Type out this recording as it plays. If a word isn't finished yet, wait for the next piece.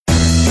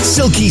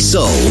Silky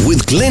Soul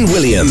with Glyn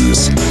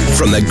Williams.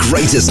 From the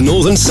greatest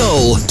Northern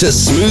Soul to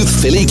smooth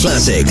Philly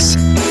classics.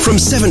 From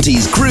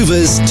 70s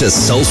groovers to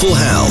soulful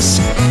house.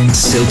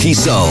 Silky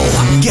Soul.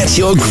 Get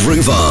your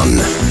groove on.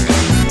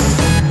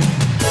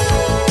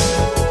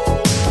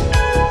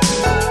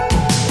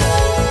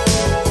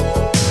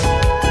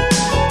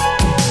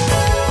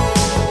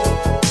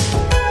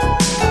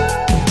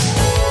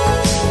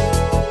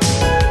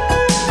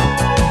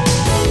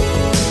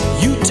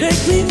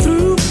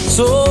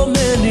 So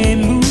many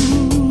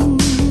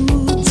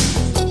moods,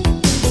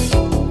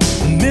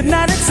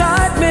 midnight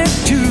excitement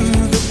to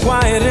the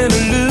quiet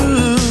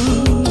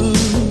interludes,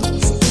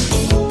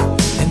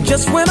 and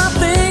just when I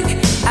think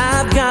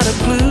I've got a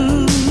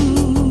clue,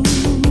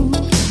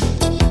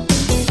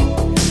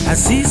 I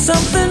see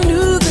something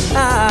new that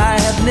I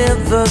have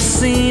never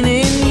seen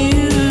in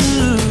you.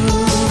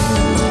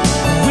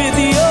 With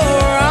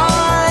your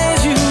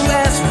eyes you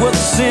ask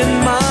what's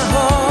in my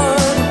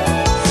heart,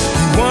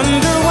 you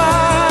wonder why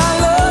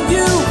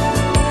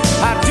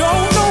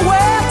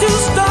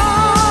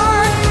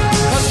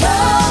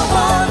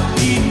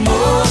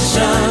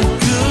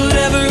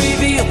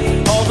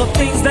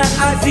things that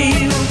I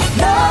feel.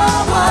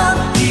 No one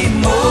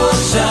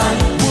emotion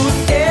would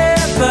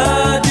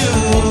ever do.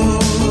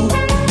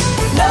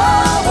 No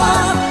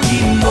one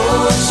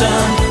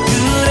emotion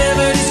could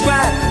ever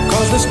describe,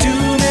 'cause there's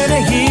too many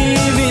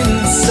here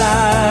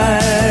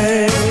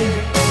inside.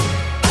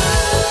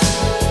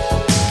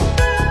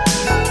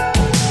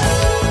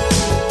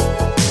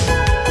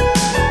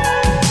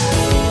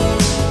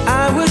 I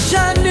wish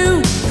I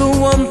knew the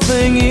one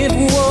thing it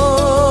was.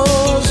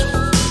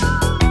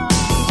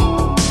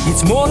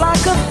 It's more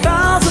like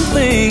 1,000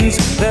 things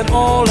that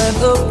all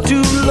add up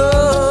to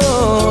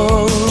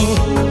love.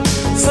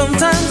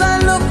 Sometimes I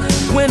look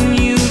when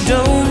you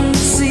don't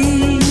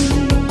see,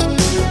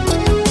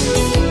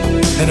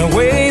 and a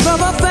wave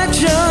of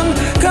affection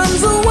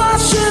comes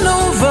washing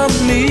over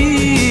me.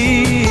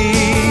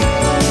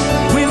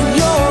 With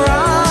your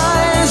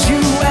eyes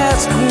you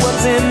ask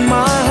what's in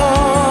my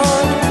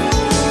heart,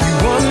 you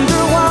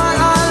wonder why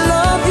I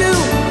love you.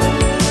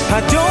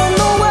 I don't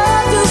know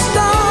where to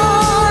start.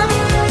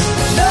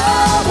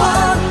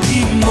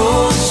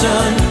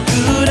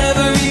 Could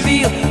ever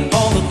reveal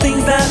all the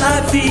things that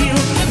I feel.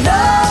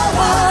 No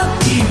one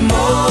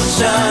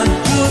emotion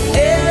could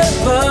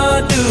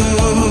ever do.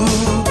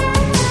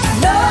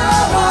 No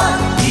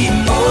one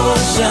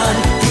emotion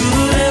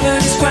could ever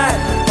describe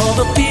all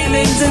the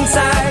feelings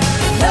inside.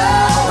 No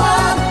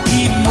one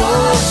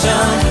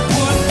emotion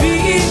would be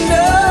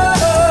enough.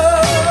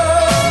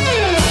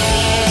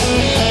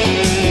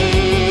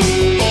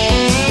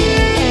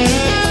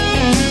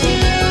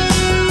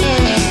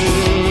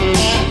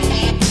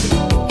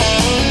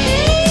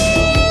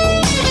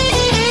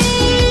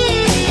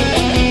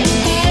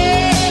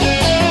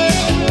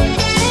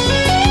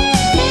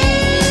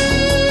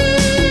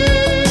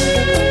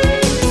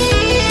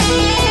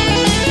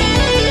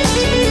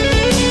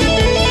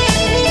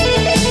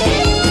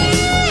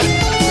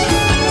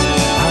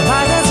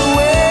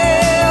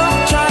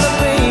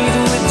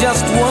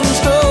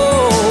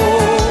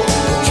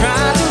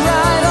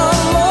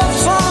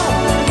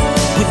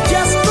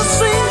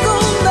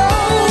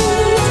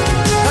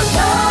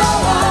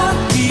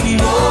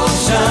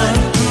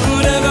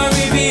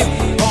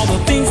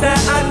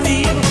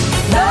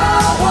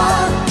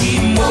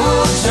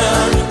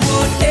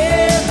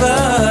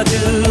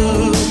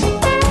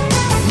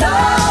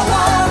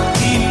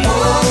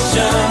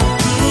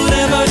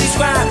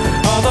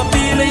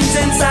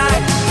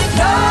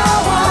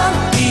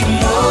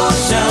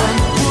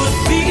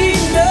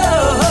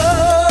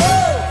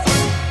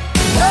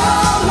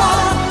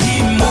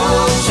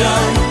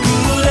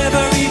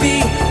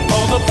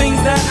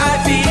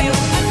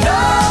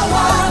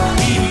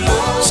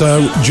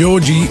 So,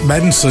 Georgie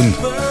Benson,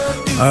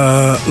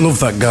 love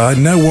that guy.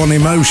 No One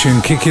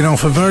Emotion, kicking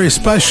off a very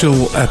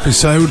special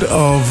episode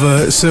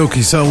of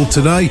Silky Soul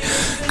today,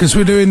 because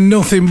we're doing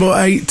nothing but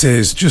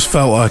 80s. Just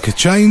felt like a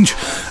change,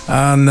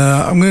 and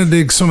I'm going to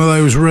dig some of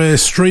those rare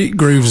street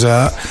grooves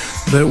out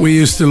that we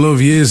used to love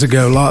years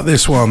ago, like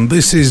this one.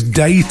 This is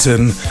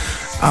Dayton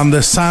and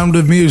The Sound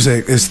of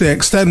Music. It's the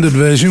extended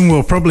version.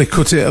 We'll probably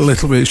cut it a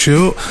little bit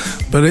short,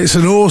 but it's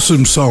an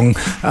awesome song,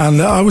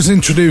 and I was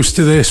introduced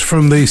to this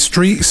from the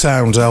Street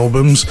Sounds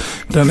albums.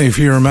 Don't know if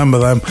you remember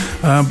them,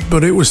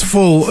 but it was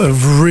full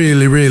of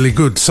really, really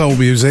good soul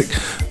music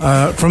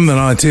from the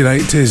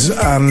 1980s,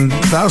 and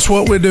that's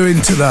what we're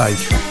doing today.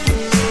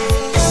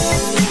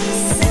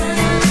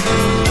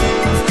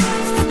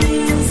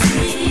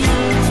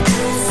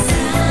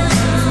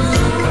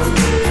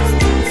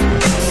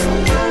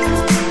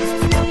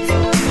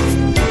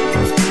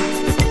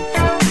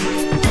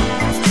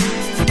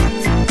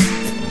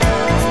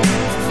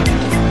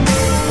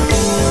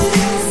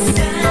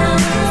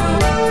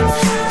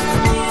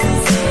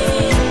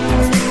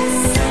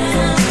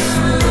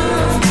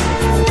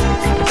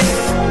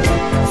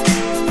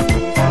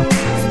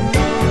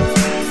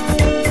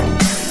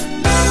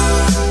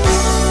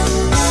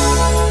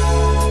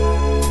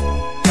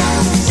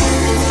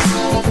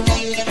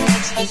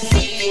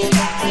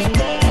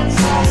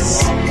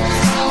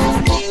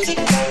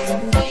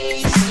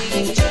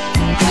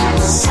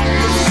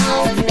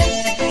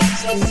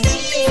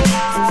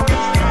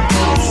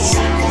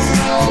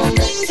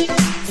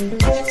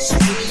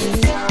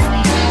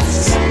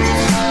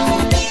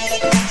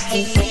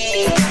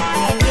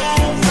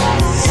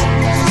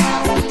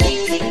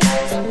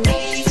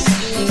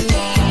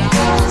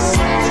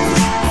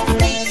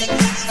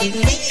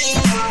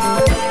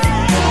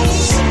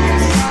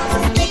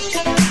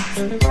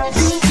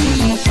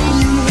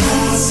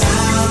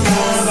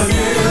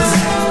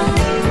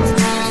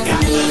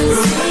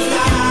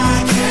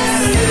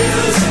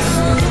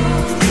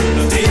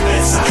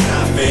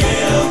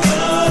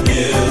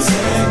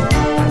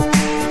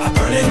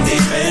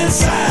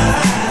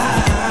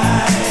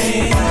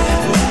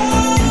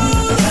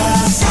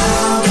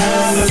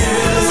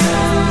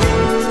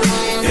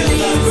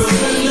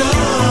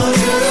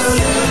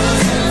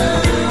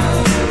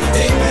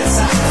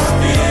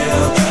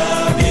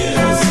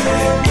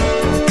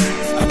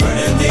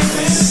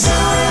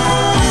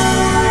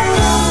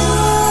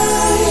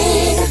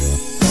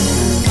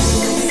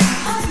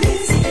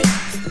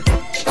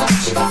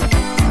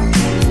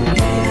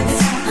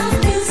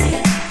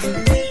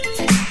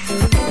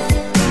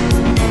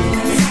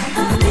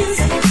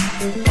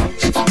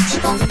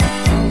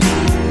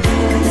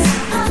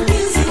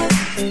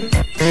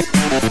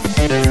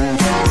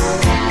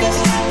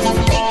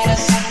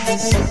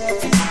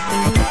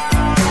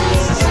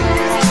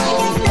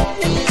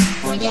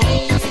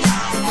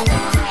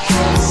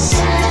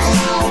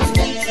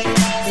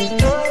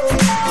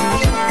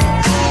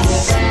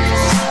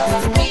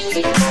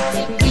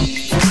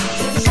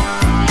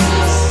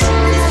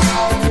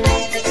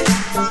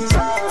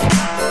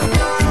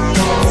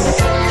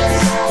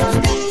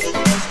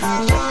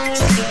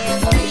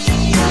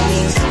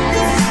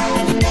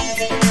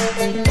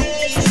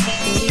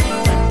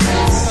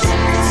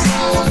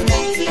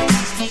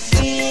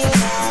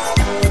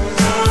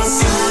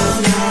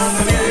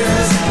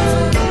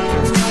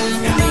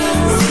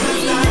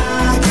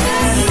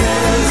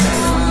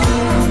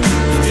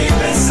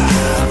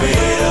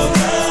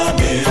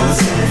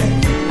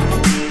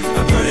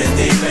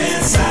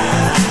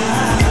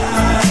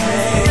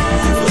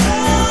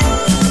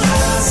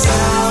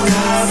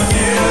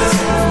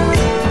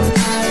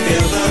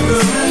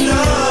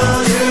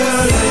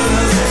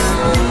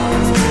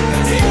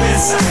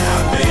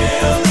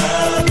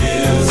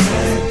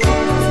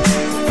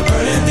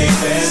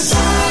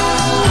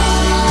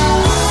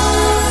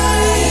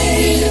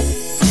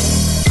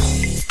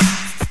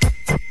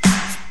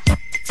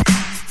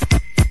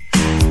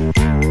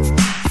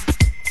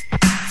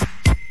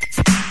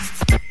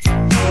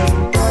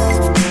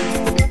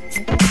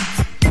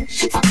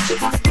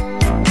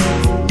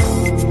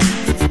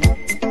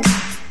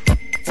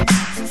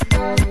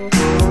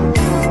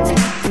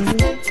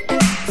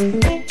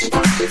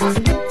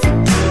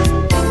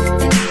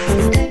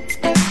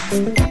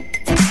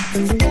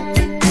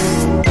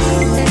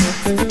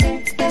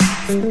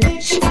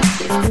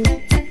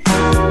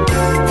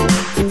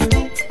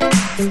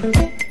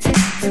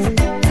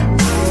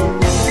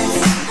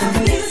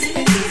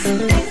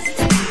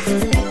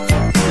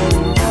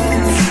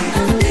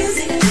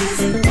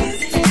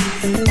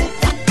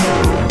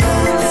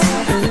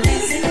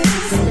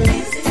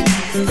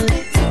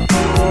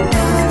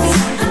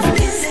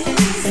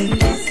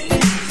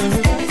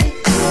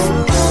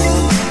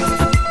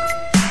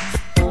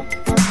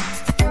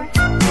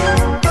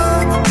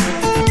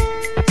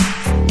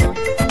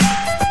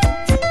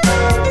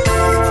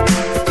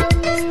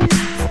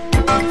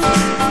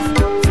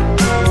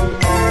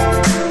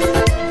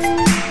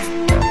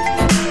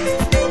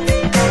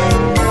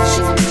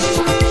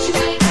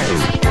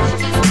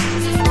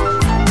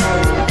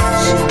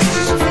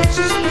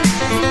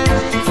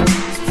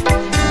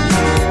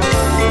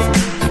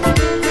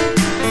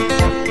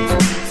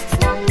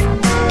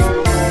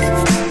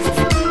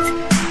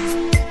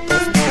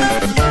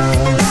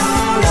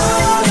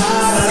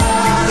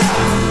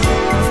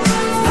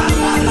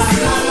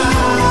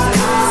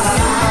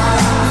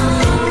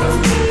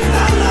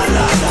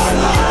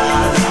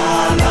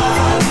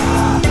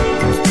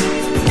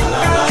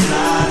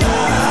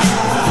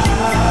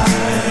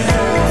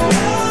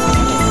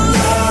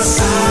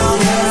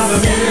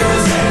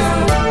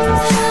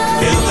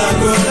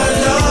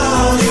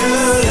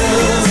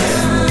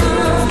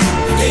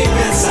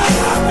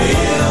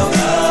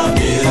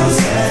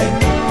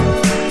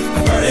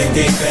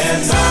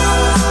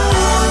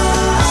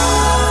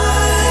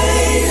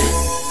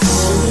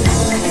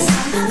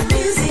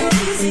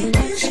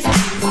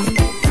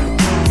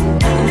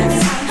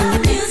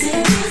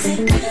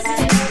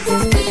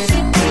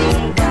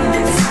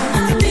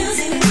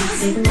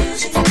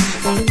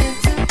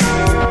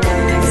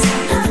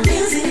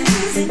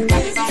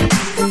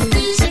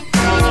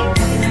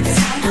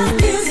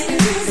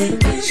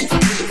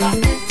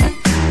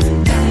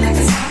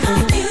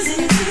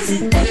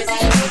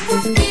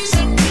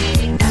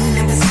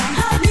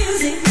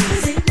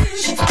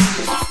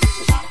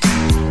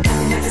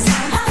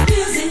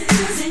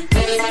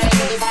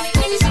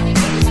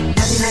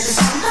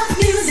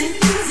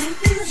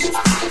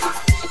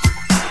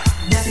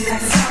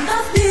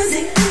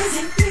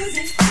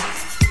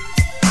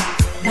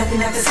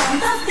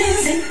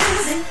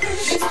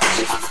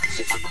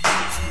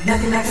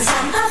 like the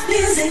sound of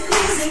music,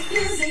 music,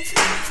 music.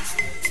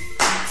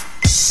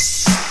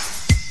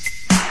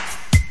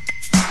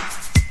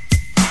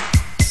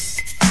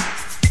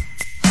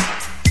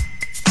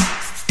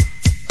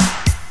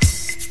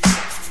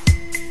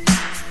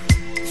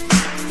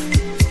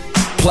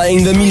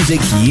 Playing the music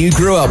you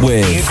grew up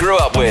with.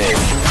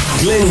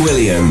 Glenn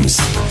Williams.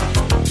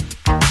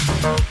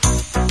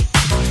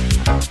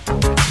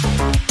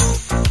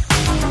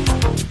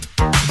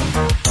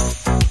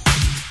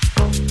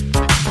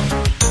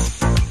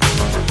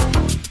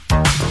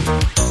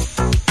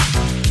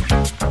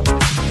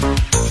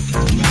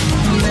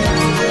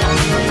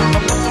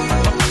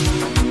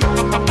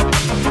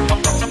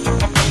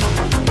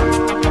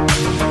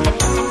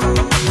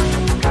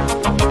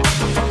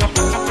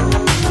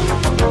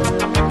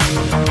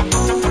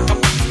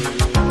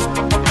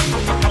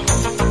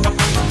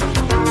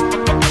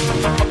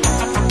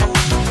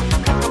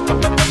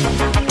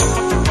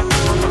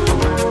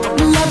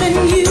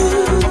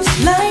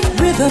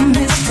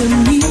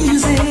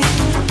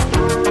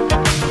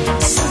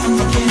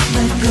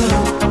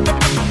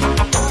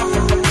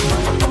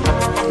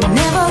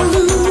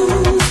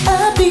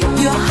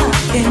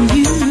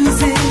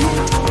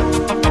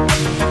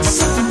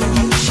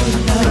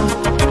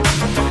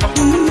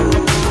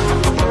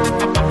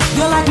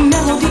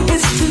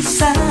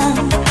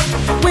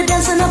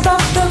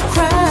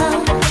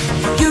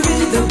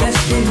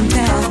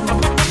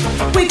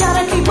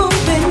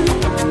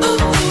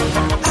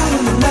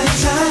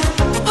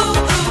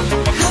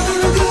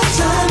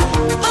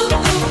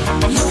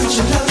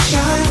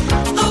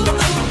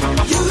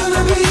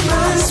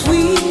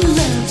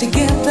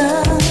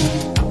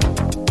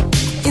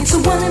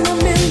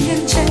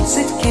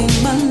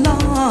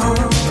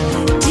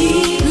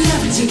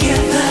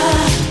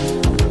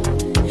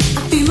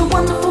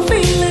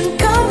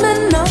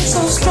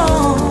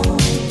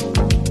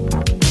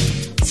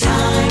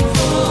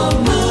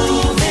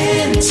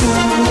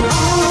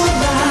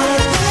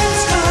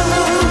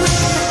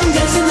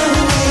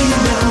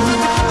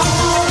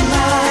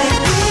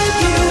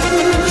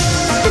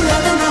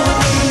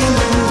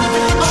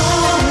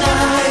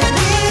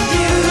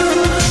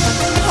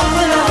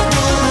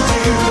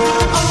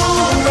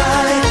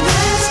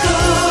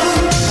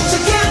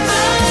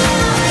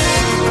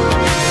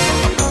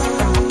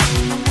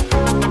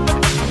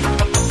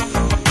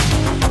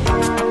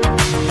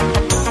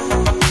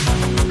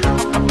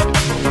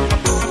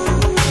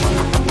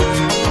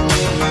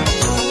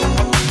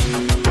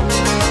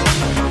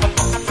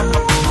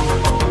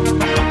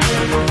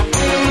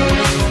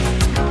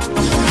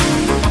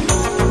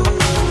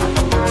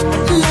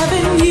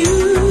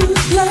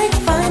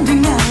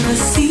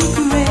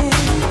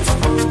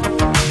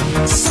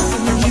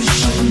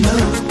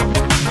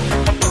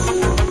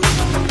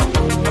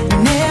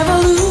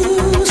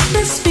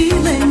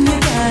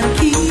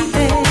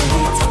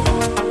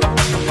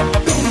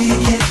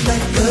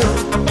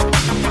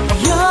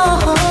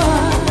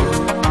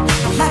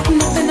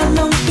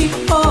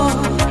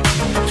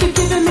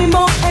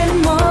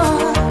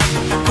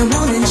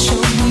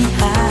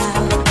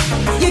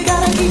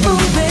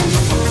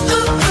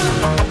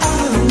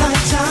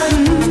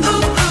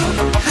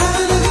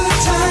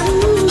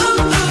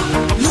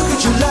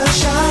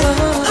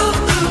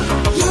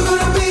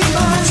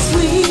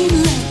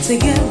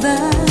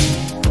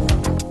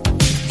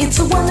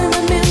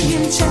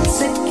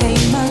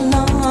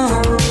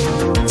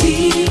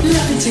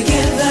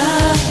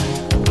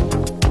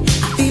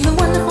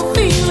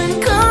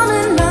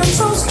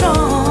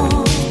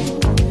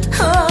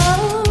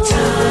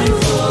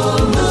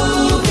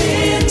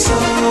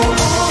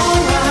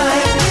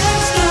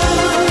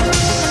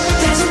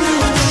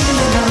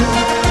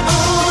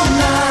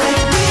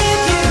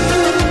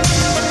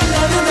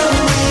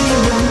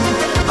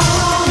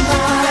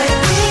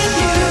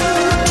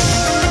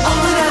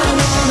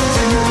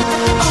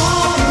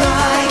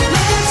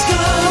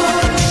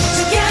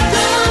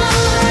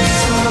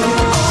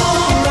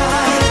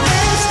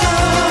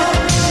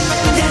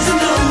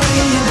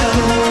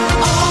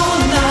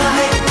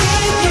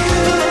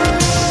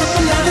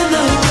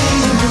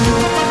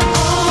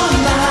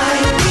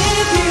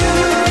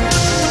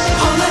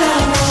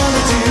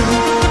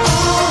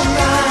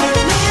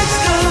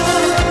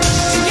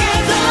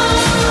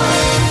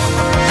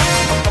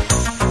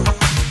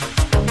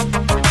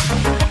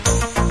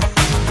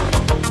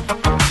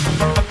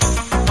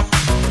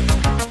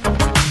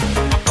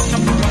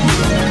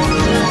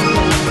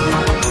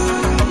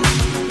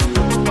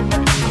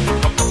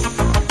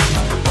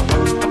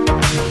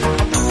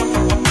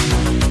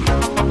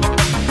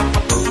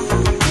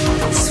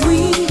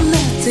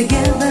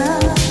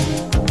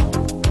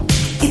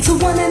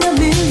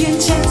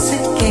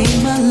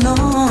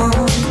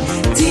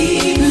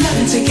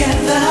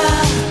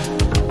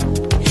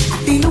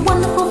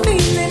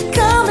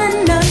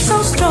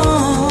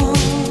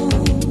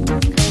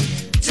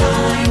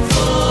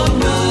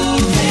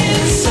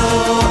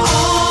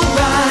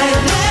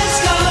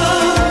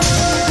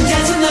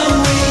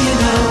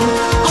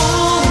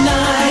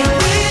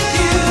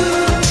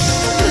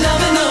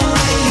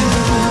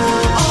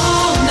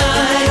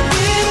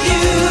 with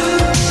you.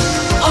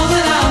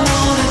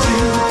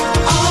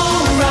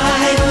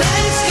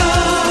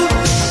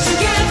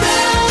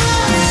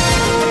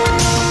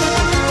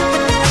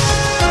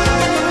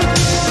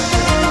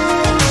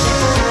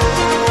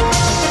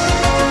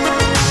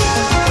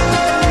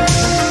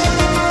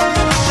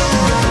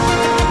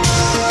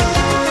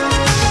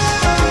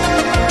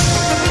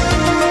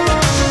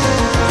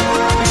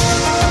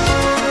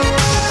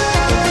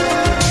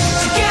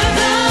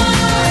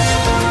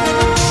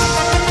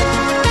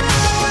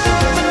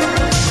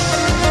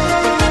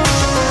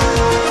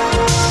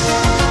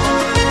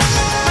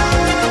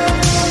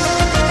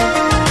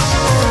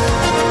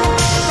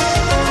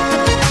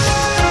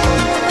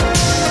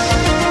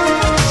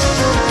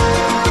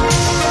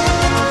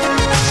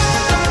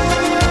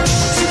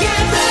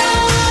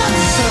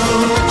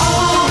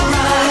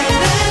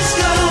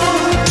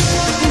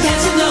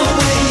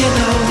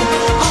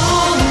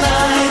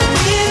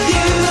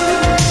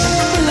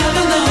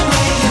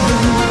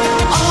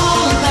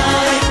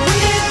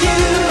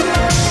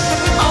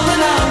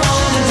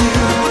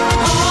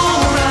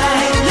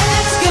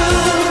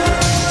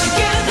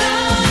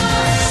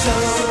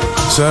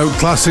 So,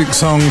 classic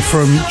song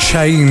from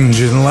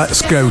Change and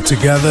Let's Go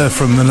Together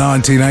from the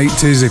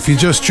 1980s. If you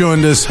just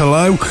joined us,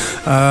 hello.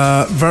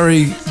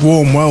 Very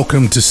warm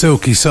welcome to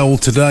Silky Soul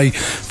today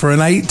for an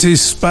 80s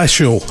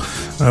special.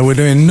 We're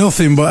doing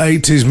nothing but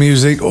 80s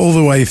music all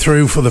the way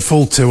through for the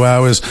full 2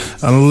 hours.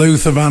 And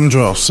Luther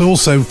Vandross,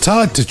 also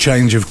tied to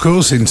Change, of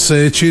course, in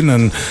Searching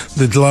and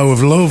The Glow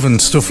of Love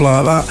and stuff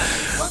like that.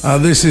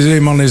 This is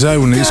him on his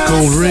own. It's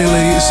called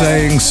Really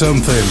Saying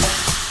Something.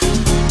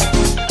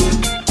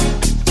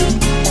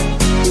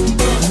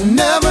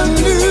 Never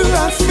knew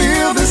I'd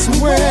feel this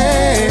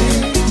way.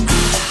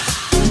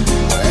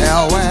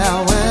 Well,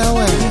 well, well,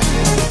 well.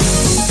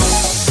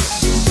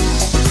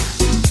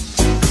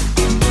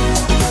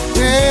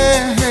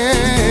 Yeah,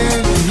 yeah,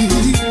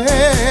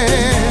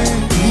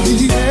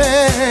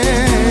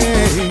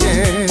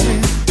 yeah.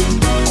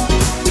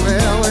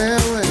 Well,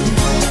 well, well.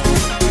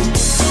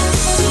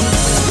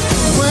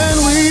 When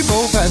we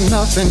both had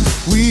nothing,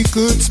 we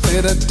could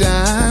split a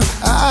dime.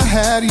 I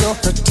had your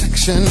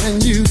protection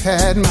and you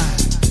had mine.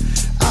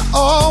 I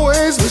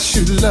always wish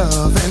you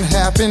love and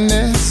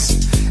happiness.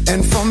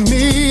 And for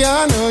me,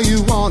 I know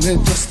you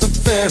wanted just the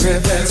very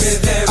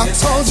best. I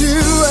told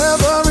you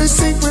every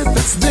secret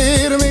that's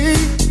dear to me.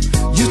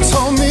 You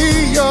told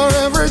me your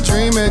every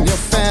dream and your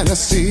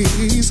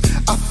fantasies.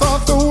 I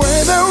thought the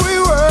way that we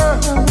were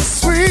was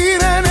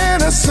sweet and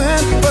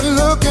innocent. But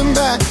looking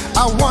back,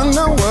 I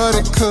wonder what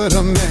it could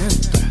have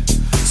meant.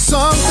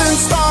 Something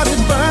started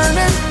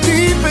burning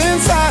deep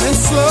inside and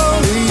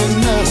slowly, you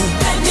know.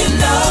 And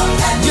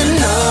you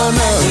know,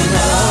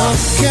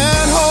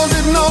 can't hold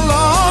it no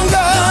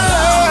longer.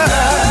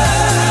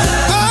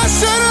 I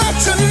should let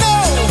you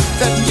know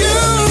that you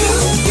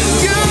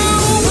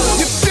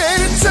did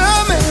it to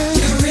me.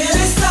 You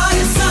really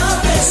started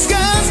something.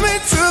 Scares me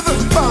to the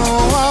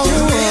bone. You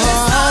really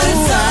started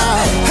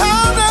something.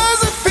 How does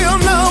it feel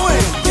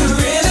knowing you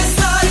really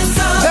started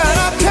something? That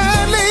I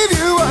can't leave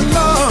you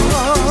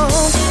alone.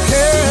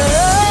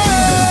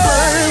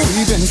 Yeah,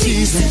 we've been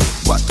teasing.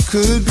 What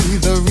could be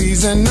the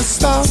reason to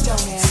stop?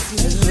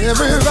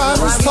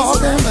 Everybody's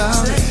talking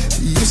about it.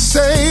 You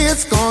say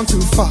it's gone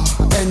too far,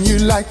 and you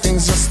like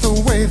things just the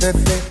way that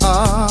they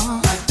are.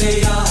 Like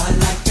they are,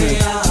 like they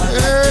are,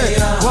 like they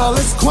are. Well,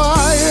 it's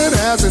quiet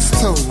as it's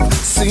told.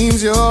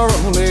 Seems you're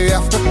only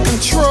after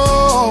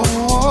control.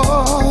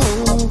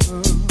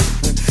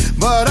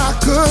 But I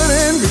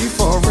couldn't be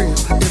for real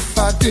if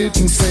I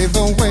didn't say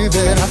the way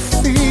that I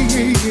feel.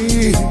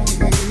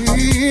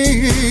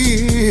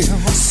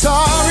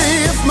 Sorry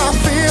if my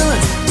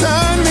feelings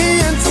turn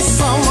me into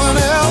someone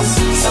else.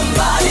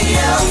 Somebody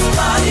else,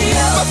 somebody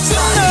else. But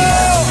you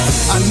know,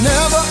 I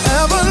never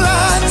ever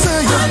lied to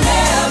you. I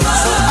never.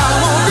 So I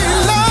won't be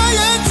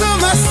lying to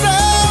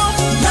myself.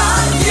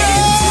 Not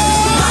yet.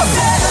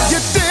 You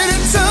did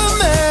it to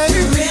me.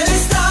 You really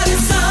started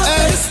something.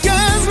 And it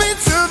scares me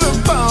to the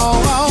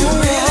bone. You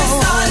really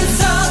started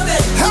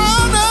something.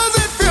 How does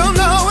it feel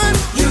knowing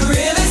you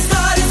really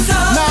started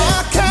something?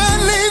 Now I can't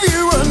leave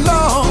you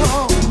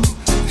alone.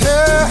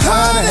 Hey,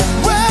 honey,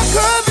 where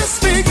could this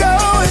be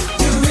going?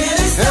 You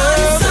really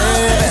started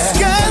something. It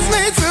scares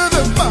me to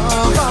the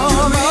bone.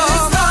 You really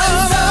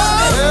started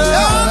something.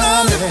 How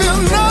does it feel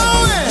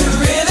knowing you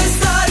really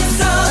started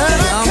something?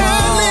 And I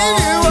can't leave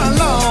you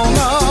alone.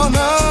 No,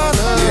 no,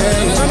 no.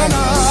 Yeah, no, no,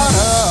 no,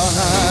 no,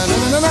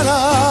 no, no,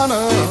 no,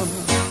 no.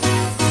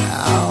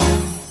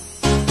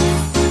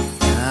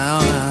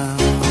 Now,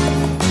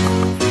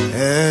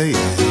 yeah,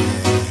 yeah.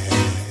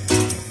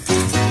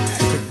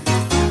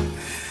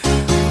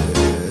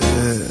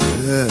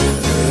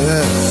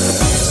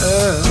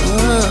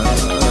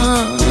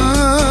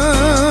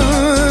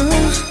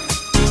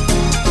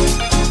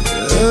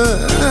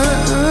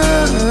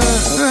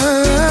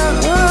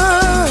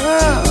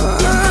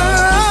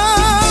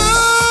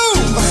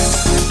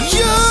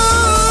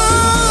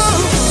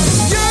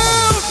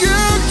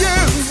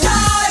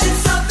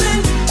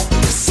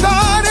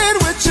 Started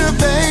with you,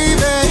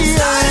 baby.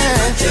 Started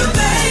with you,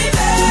 baby.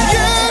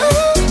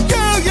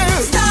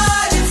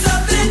 Started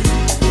something.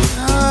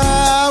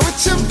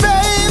 With you, baby. Started with you, baby. With you,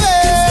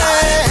 baby.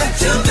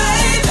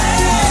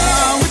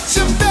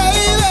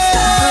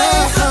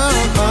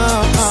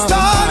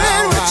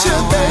 Started with you,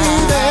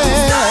 baby.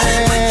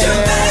 Started with you,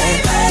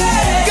 baby.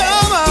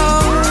 Come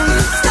on.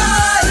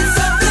 Started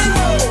something.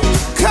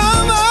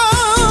 Come on.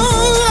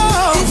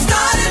 It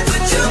started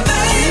with you,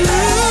 baby.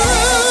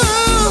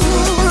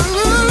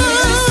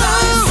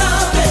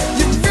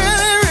 You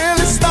really,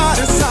 really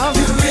started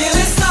something. You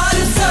really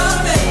started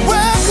something.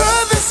 Where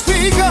could this be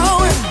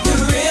going? You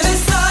really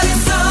started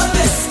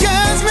something. It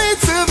scares me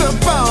to the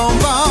bone,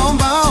 bone,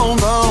 bone,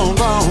 bone,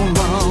 bone,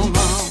 bone,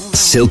 bone.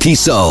 Silky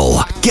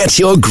Soul. Get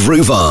your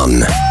groove on.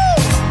 Yeah.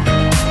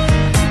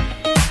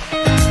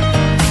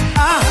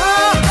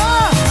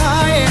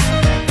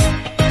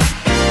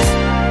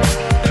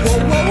 Whoa,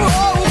 whoa,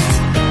 whoa.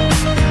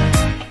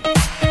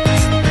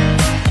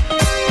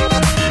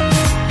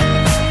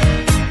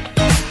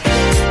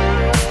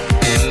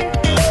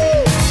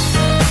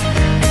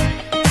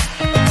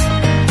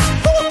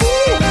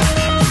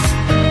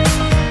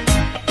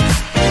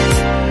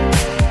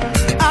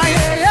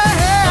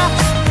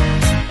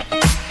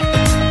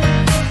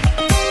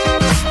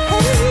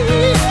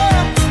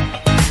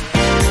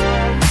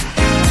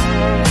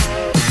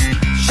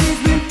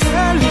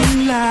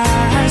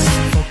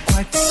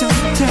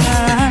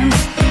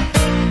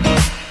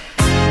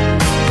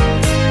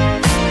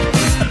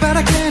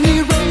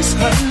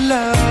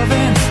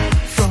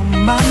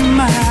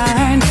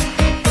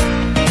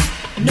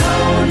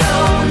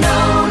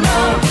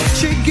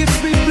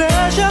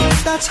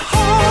 that's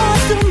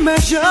hard to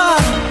measure.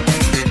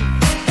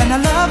 And I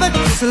love it,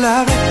 yes I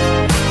love it.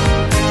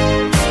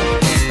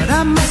 But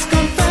I must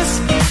confess,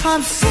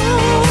 I'm so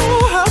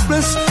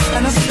helpless,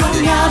 and I'm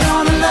strung out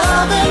on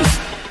loving.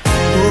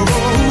 Oh,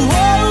 oh,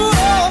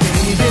 oh.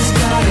 Baby's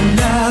got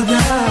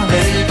another.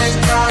 Baby's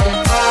got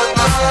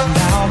another.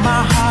 Now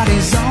my heart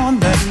is on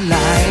the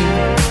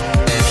line.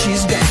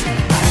 She's got an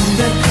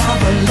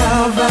undercover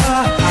lover.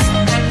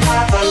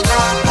 Undercover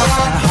lover.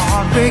 And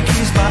heartbreak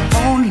is my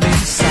only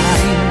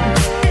sign.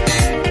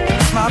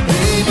 My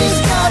baby's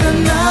got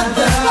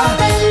another. My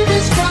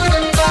baby's got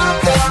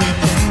another.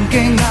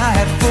 Thinking I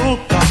had full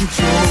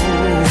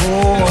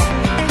control,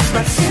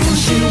 but soon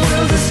she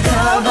will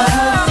discover.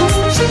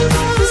 She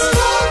will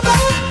discover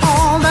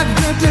all that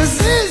glitters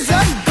is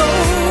a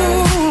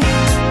gold.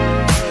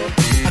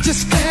 I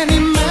just can't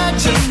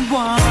imagine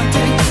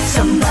wanting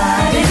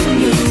somebody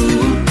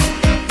new.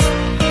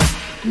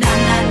 Na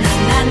na na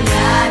na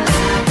na na.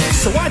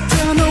 So I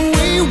turn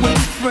away when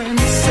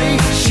friends say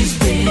she's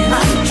been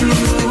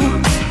untrue.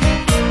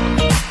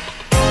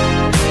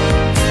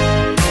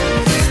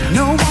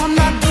 No, I'm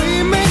not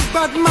dreaming,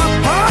 but my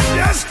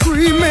partner's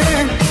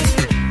screaming.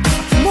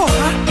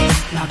 More.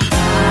 My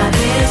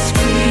body's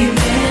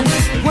screaming.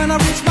 When I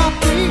reach my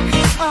peak,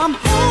 I'm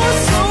oh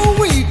so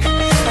weak,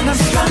 and I'm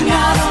strung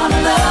out on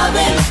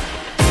loving.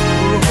 Oh,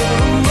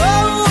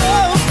 oh,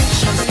 oh.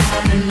 She's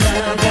got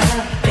another.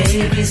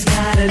 Baby's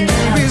got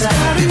another. Baby's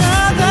got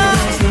another.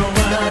 There's no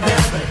other,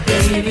 but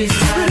baby's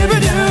got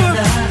another.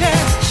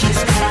 Yeah.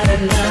 She's got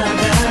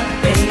another.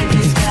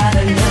 Baby's got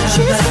another.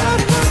 She's got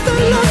another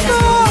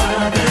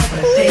lover.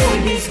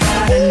 Baby's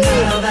got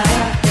another.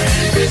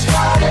 Baby's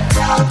got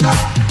another.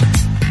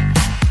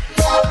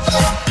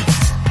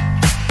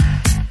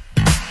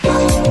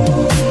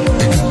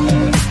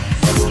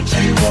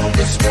 She won't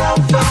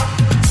discover.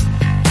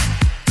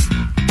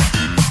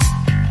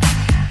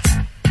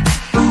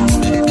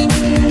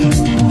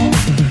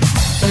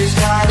 She's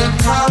got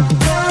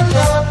another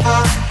lover. She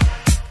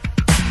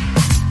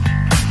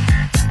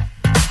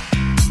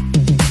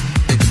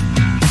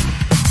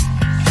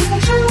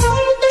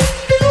won't discover.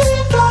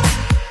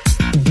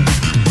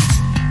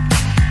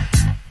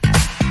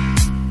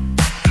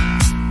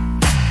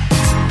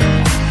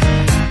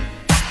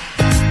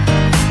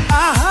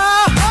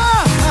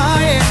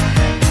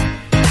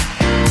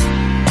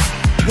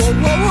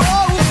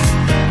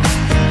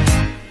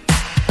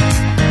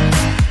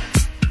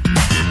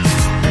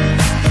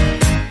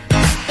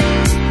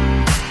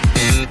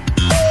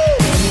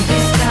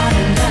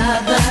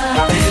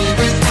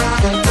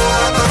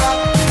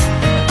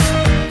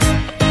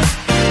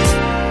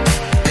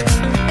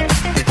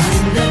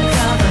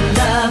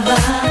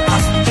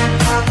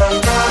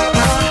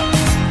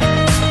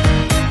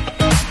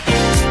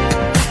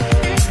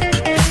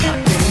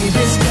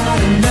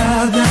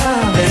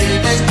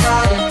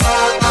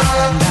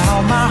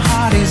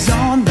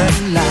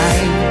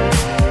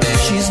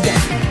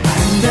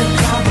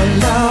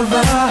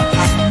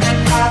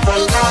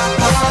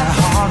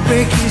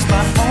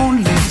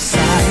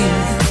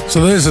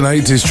 So there's an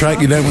 80s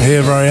track you don't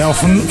hear very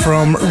often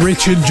from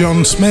Richard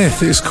John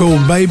Smith. It's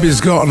called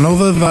Baby's Got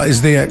Another. That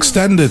is the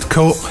extended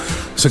cut.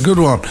 It's a good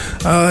one.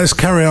 Let's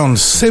carry on.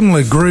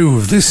 Similar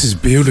groove. This is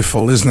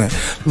beautiful, isn't it?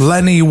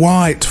 Lenny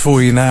White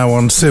for you now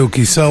on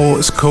Silky Soul.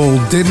 It's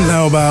called Didn't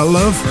Know About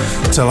Love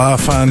Till I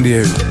Found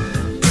You.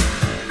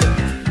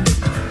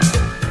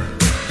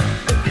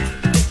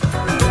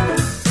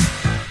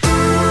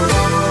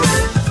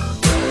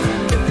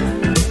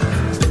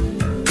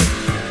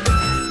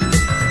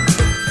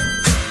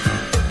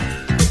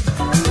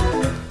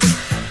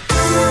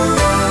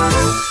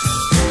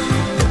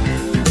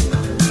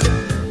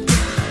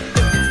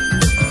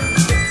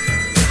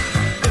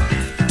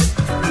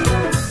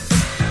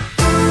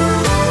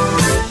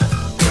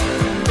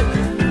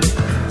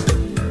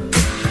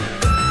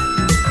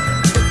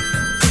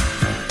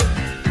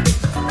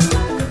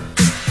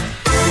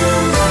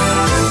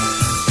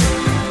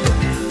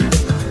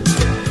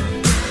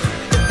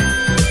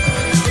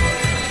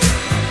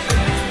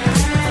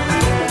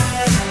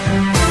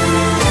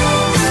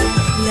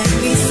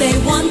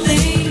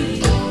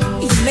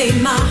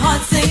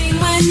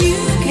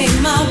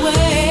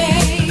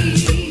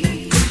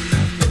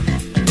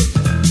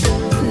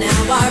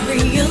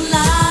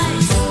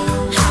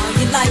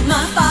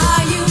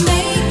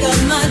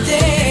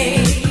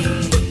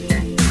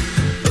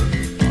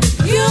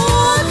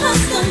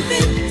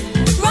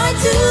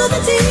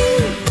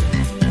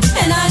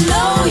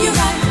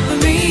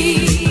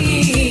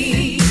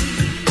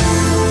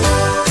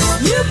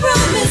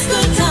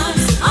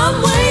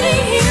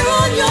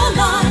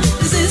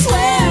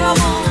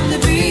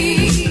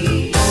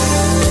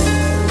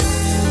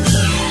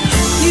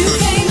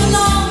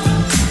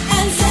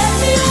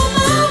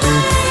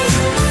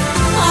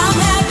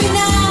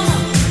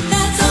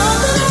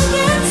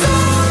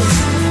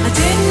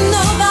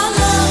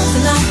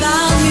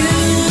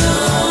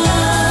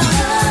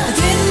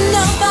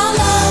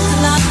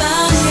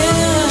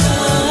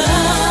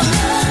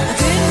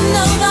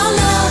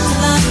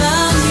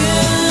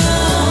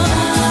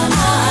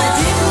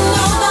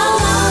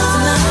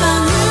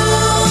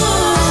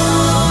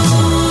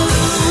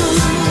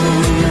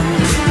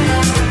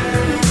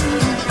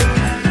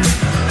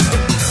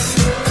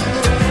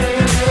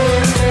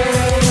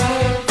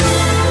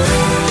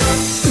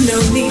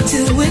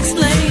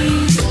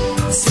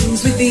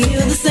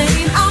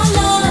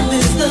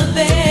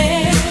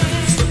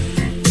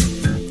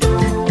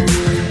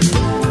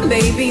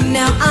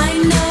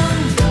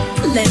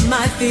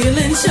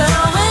 feeling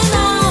showing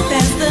off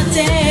as the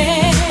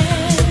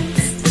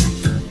dance.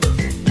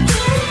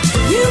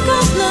 You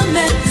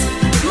compliment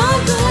my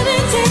good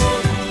intent.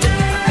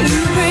 You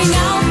bring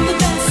out the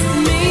best in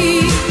me.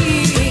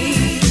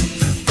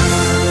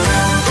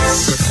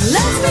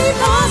 Let's be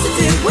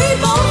positive. We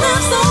both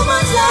have so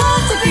much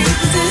love to give.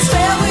 This is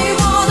where we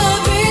wanna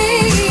be.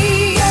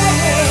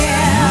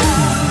 Yeah.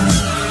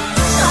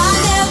 I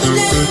never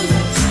knew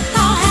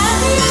how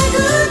happy I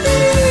could be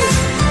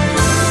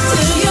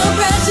till your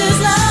precious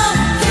love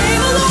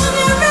came along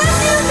and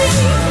rescued me.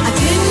 I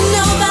didn't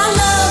know about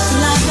love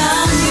till I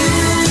found you.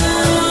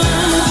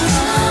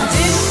 I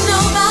didn't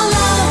know about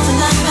love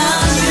till I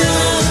found you.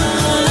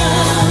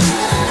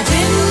 I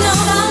didn't know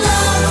about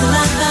love till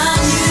I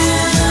found you.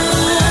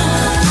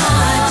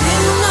 I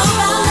didn't know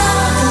about love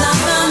till I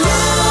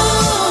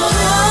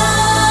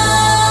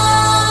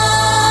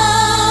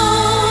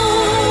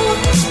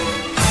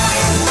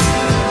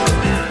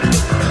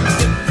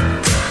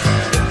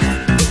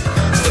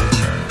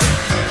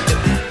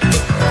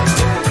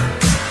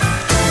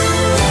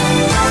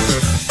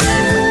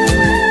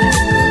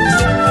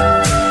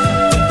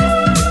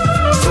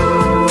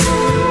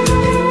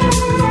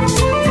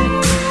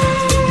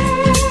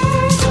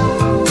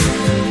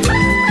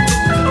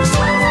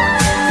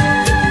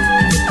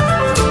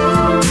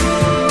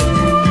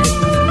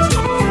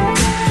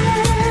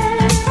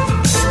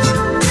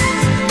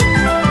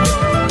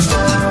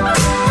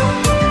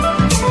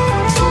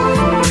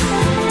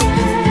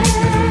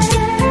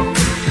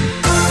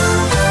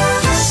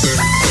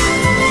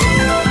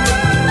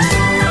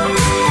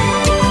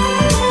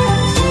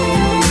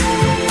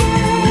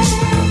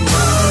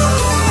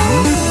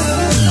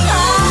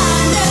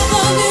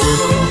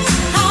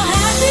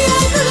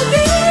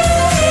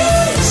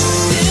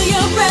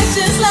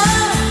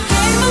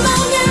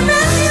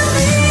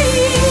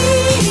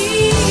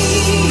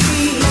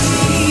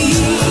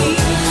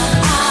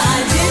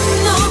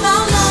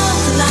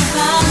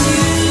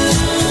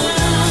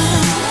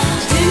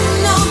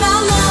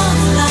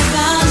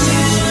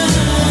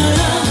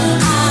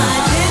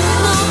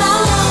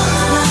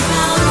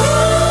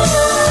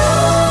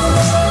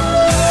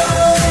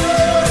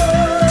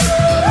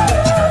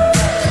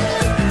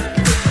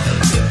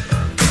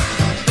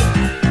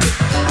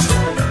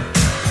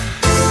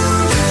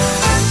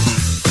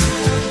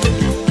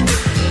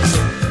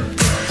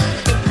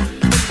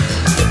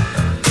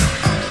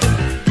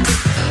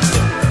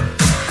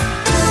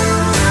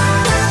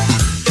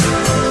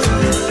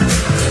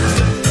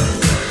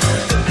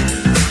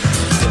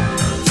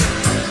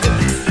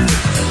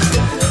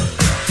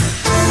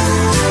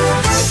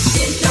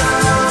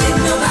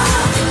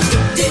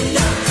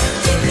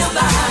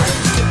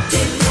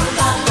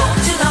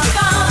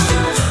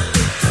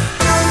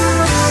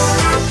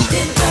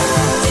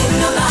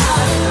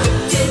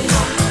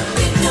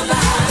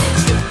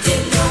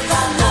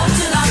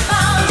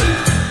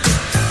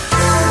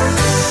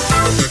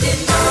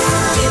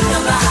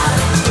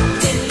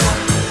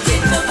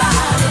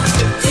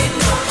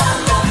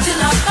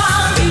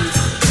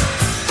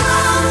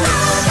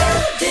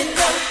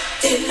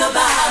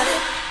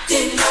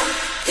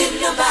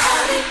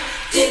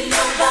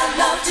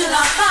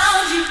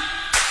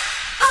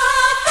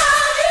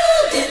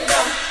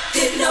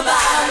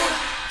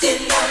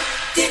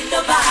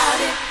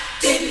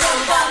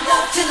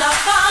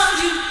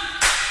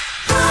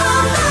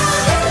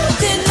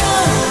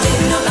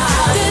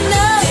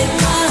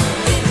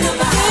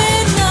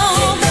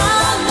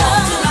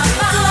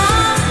found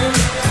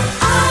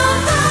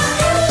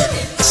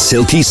you.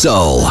 Silky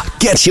Soul.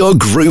 Get your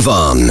groove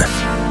on.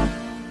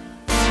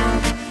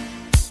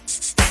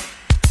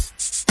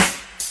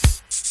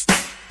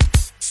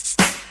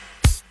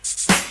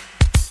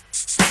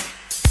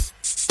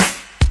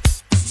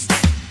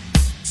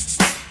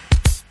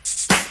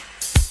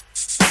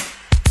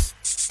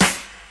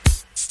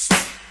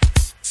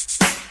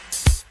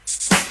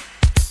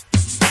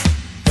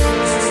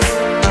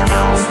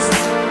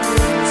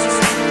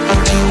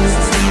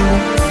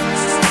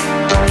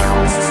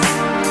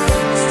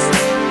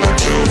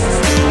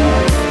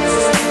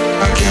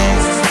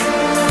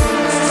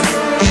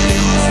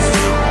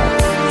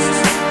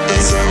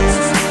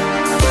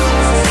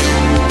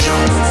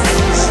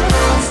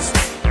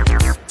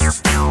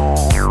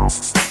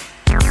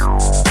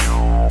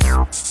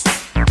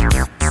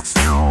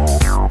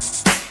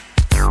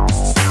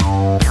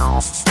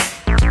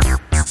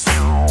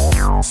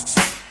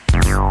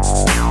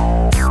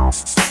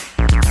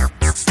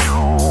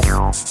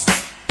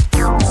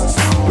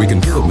 We can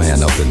put a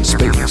man up in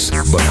space,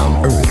 but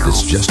on Earth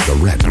it's just a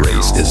rat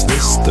race. Is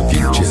this the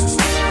future?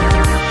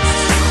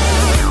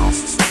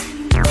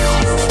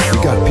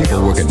 We got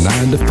people working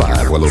 9 to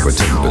 5, well over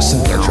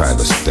 10% are trying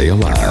to stay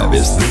alive.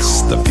 Is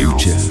this the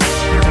future?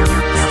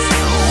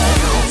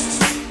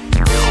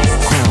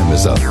 Crime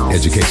is up,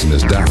 education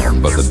is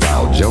down, but the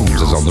Dow Jones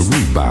is on the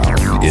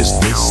rebound. Is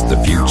this the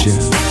future?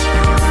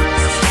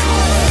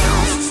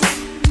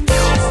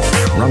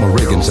 Ronald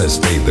Reagan says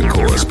stay the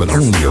course, but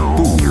only a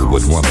fool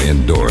would want to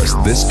endorse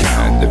this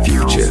kind of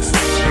future.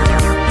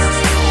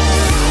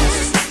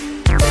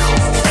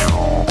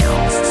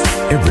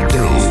 every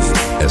day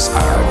as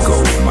I go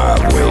my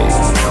way.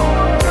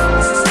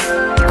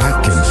 I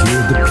can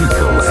hear the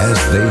people as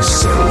they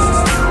say,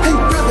 Hey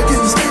brother, can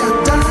you spare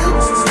a dime?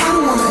 I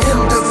don't wanna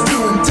end up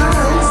doing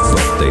time.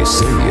 but they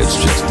say it's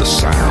just a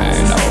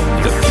sign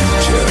of the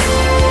future.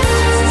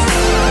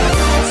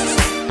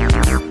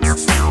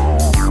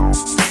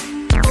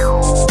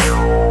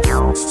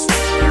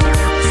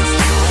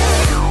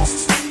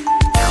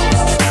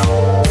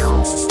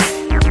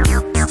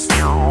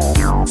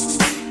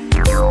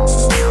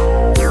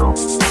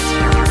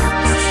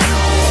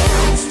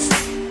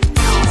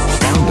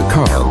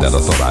 That I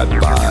thought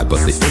I'd buy, but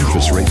the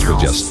interest rates were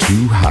just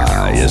too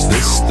high. Is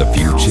this the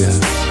future?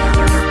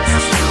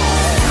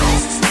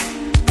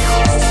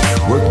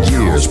 Worked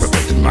years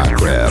perfecting my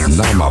craft.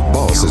 Now my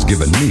boss is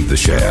giving me the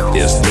shaft.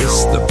 Is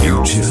this the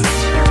future?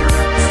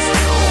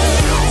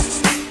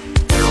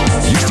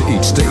 Used to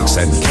eat steaks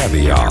and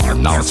caviar.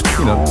 Now it's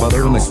peanut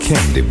butter and a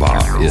candy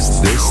bar.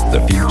 Is this the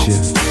future?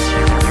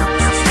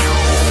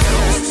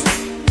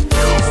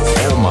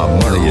 My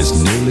money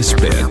is nearly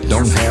spent.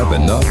 Don't have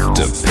enough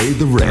to pay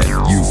the rent.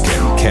 You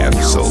can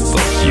cancel the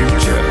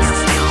future.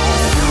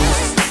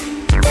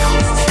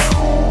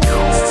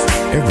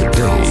 Every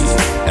day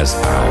as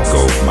I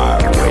go my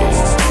way,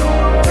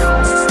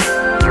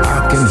 I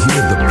can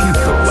hear the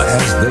people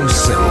as they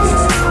say,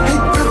 Hey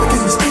brother,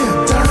 can you spare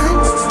a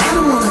dime? I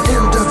don't wanna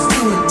end up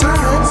doing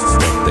time.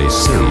 but they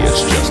say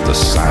it's just a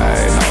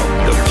sign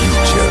of the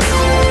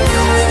future.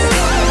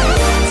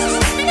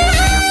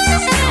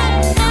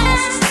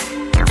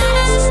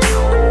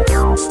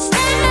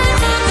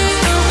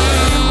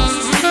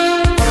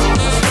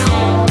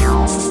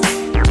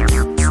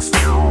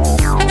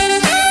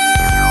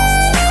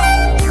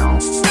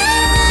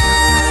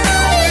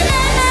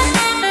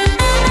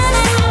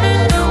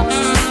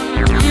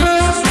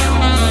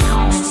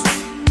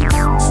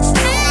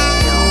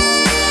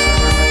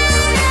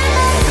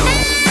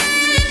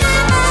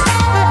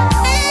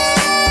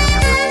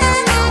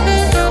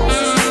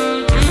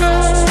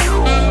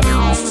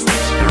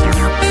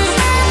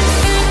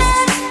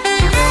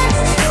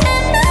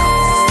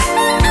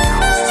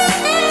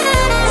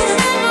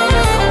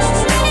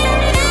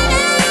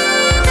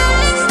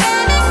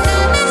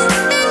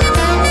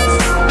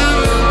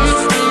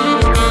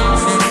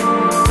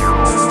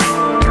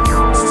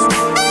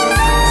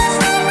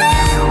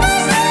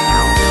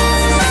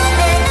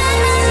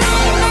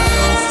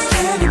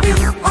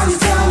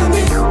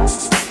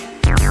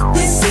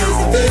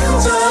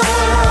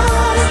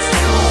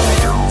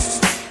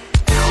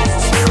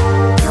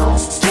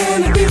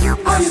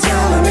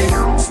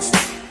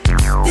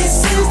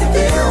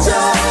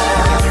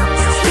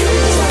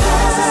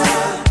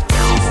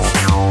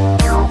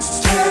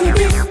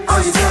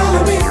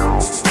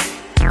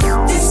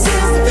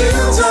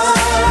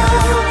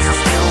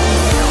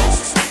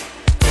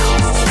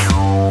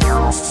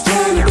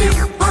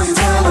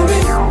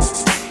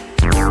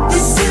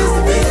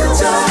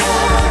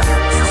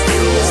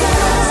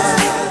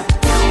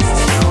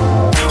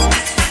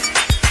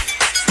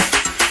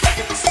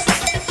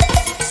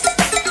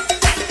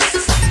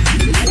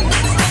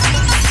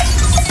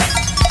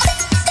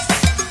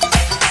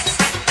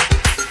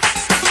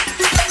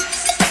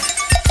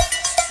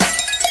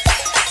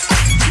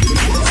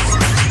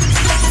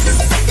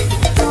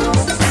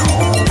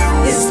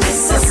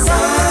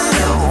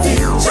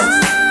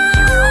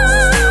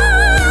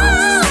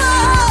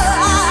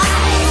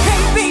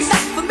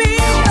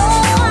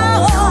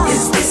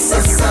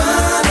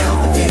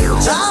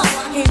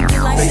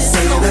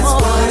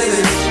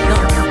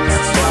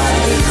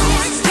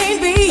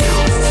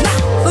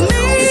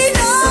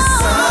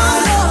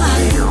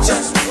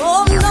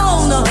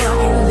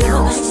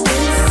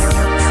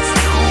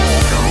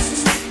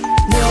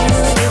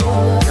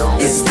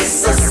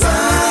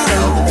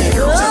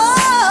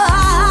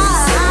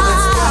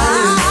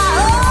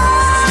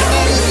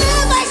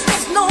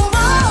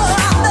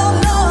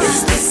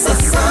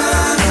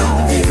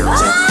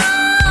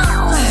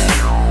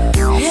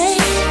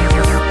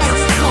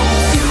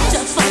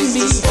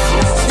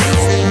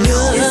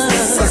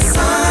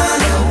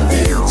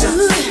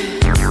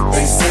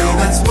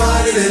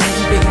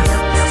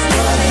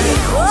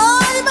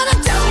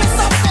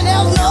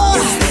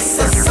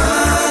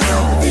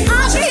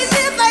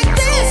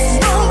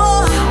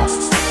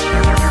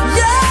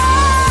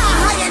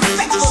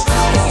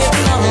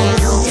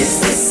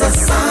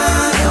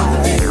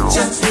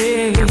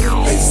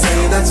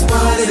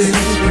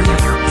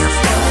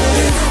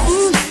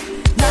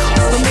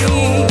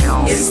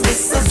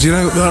 Do you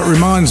know, that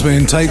reminds me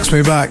and takes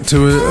me back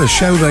to a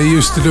show they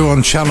used to do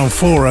on Channel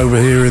 4 over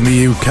here in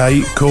the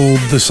UK called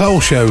The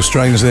Soul Show,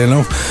 strangely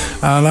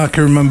enough. And I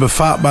can remember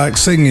Fatback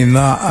singing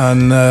that,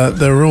 and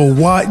they were all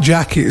white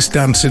jackets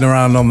dancing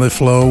around on the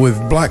floor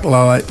with black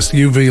lights,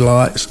 UV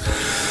lights.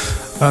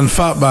 And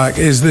Fatback,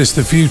 Is This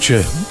the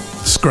Future?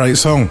 It's a great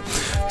song.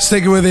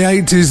 Sticking with the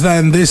 80s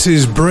then, this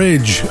is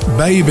Bridge.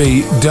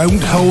 Baby,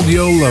 Don't Hold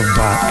Your Love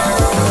Back.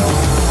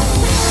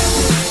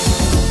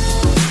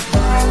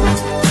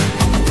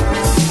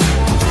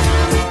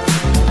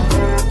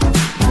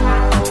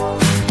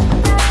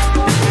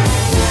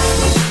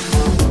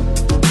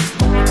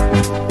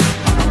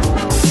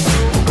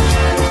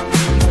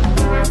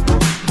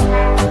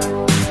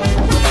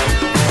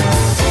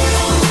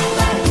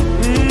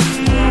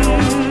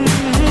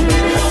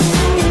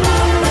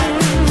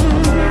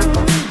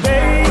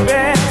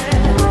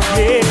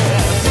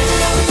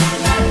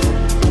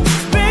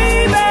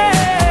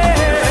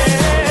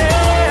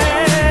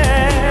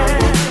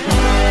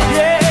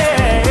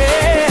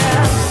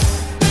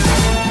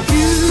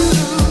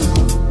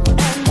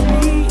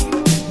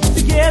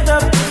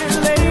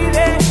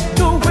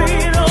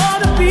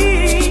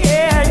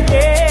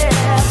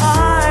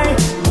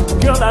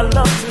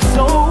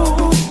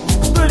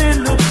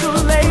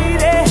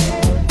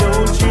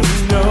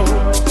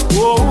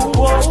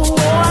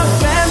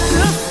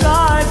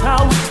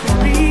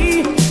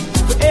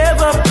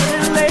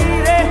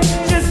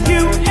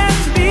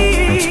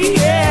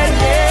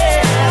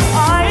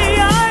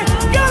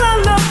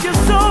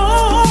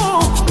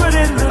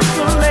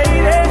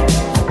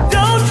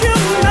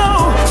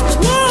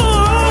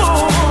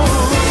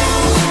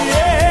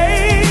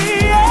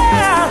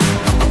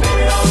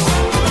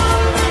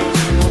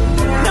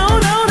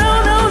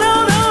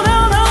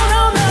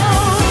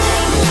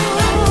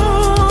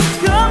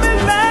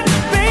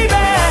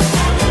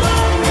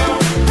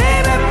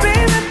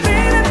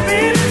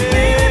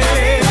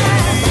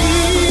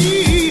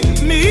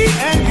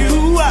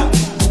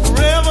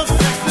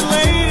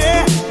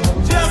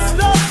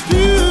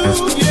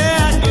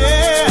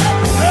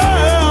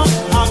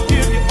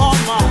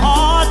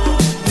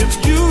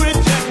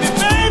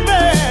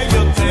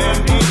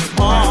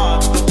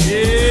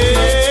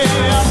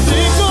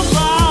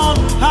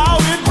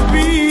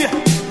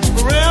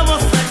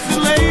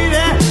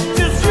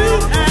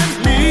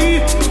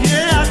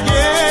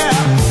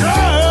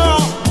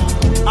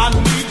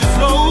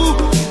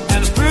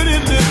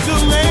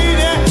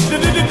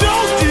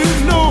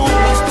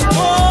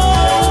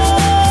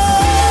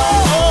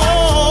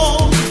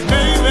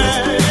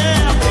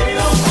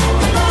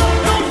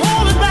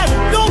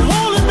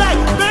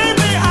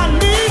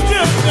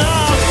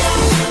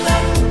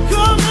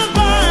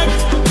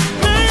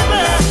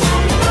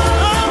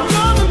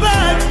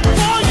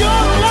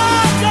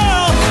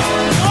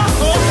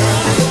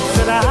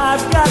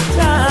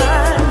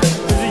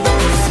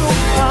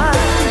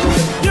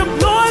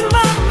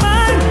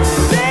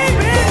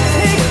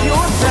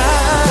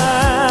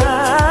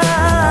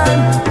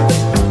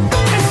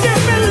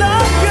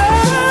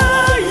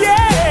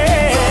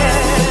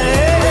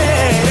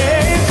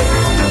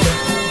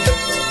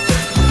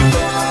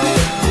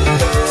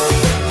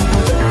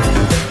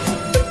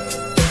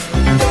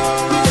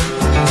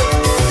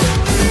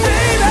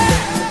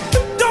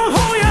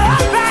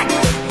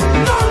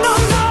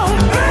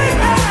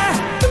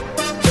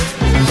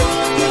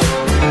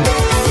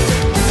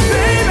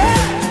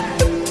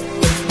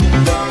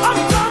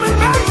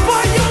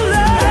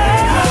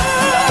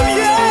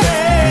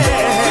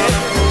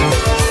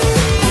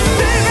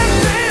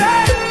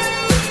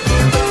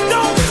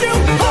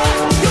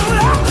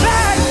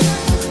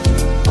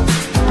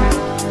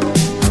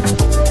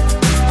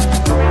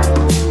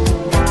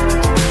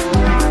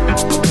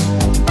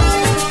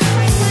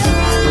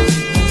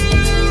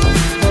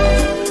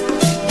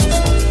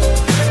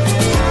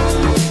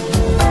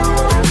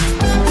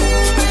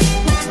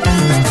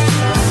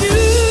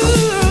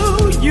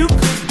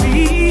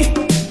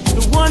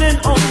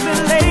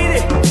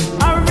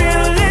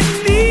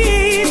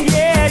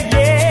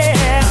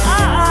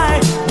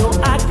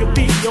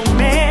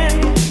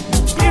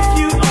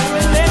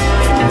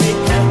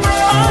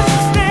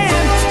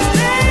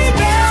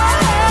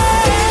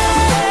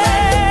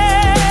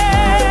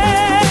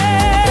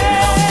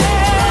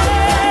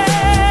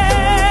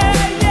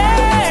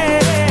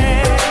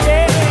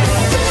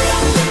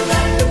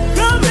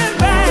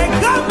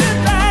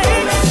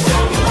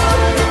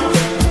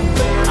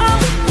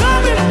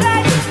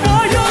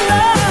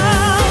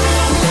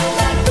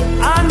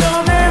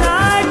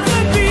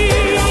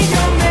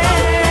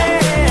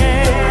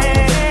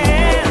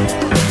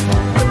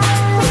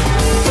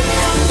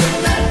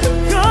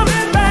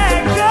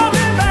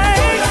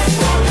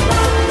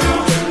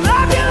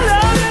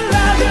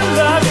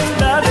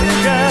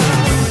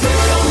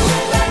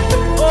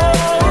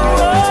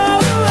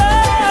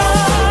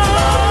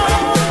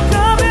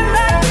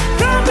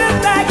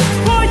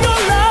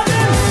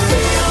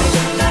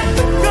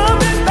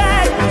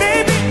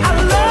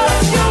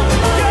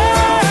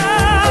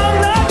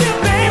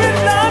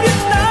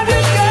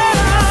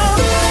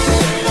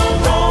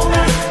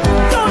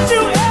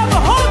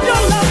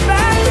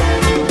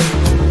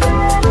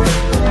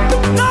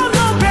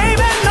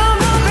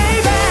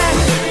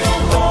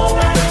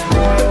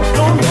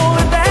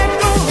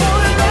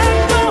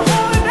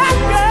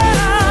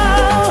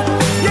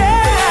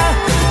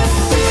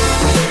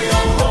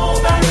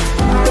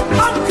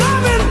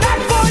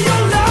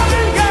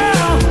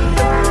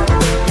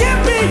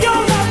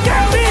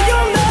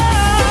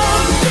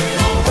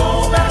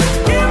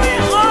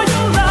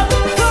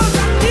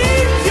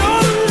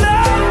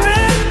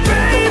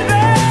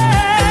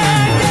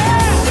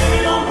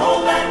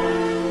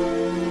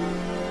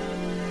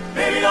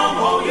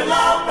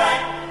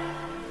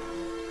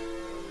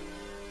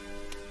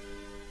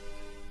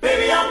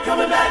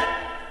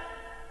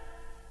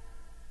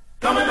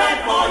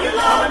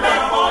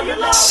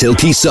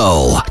 Silky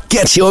Soul.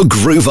 Get your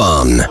groove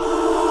on.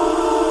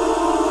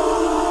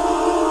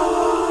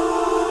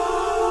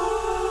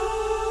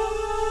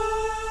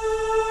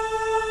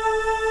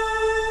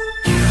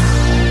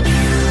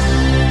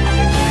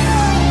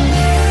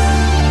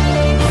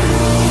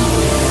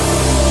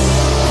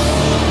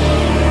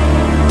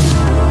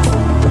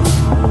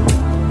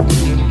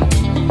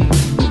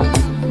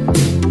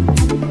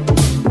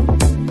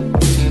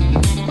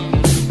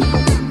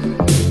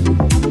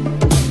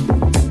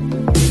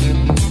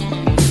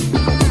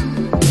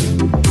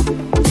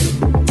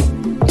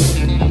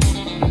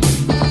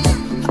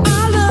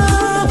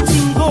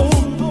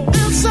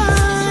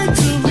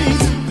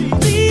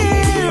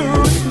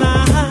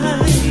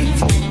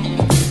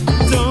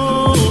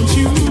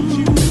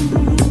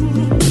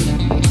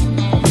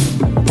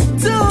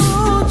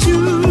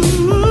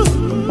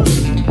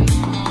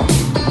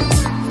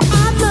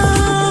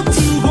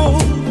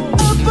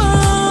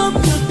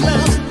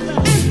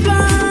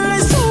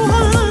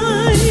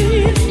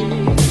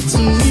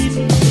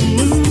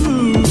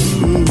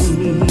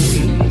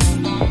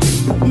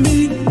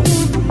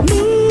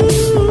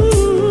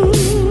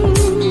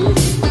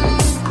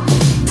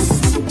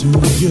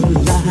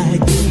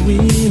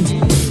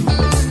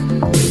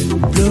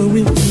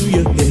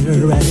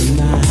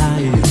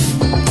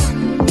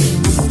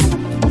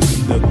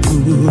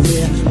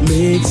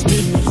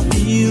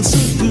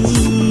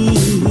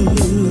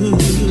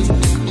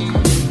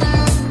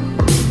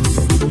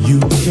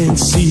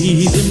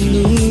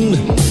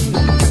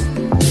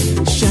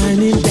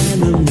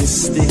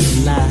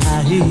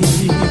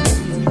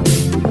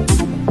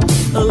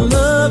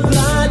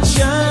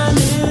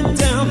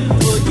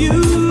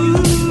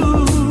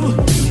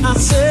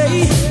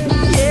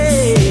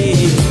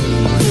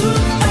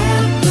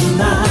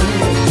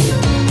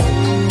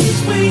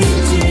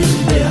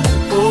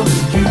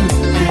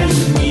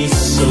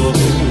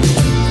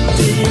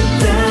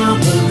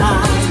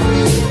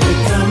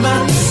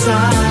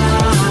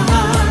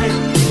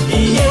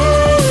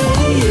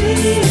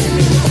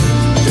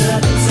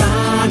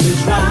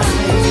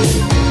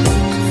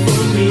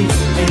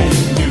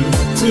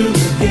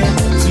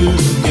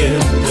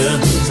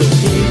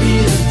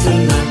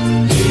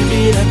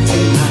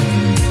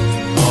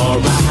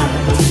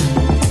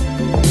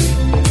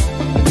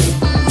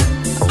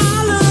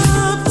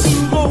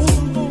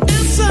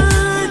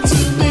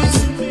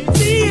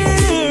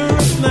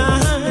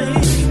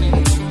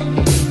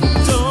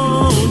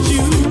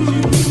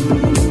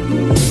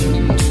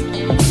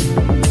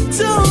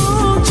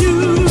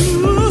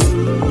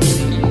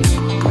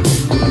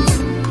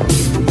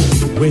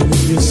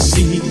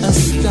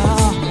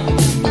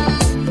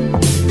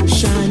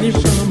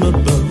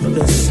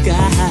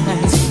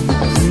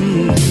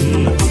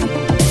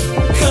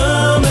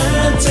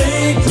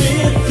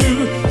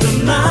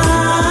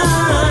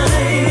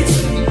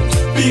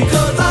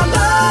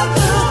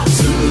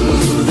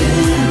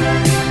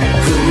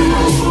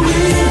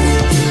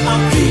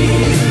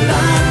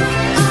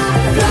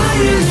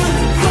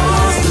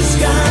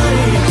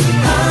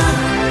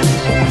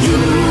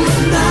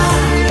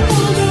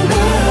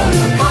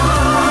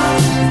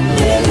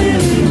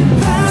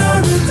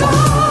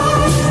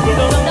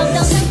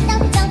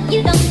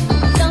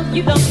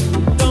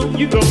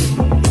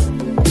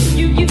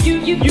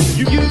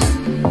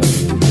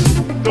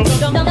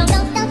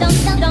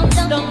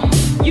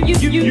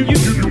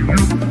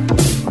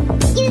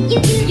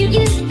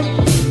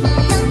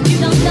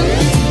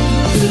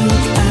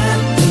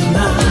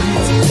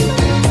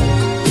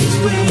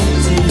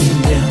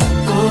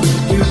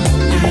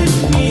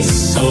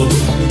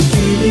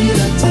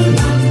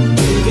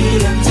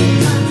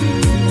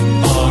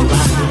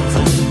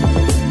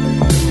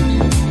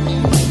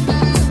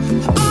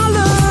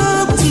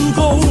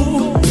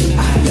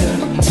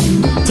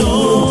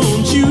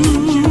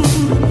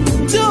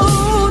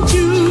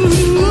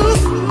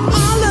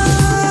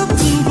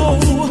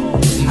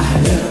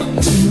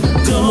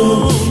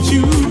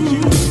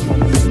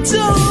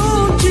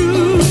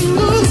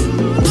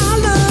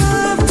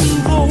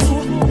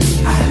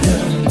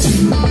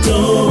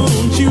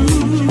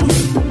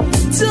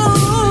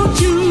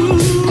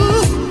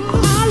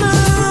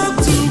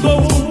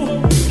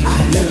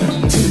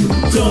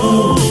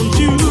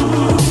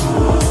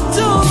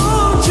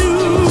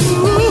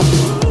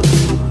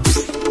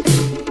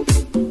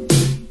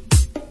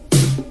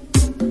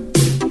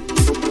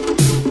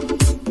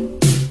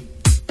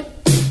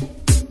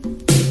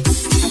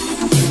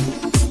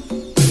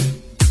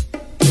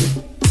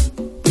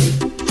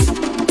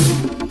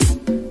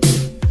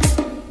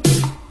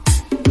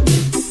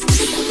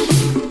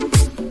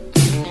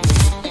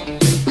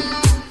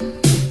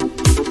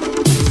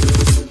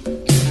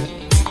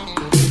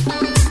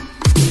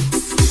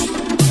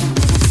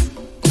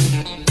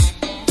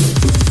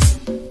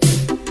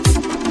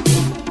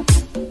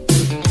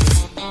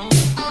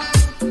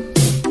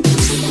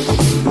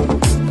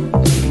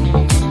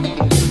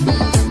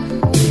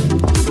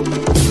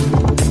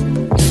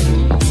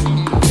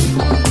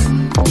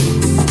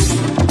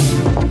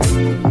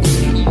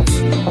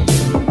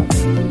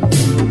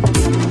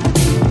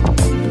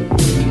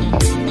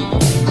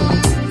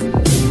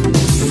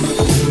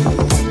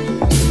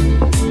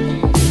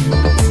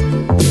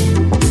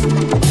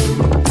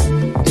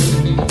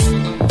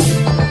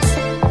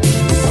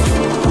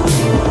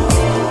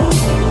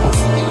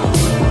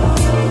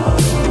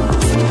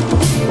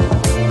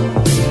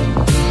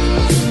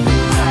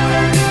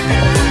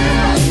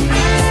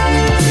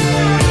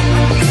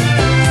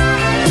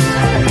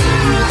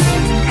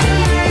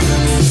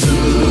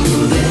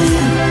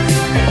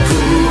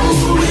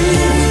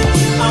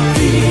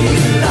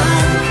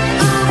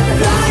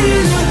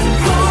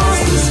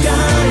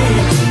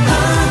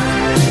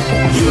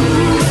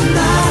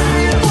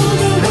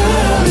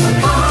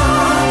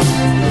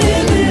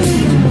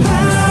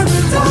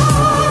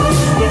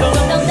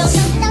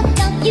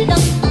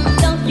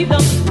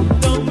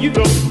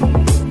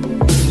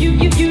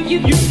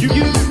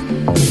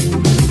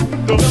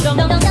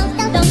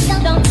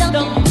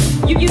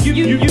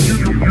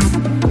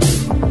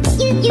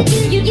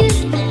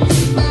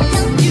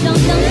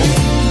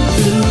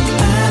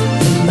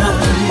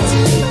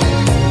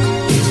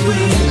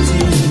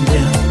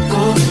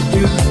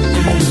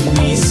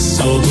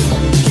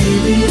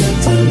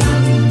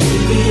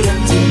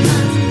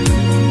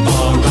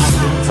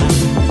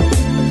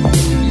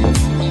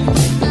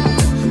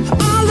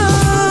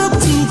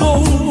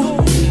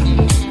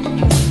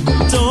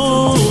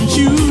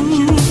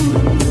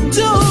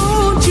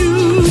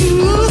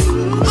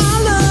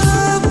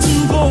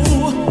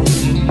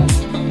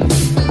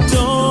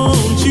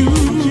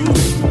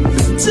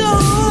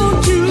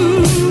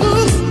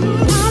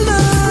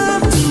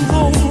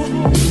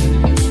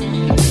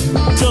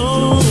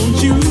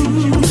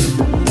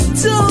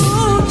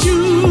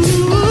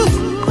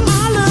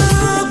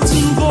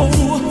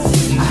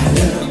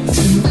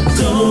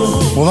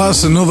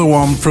 That's another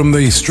one from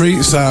the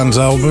Street Sounds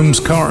albums.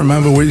 Can't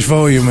remember which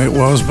volume it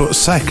was, but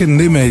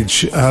Second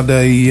Image had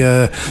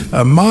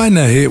a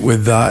minor hit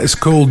with that. It's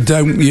called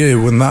Don't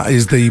You, and that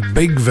is the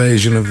big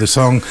version of the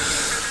song.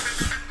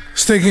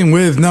 Sticking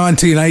with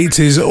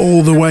 1980s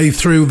all the way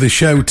through the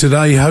show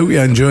today. Hope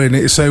you're enjoying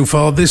it so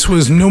far. This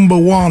was number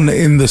one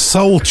in the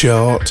soul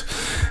chart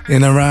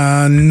in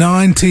around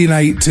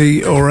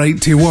 1980 or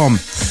 81.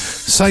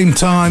 Same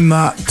time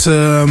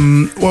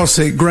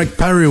that, Greg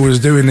Perry was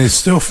doing his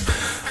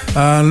stuff.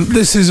 And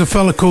this is a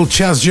fella called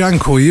Chaz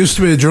Jankel. He used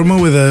to be a drummer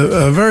with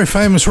a very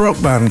famous rock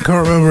band.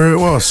 Can't remember who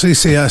it was.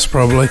 CCS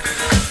probably.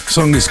 The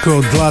song is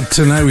called Glad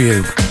to Know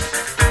You.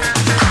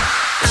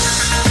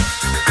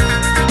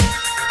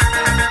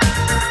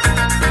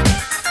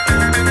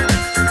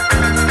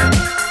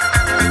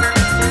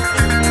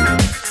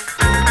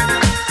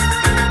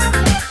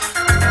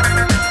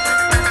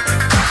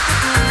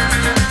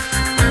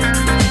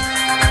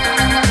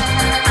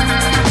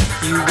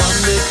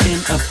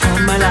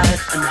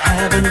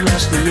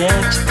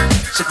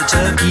 Set the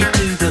turkey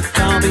to the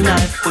carving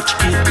knife. What you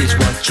get is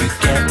what you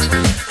get.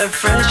 A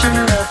fresh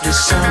and lovely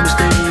summer's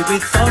day we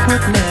thought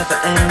would never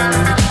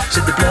end.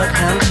 Said the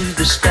bloodhound to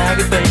the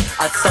staggered bay,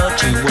 I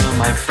thought you were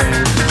my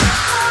friend.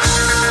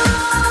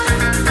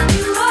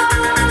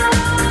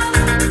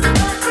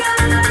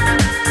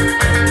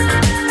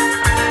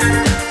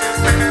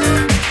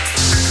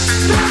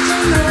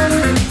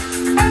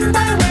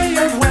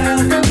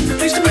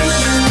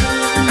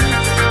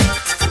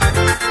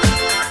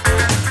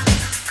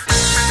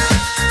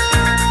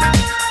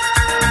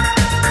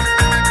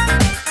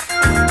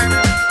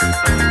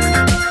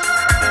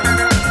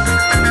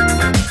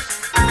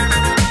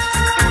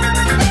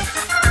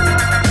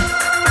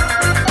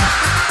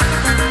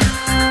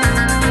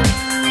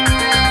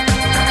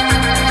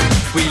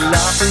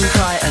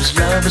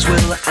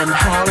 And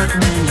howl at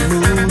many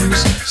moons.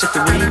 Said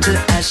the waiter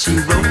as he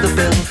wrote the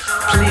bill,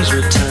 please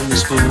return the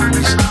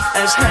spoons.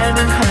 As hand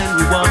in hand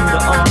we wander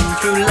on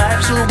through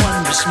life's a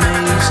wondrous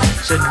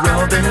maze. Said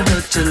Robin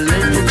Hood to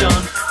Little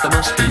John, there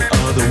must be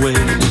other ways.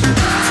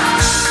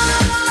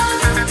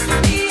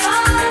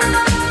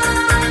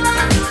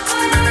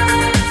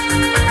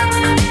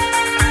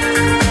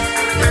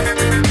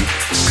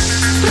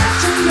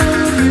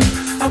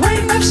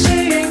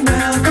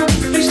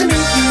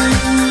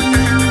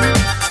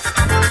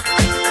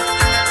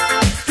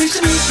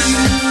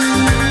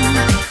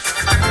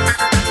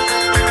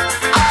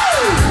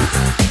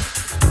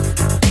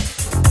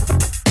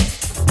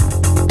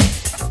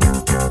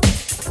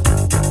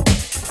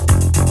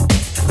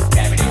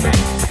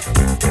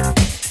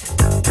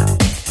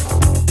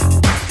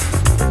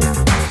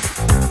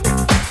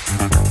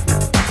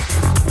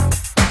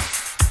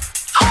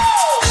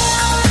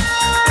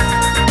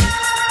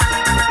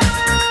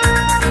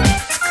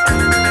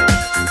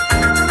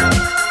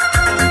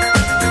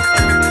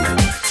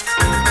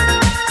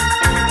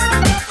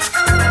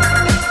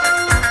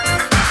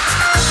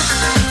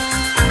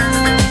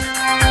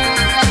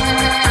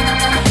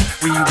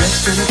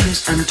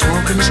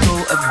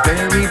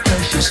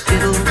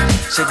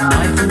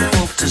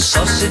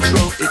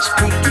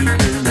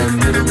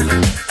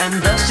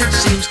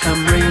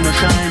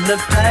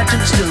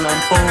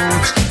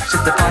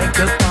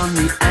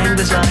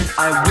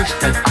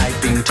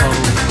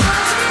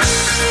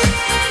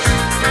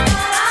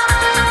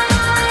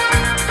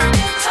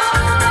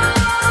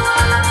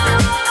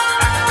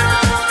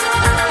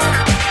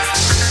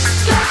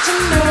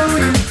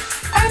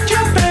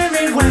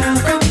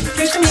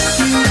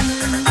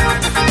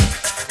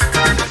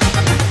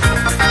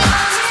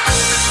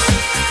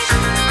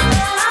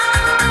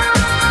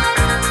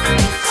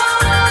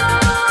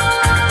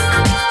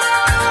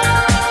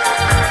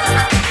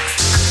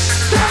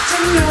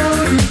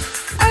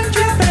 And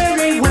you're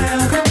very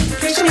welcome.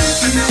 Pleased to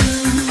meet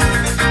you.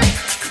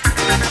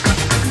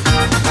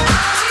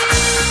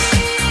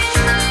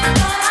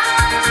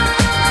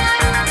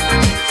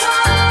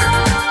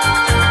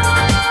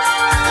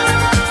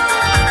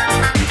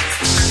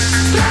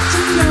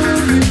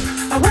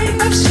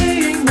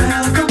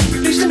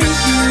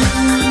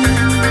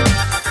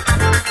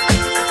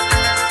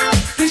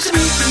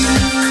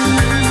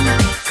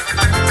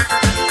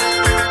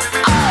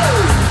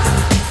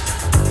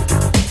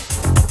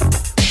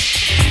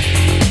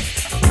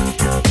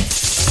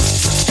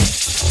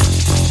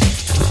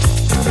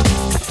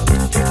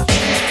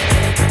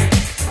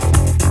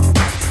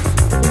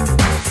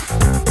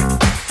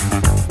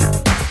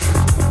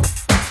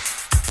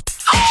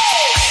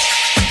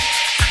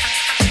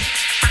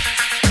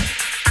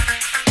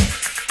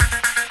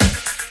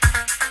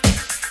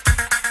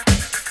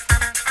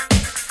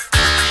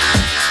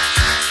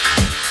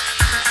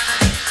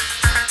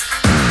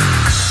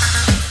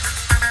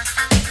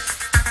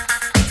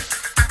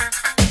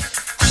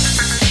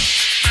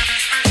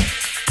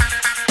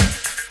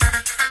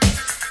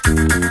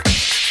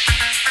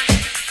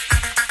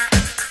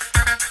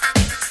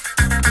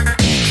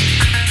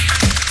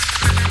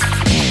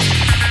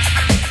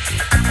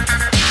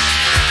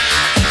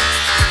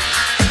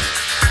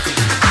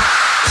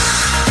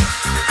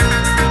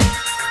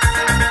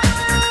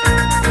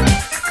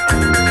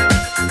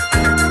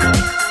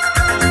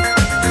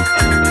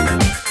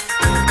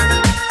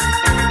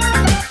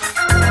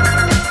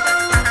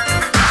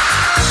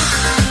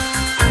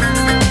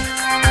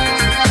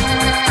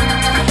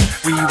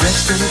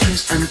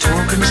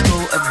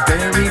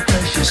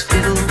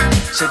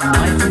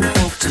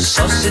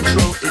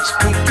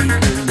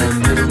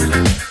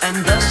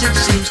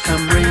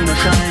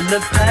 the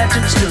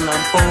pageant still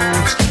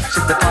unfolds.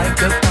 Sit the pike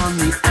upon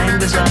the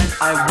angler's line.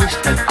 I wish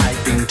that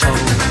I'd been told.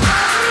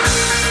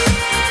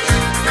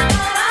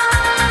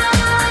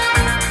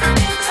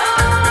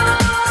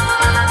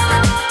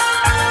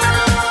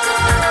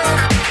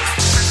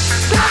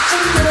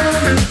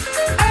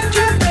 And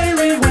you're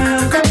very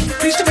welcome.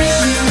 Pleased to meet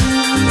you.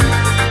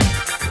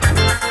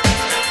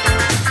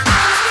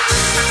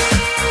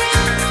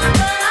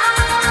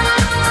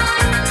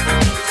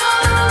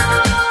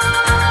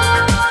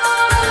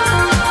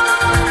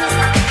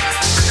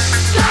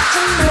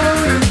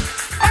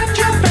 And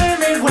you're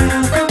very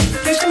welcome.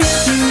 Pleased to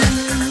meet you.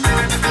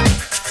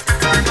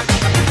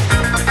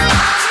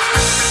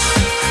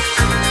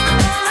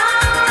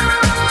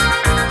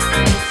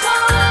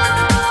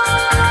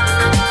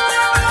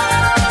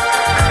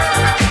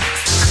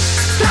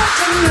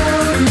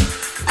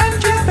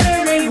 And you're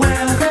very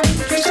welcome.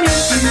 Pleased to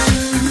meet you.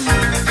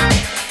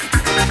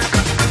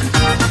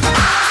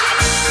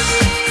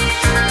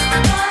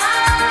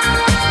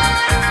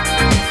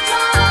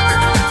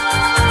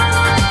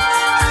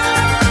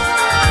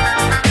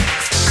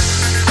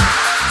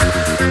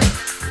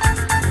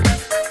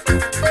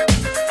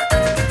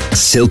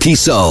 Silky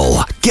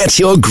Soul. Get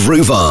your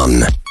groove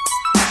on.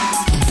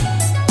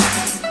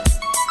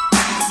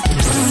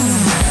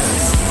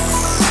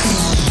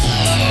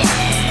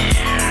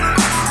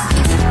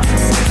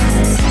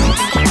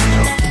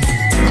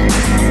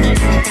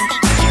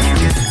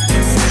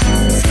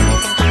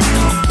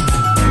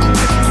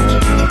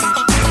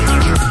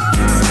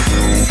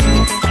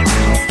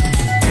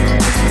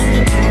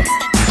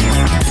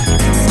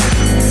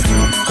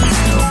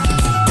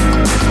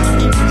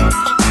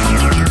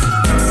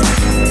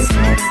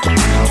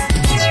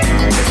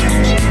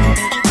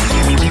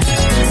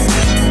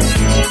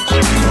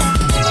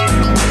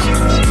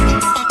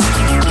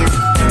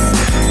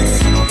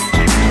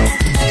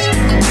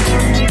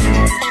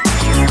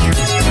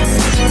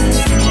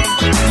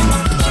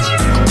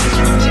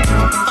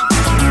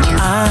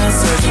 I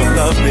searched for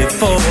love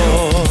before,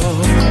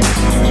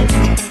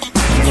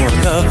 for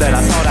love that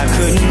I thought I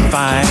couldn't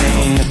find.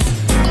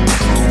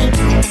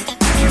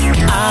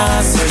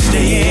 I searched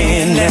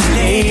day in and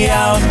day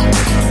out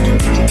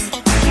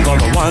for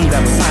the one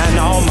that was mine,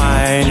 all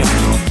mine.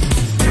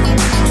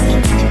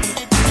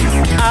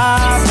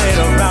 I played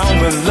around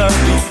with love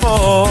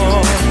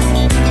before.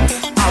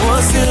 I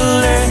was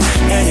silly,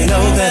 and you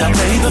know that I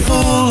played the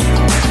fool.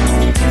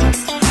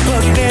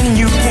 But then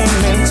you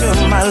came into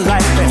my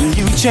life and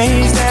you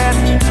changed that.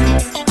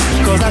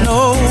 'Cause I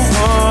know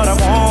what I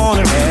want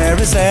and where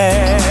it's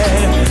at.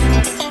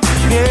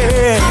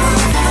 Yeah.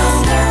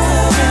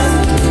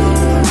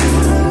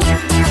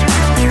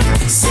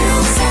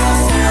 Since I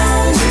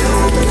found you,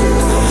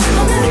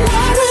 I'm in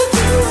love with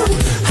you.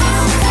 I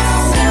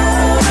found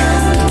love.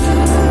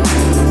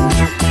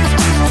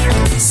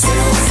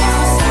 Since I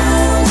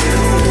found you,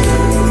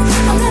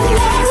 I'm in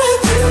love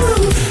with you.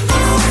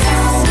 I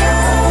found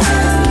love.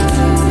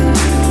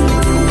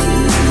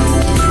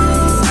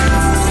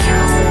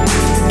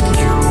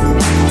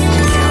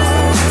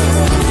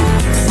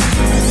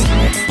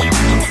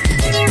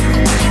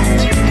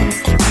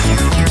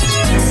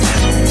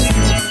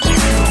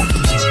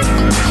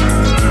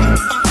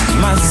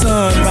 My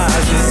sun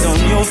rises on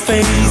your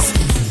face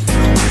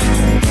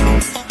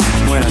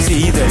when I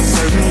see that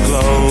certain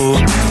glow.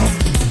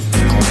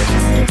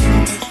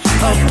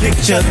 A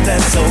picture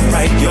that's so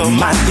bright, you're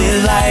my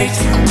delight,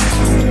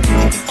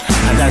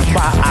 and that's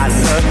why I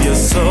love you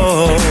so.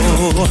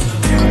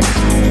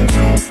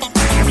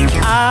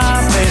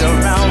 I played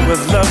around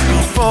with love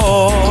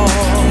before.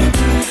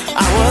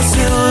 I was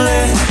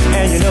silly,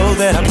 and you know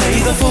that I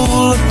played the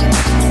fool.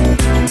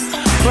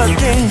 But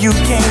then you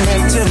came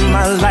into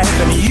my life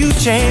and you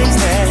changed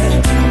that.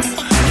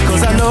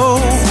 'Cause I know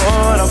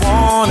what I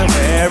want and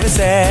where it's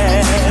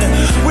at.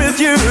 With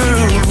you,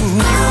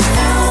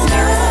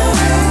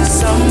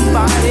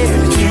 somebody to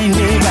treat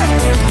me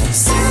right.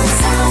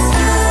 Since I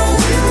found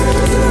you,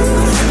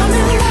 I'm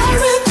in love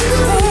with you.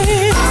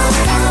 I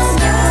found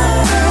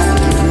love.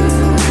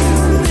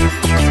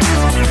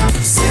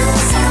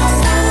 Since I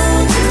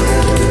found you,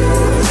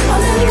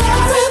 I'm in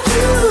love with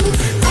you.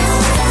 I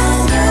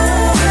found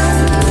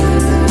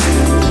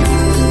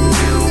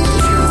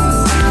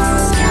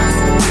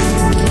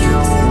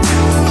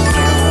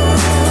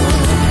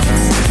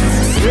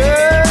Yeah.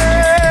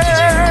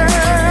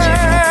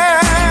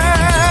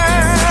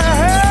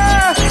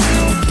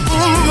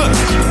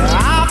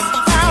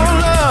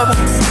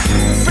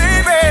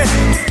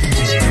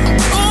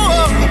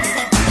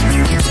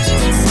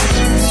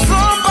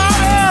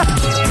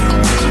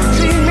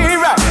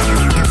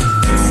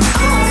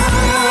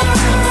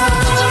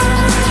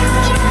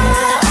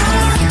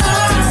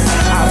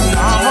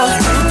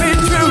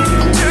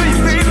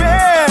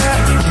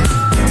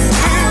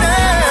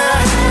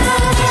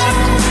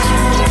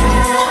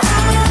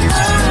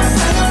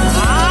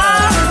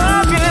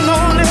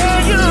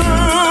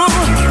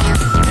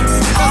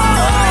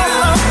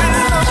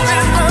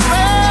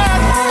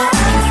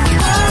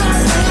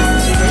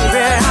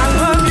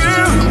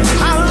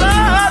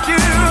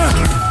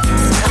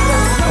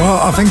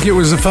 Well, I think it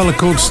was a fella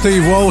called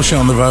Steve Walsh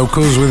on the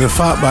vocals with the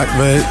Fatback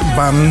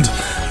Band,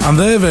 and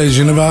their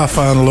version of I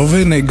Found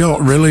Lovin'. It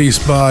got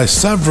released by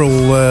several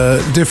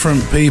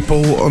different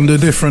people under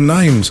different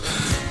names,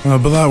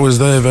 but that was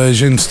their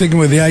version. Sticking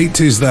with the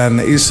 80s then,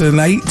 it's an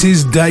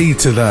 80s day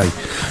today.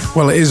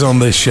 Well, it is on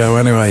this show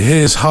anyway.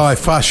 Here's High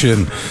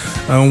Fashion,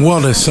 and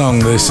what a song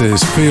this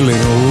is.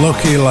 Feeling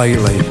lucky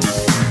lately.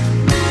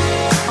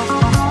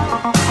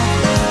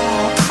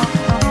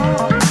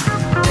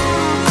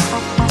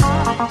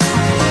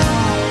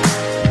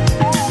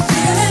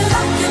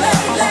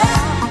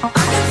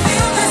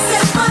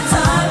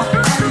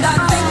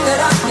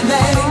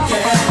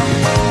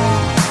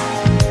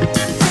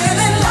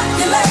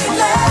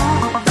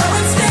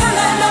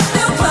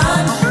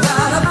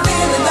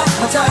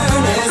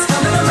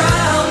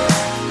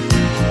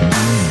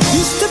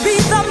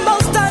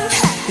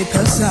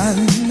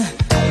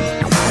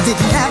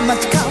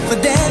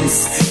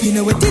 You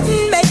know it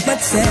didn't make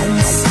much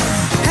sense.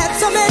 Had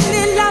so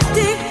many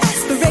lofty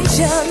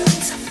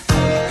aspirations,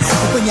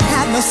 but when you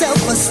have no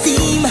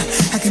self-esteem,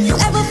 how can you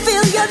ever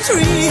feel your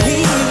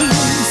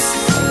dreams?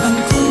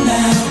 I'm cool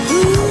now.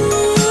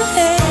 Ooh,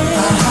 hey.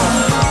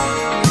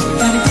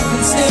 Got a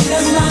different state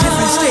of mind.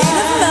 Different state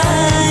of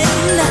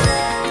mind.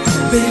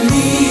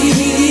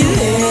 Believing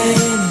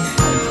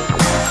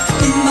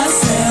in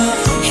myself.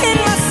 In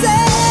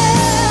myself.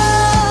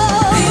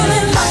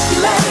 Feeling lucky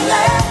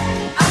lately.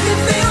 I can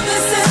feel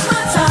this is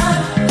my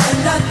time,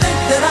 and I think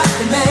that I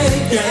can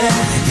make it.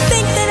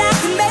 Think that I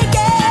can make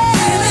it.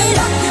 Feeling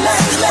lucky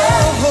lately.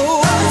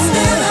 Oh, I'm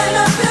still an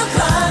uphill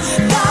climb.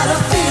 Got a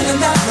feeling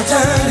that my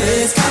turn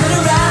is coming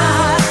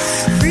around.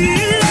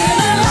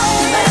 Feeling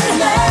lucky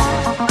lately.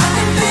 I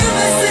can feel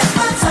this is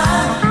my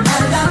time,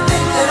 and I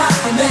think that I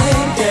can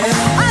make it.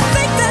 I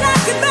think that I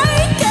can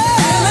make it.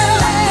 Feeling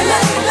lucky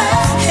lately.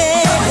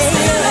 Hey, I'm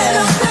still an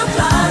uphill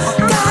climb.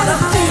 Got a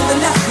feeling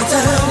that my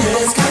turn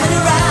is coming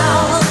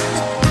around.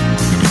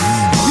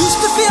 Used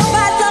to feel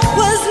bad luck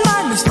was my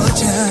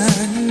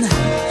misfortune,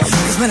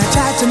 'cause when I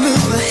tried to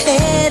move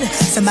ahead,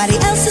 somebody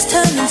else's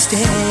turn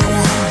instead.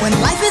 When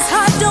life is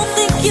hard, don't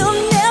think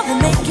you'll never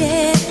make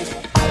it.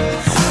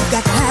 You've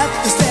got to have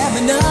the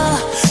stamina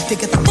to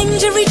get the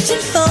things you're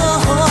reaching for.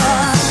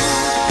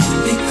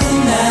 Be cool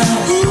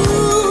now.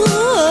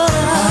 Ooh,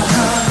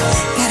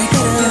 gotta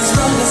get a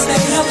stronger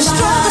state of mind.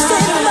 Stronger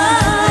state of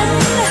mind.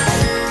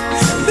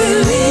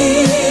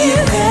 Believing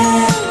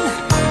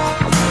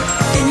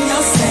in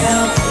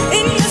yourself.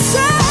 In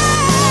yourself.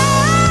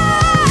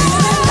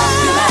 Feeling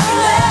lucky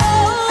lately.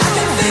 I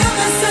can feel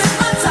this is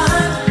my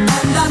time,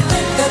 and I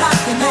think that I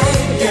can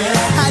make it.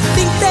 I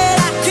think that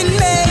I can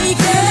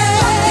make it. Feeling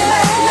lucky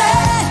lately.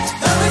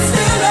 Though it's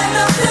still an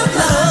uphill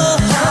climb.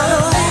 Got a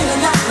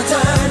feeling that my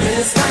turn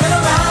is coming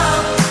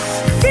around.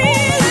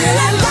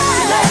 Feeling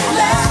lucky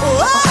lately.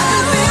 I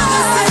can feel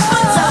this is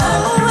my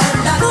time,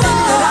 and I think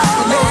that I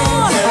can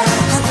make it.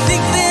 I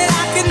think that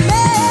I can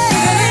make it.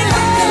 Feeling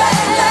lucky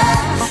lately.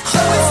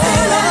 Though it's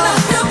still an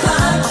uphill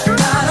climb.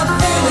 Got a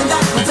feeling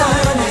that my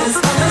turn is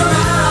coming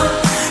around.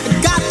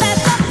 Got that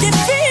lucky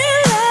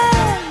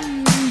feeling,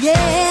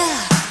 yeah.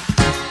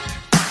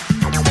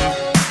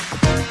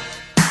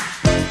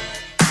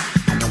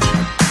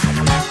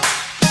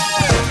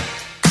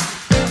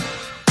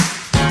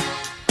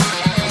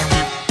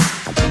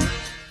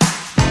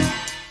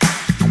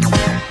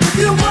 If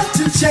you want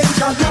to change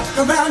or look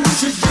around, you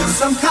should use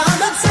some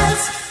common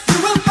sense. You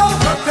will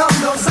overcome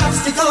those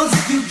obstacles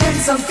if you gain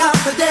some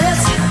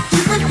confidence.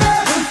 Keep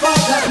preparing for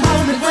that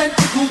moment when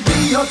it will be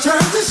your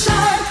turn to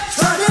shine.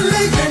 Start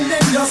believing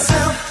in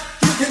yourself.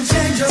 You can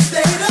change your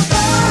state of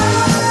mind.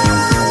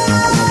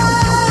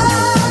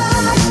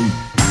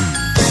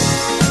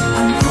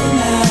 I'm cool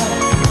now.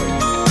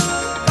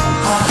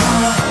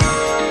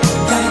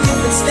 Got a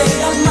different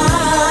state of mind.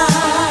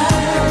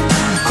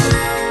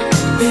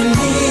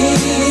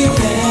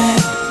 Believing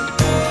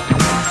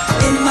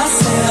in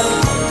myself.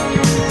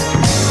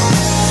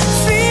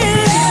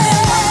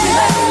 Feeling lucky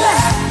lately.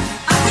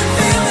 I can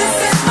feel this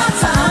is my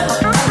time,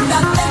 and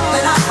I think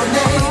that I can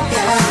make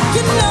it.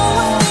 You know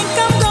I think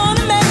I'm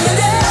gonna make it.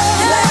 Feeling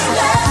lucky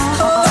lately.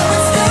 Though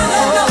it's still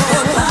an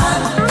uphill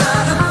climb.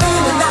 Got a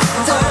feeling that my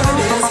turn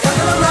is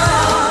coming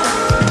around.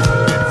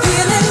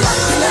 Feeling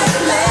lucky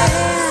lately.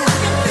 I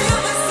can feel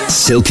this is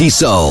Silky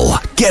Soul.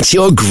 Get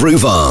your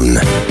groove on.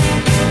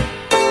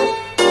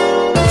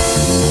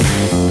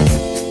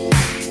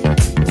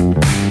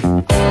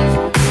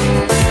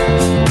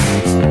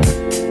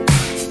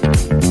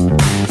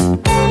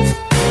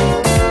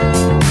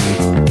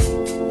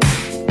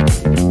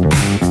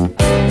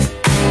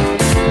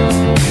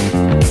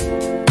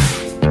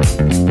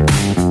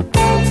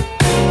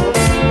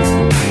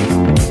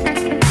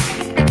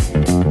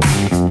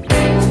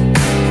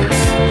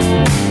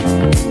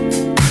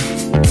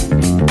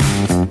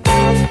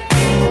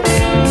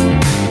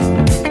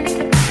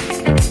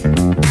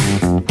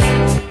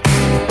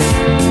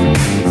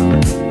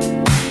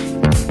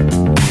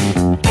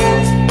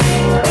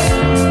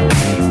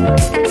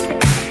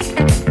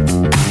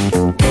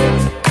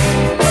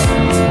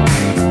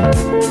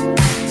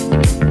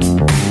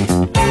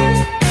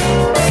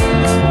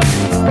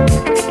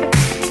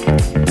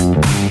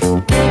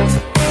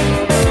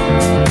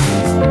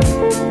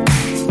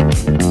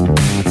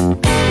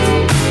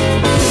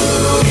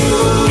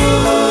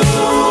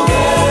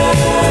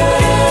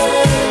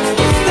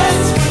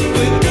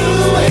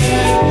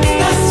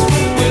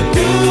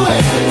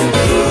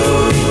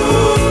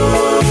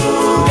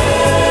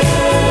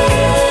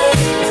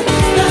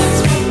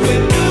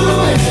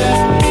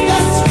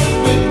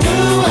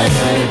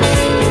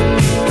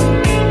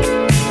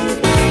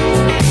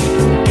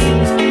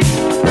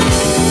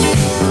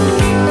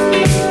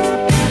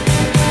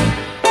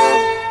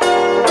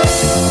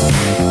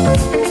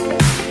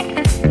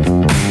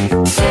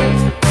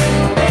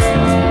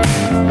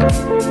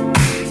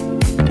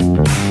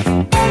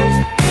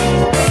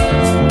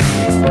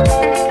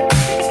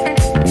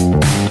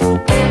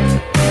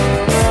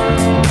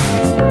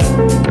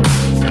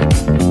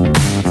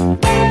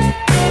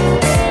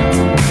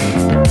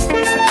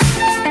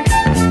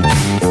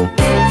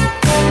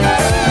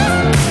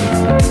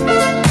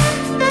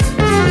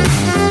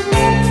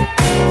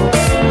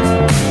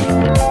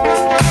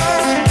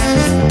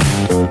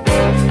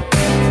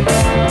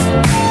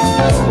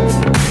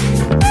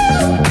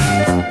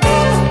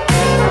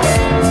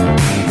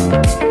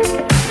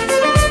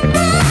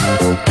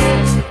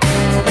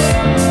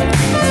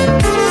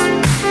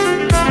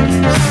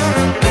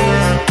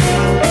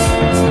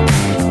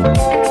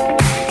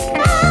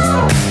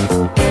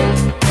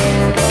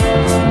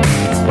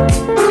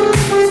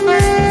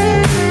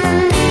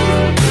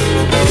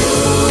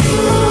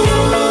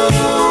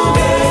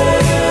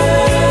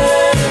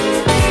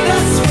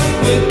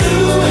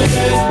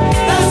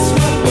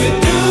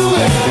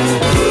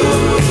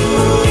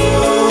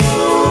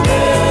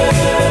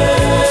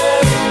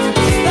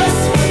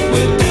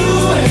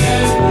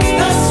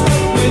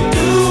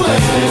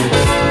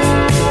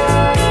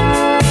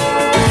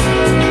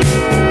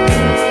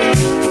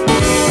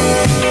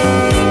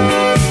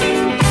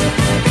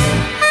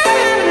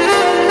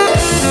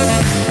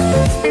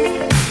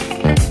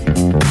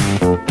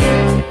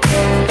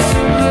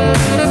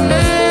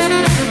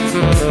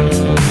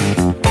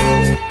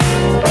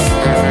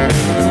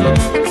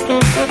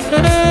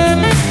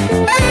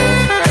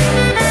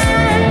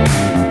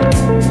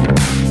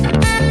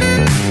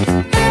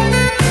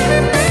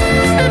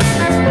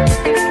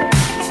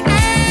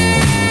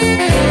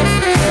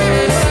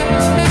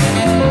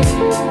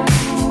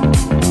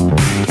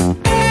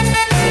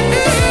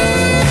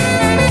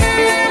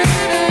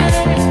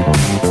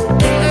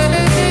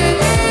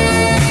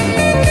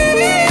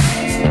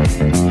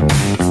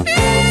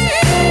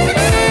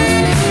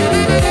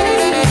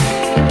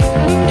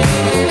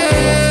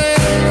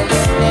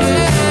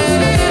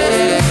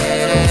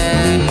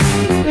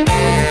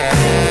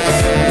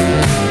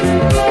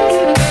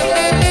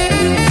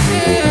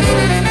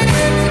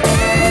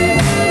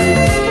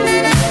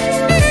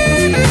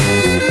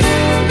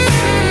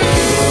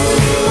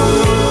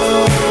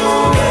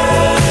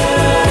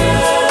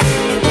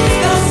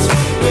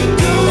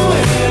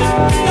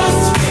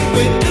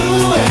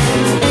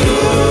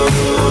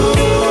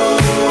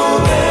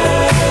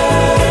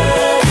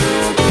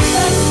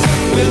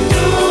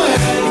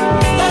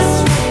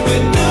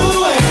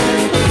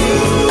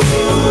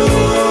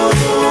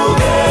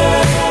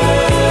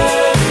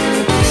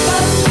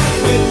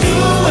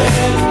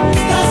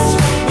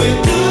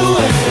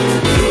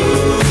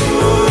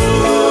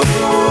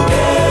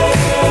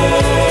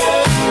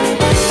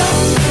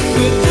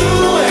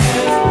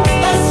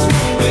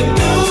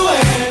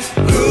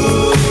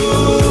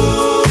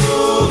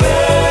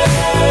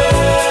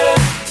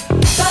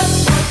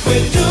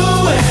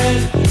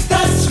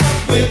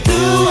 we're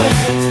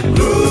doing.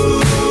 Grooving.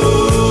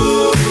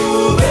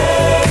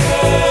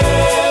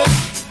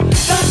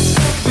 That's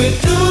what we're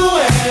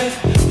doing.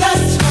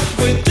 That's what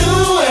we're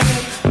doing.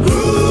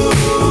 Grooving.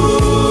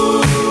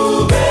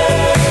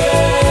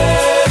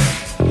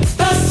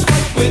 That's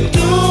what we're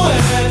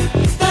doing.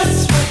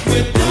 That's what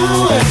we're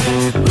doing.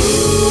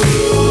 Grooving.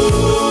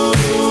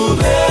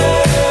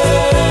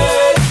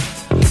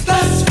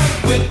 That's what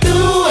we're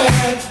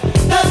doing.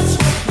 That's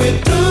what we're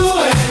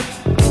doing.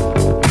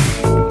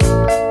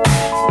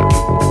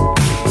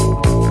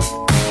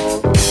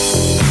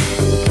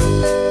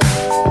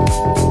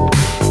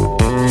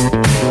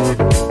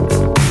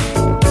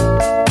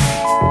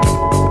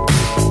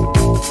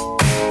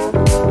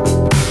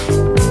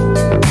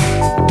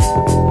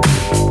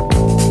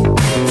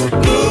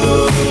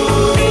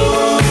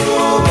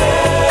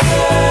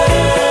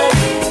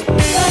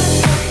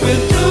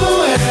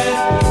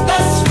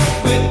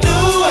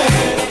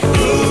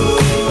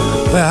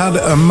 They had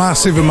a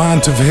massive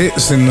amount of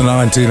hits in the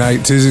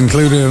 1980s,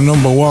 including a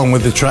number one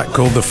with the track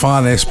called The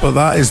Finest, but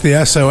that is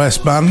the SOS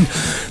band.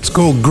 It's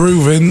called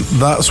Groovin',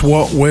 That's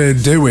What We're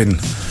Doing.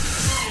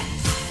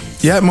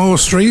 Yeah, more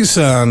street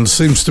sounds.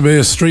 Seems to be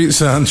a street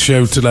sound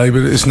show today,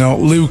 but it's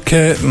not. Lew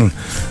Kirton,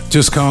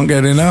 just can't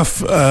get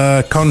enough.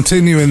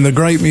 Continuing the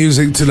great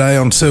music today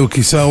on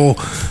Silky Soul.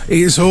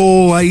 It's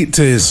all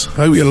 80s.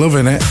 Hope you're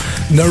loving it.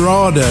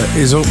 Narada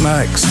is up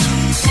next.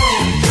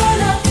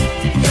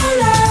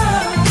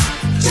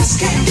 Just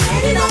can't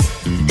get enough.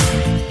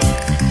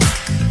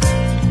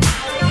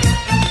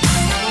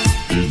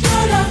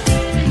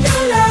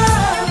 Your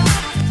love,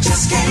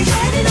 just can't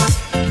get enough,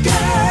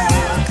 girl.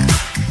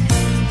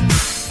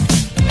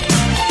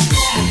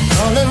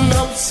 Darling,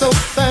 I'm so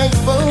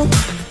thankful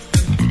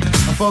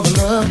for the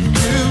love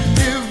you've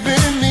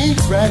given me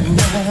right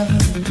now.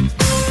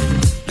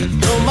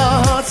 You're my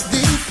heart's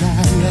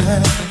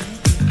desire.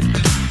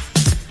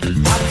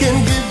 I can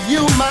give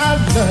you my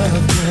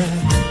love, girl.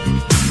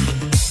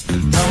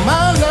 Now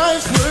my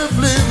life's worth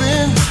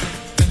living.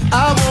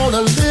 I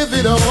wanna live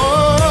it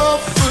all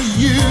for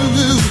you.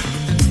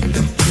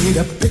 Paint a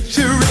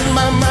picture in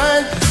my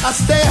mind. I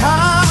stay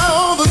high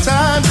all the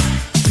time.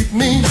 Keep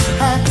me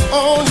high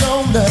on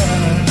your love.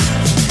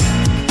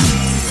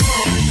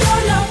 Your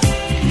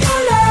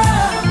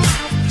love,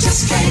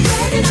 just can't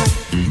get enough.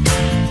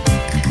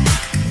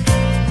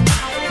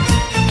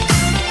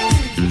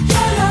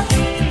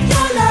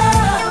 Your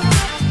love,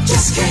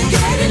 just can't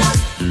get enough,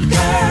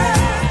 girl.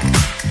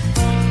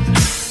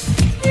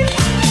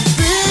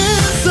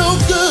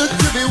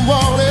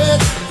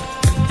 Wanted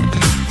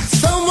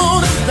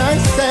someone as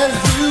nice as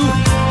you.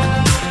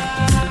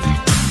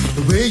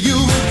 The way you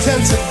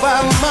intensify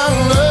my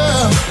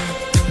love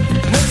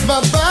makes my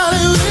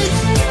body weak.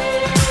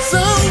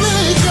 So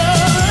weak,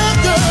 girl.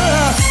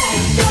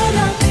 Your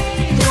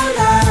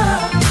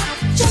love,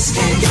 just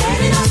can't get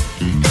enough.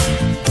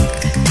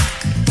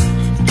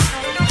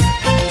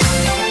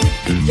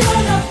 Your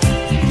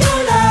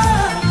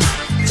love,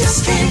 just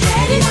can't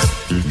get enough,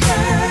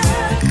 girl.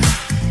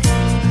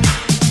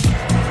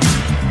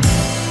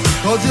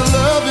 'Cause your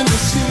love in the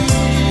sea,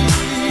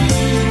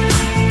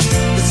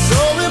 it's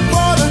so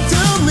important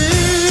to me.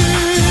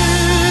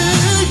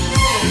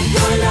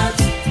 Your love,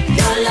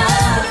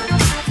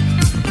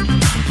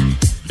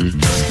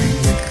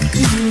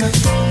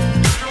 enough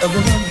of a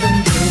loving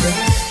baby.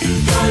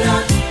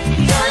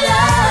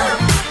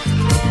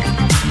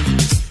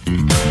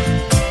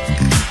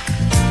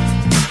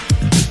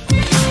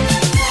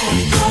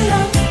 your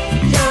love.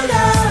 Your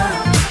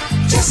love,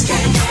 just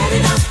can't get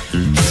enough.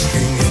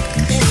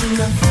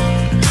 Enough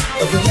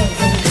of a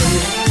loving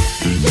baby.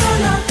 Your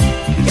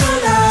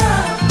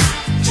love,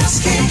 just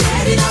can't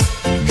get enough,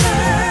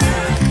 girl.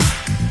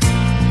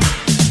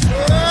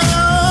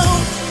 Oh,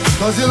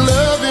 'cause your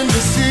love in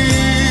the sea,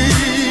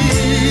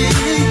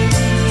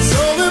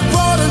 so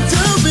important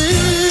to me.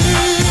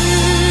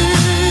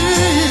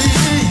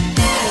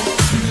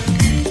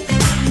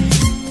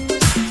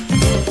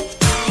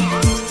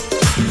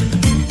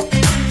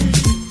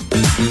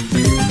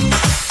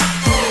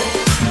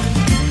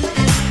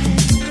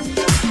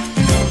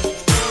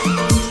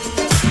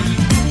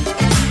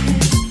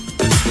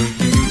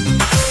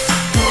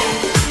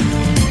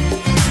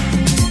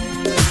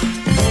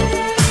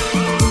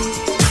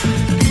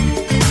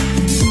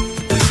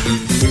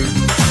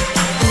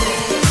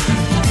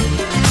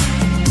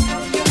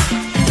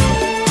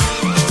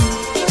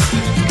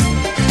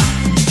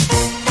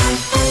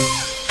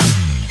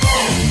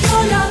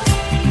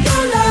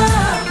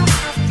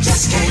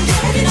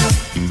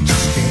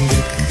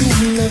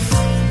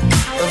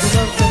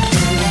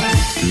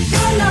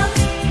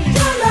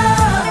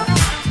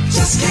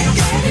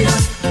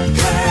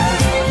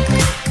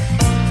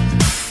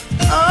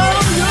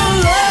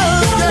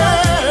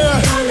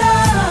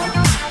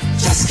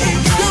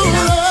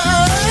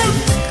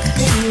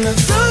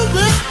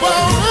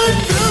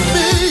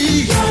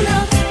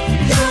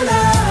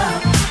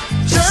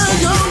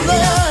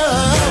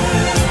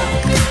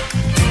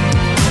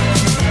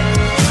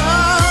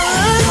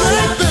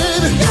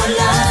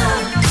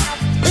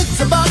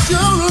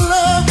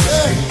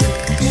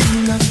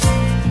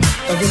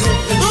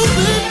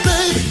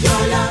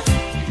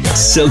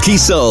 Silky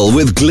Soul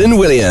with Glyn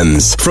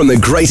Williams. From the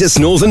greatest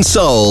northern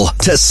soul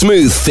to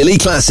smooth Philly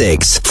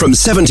classics. From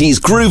 70s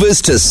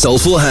groovers to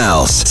soulful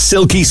house.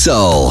 Silky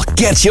Soul.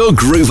 Get your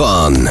groove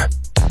on.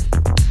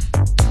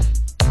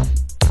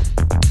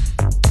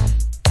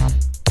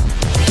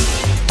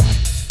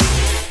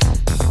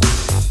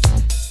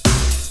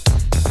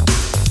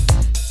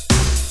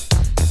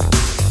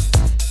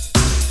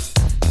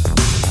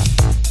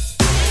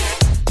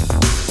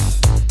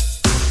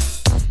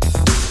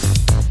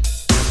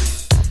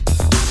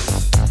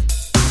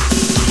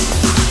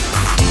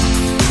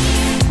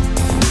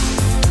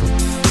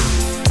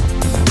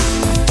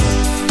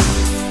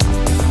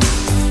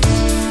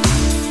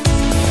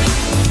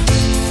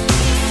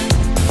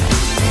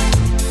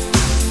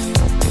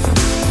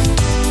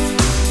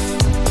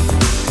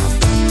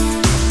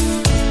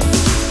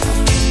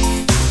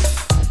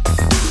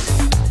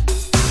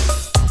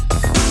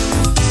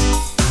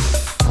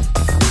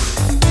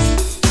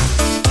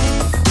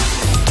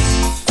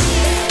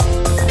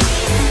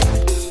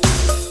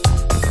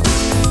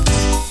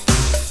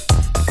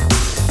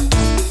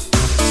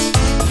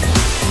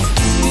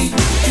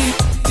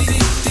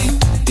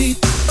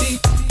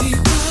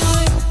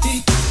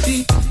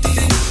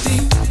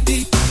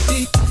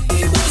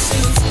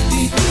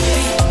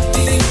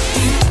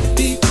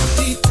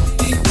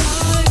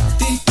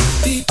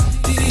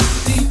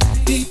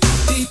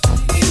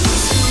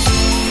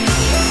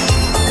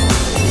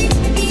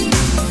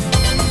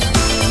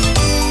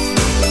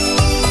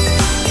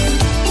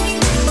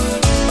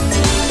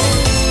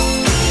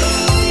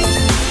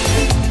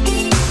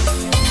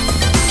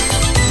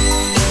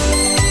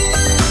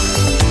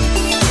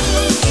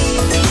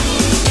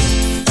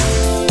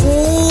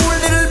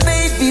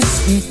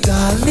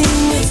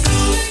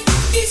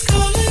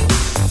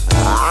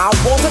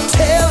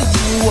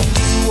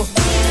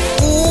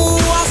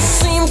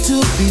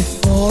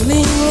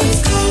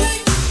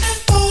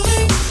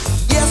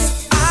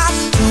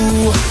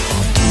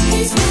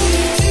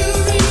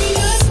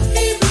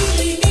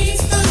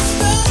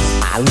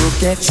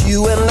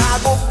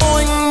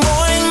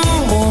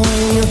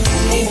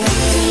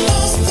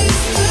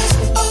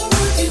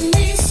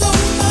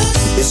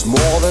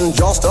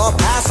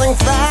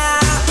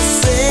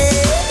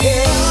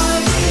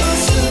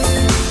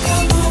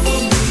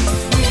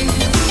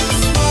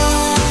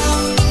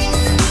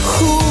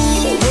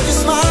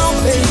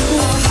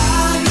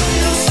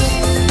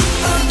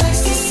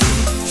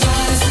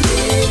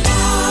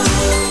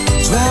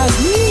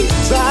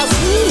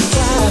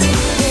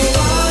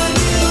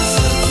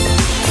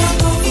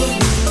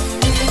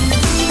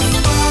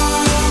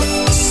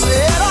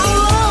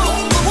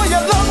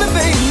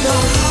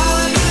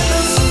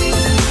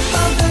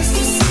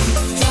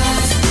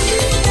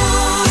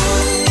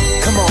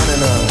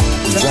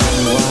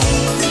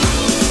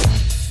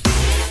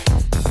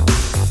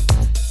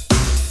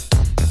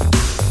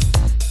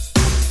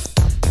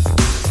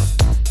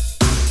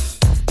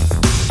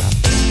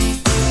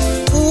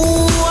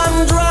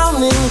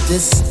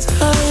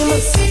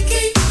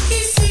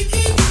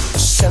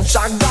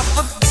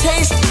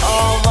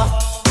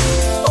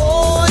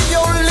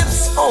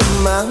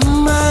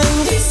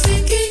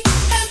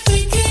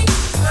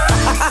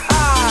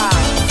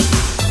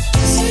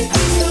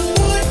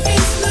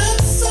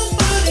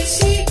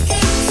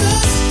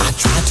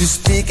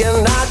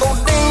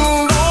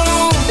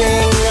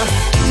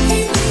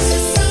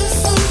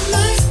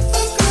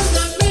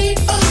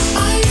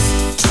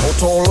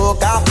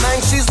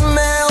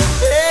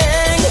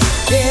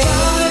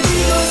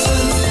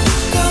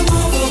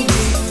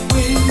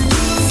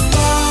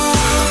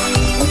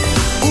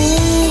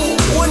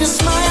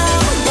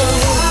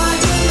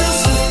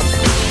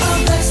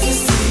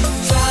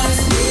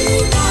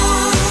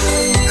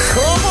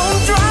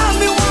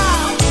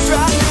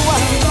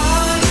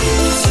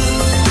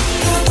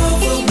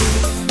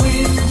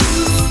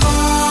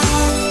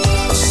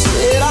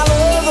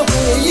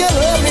 You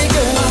love me,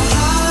 girl.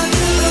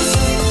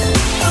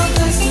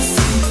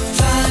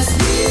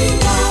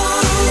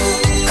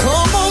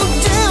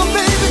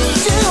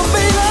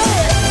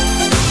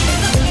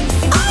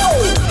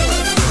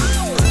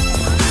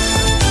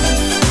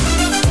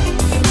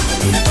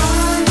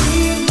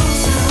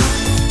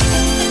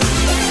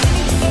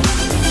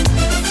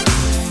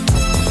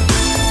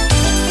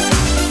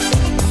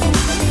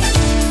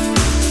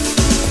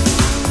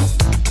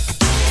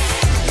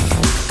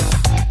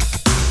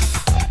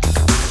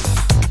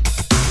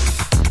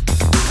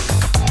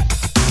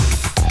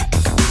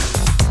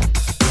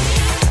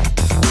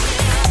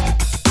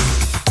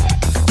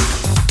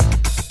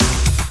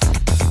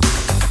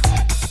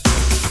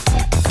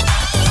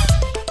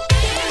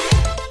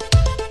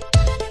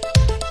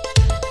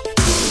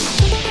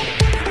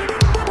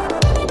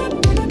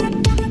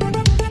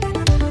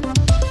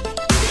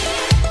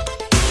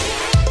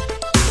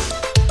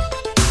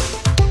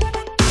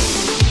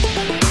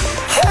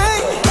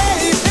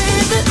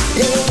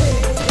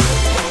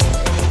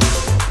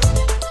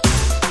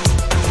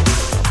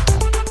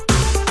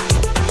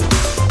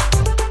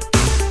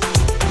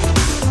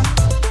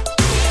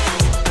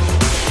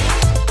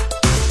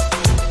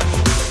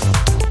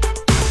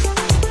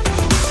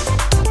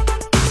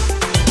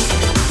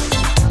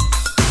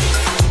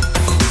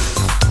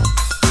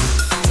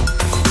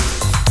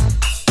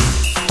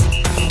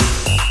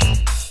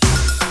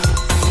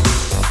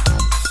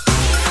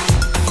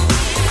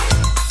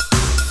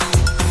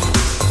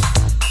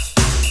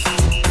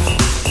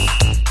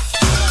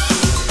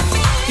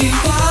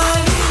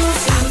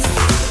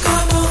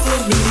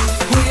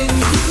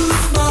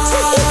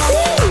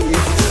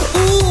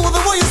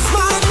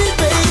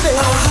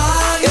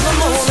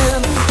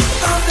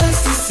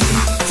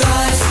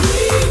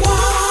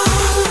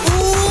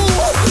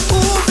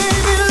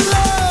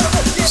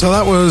 So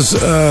that was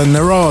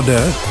Narada,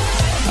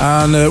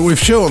 and we've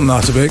shortened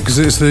that a bit because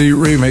it's the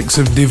remix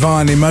of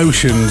Divine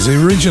Emotions.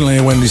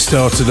 Originally, when he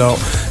started out,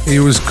 he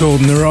was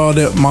called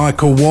Narada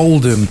Michael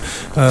Walden,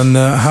 and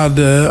had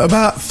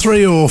about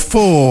 3 or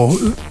 4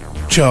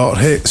 chart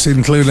hits,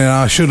 including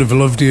I Should Have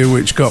Loved You,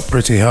 which got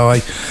pretty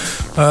high.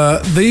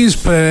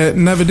 These pair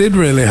never did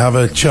really have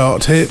a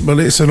chart hit, but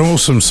it's an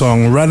awesome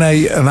song,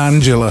 Renee and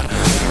Angela.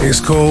 It's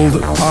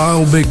called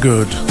I'll Be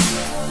Good.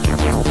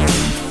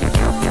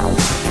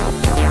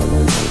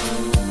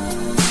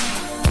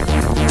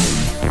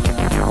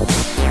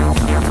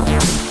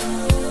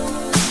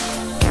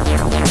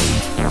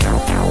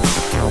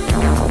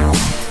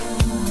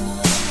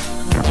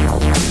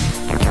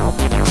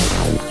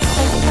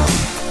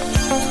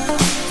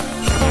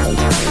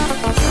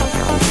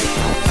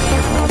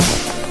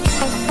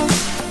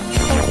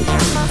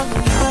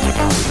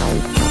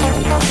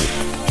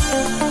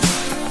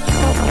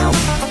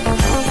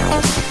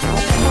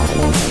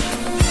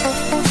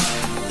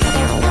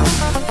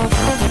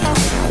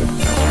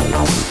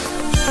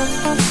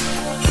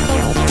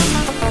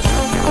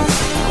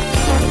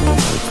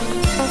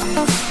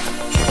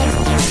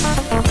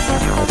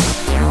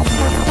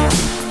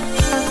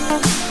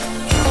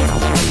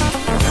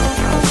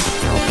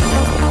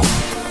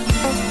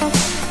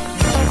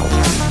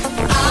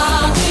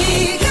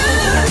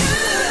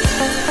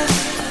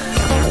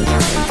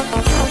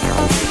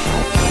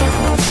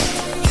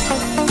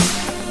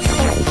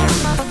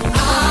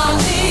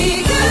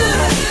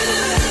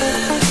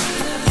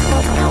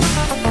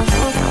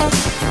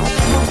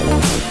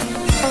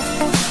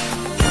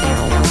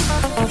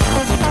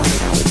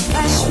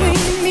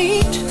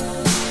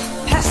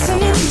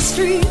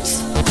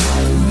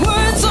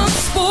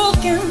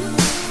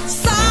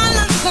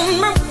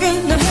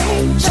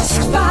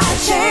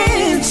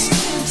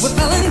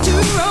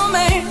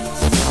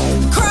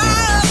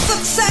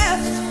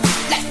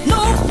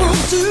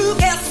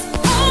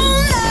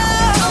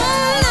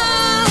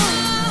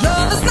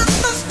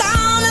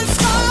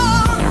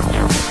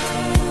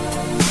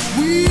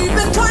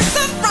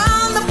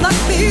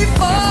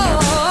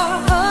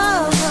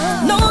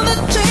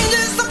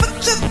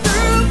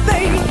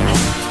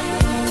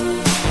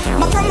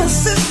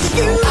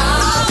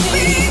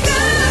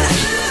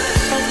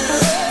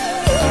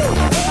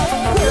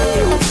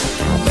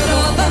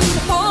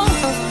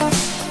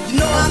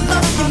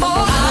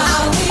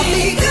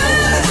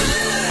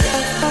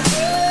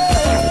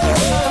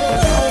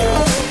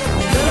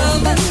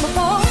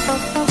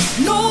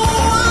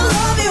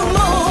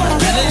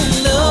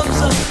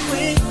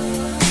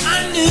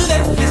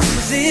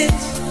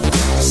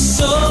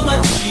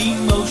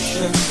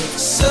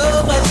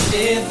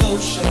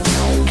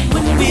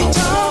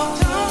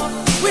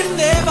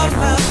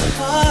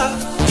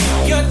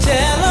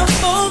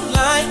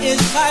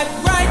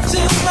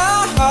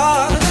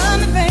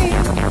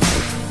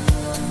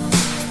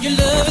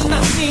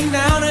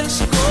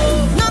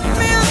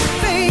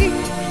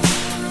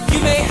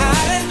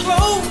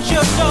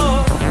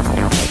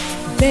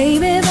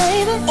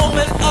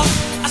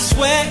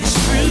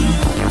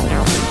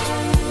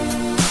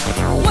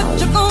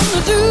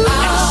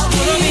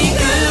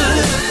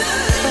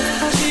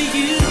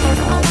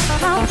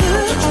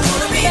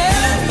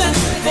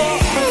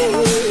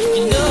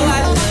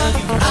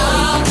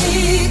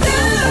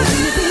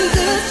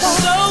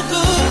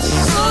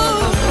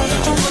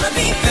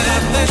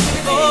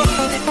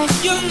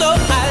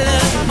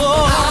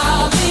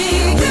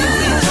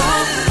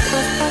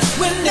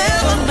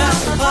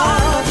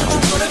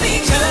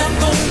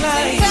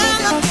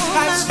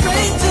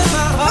 Straight to my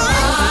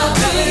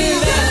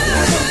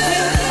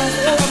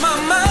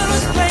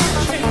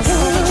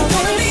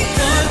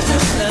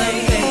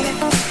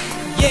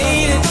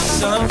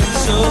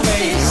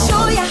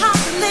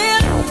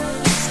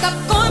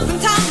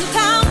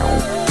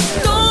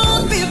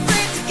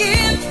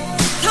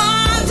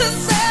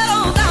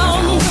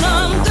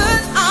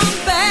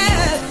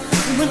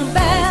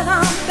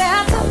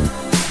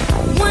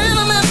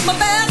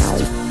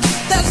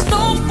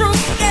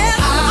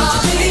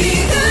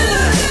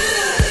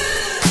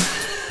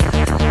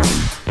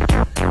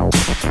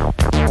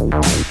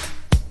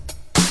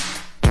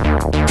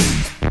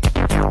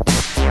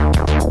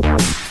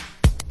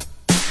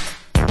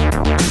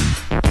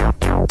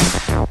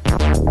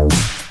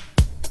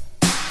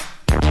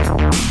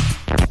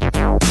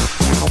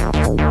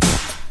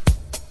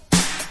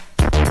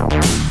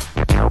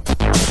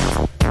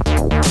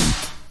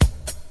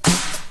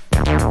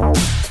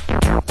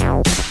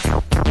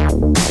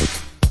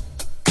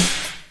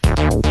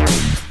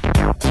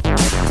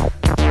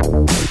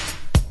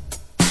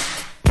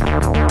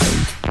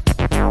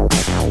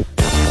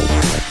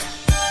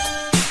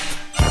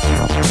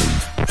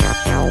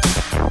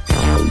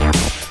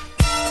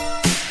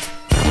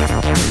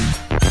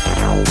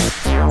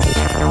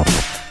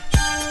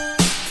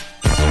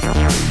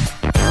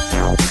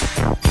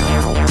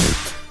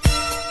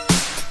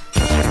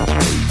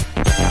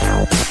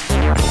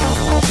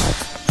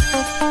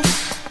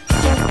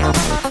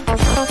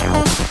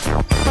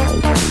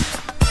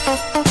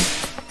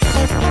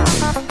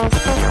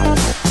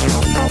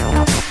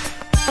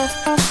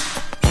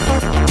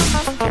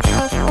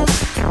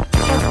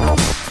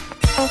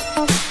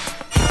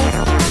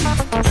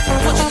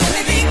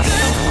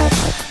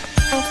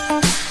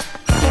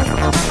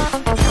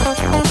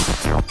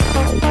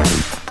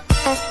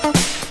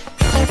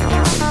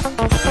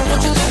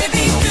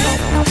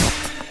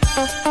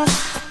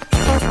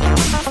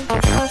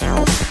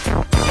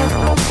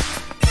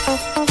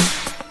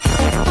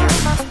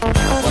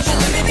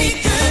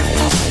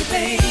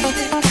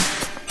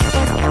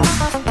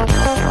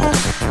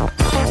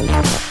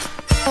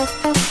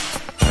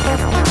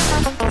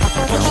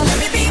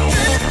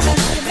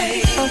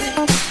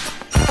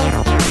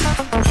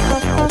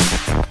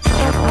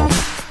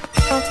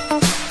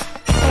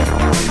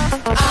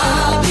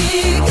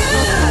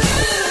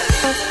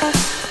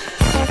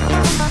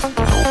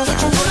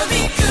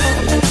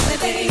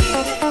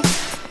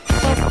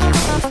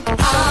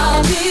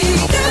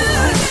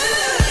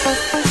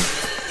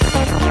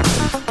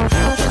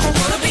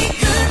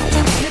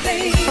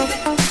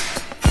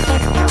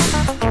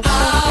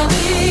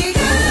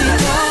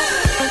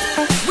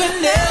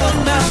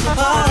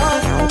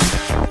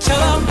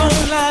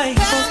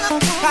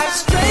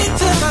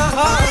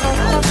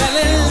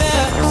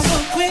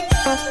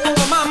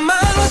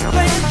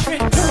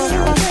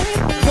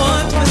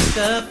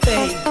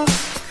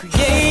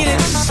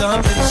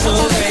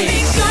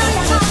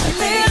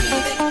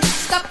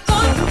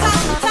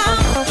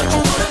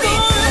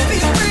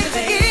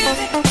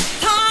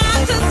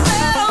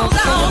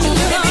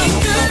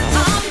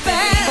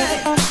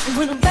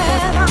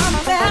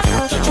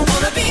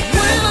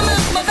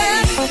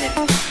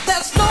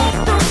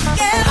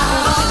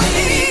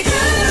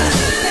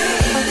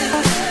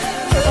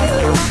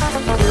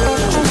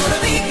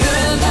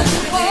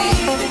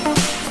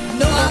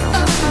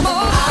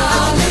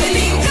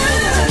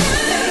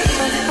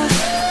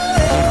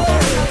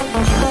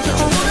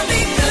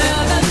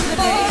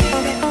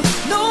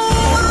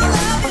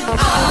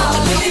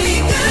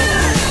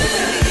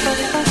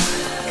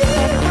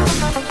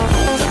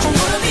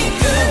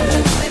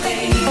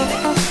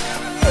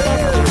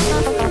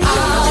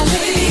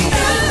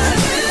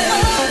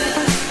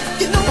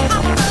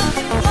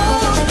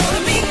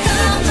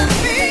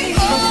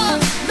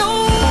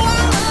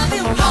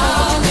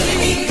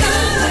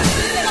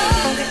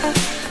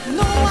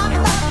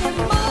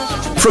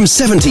From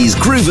 70s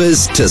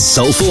groovers to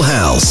soulful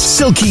house,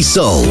 Silky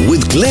Soul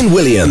with Glenn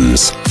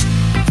Williams.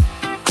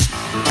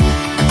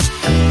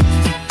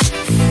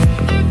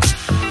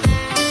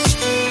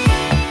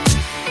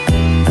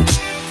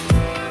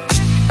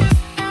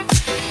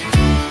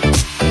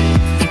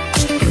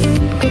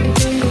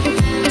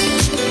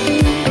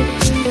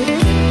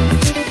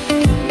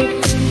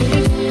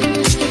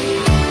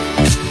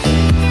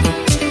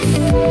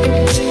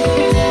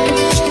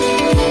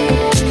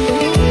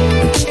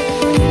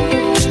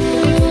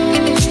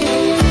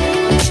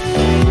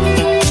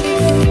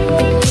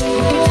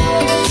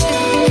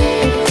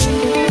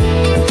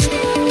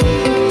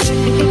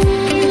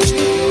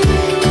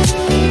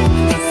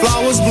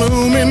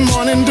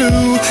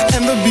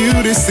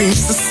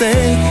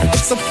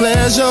 It's a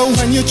pleasure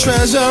when you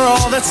treasure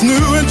all that's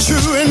new and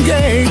true and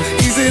gay.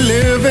 Easy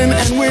living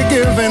and we're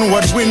giving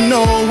what we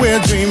know we're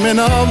dreaming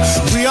of.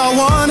 We are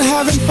one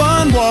having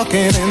fun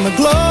walking in the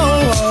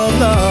glow of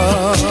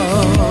love.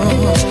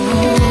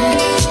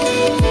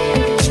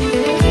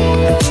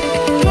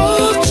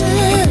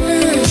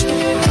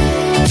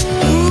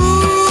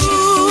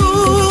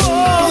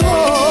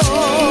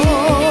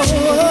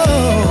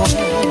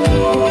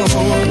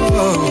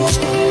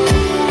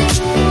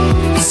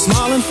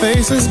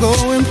 Faces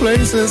going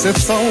places,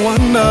 it's a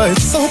wonder,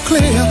 it's so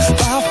clear.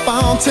 By a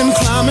fountain,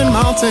 climbing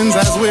mountains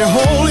as we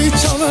hold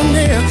each other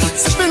near.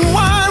 Sipping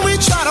wine, we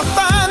try to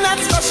find that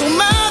special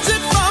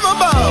magic from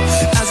above.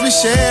 As we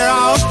share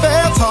our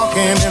affair,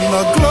 talking in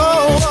the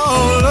glow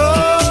of love.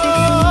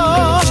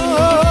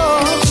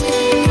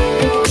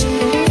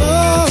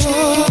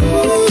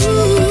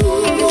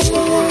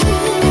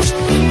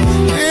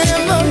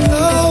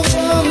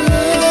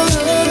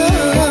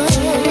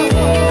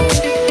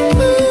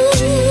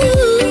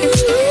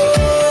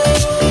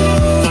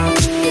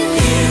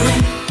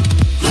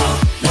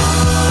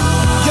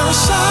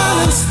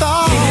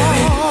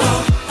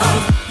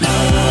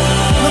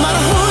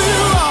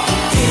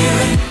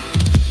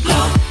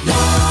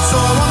 So I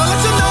wanna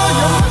let you know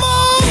you're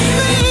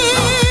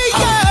more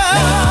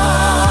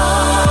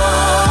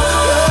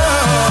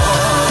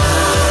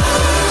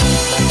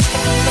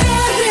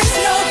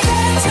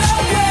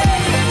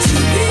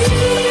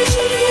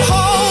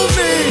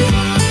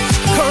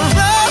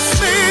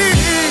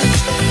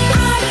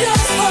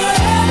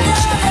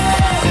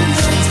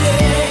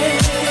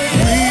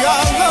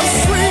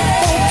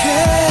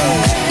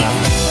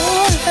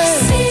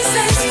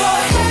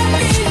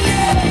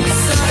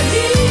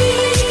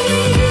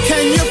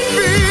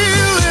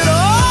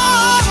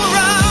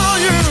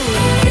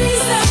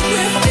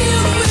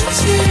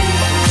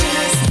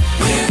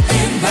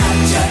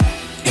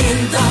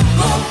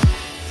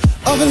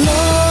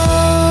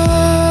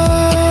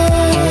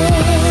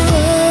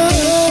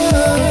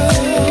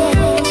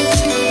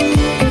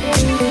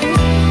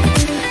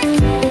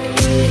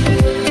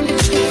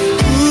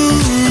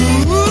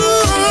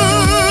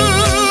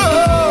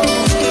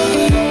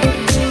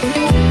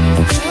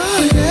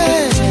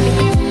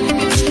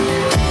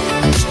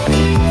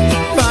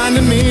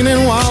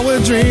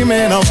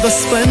the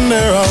splendor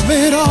of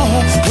it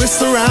all. We're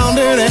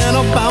surrounded and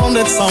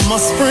abounded, summer,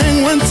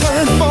 spring, winter,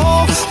 and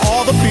fall.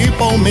 All the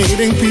people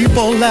meeting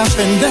people,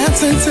 laughing,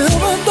 dancing till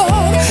the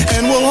dawn.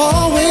 And we'll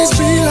always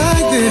be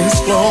like this,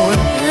 flowing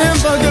in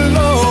the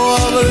glow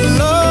of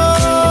love.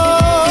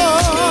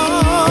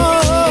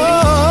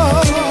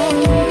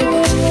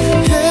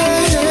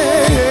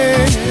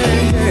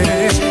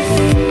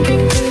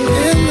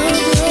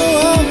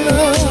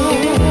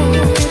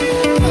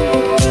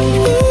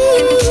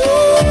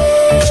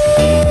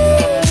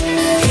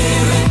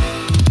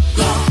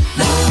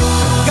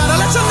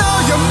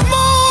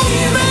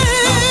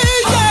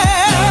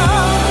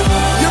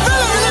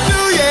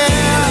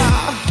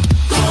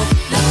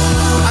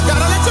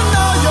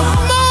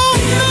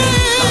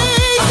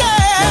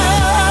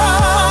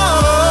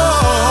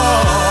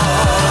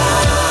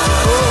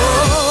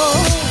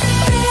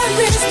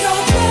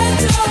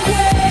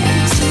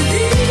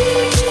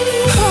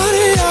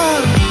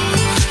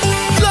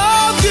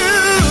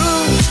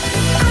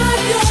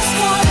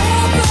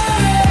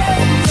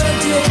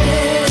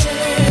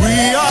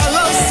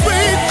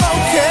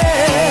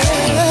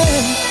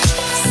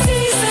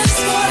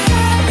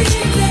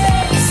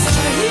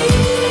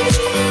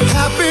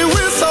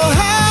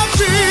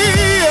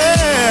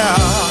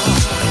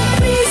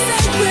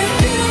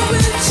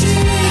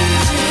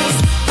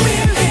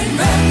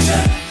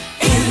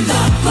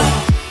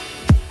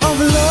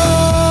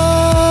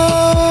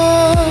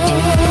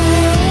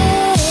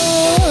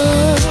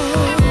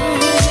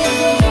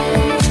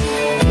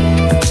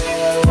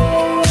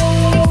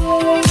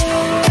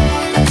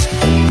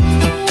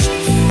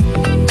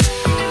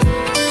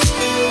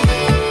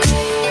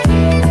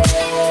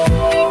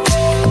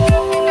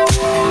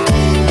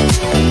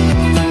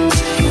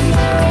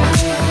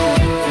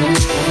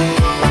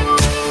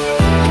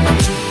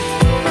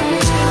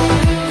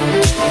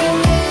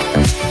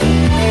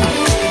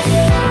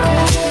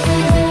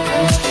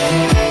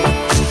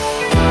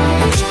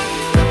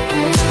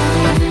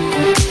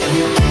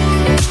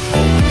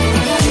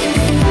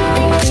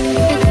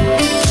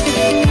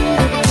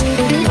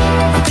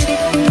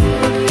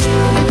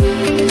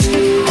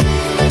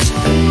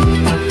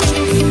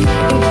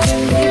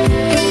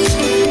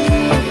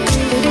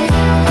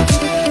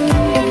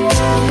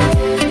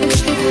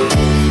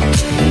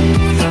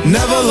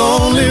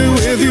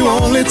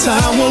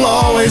 Time will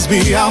always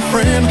be our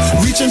friend.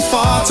 Reaching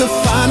far to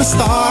find a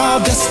star. Our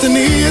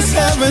destiny is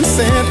heaven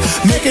sent.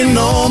 Making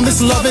known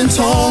this loving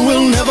tone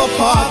will never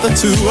part the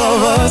two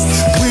of us.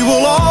 We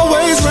will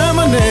always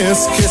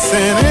reminisce,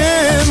 kissing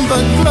in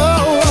the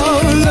glow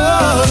of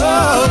love.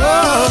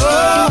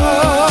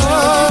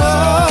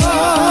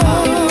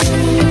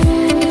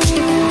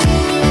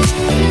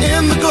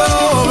 In the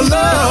glow of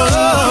love.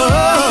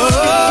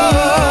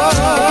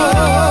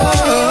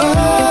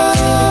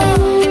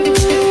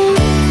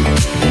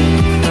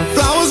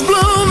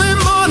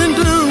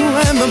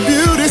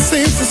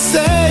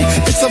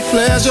 It's a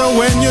pleasure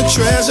when you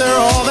treasure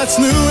all that's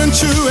new and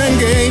true and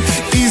gay.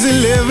 Easy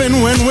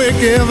living when we're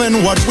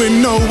given what we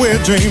know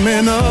we're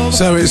dreaming of.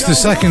 So it's the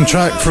second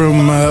track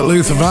from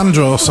Luther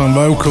Vandross on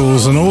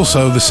vocals, and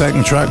also the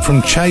second track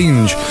from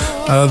Change.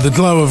 The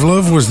Glow of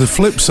Love was the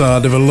flip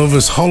side of A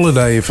Lover's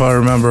Holiday, if I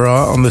remember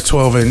right, on the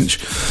 12-inch.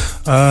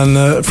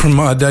 And from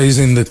my days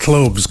in the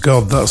clubs,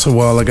 God, that's a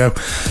while ago.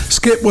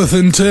 Skipworth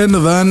and Turner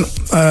then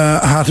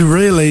had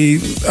really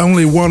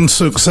only one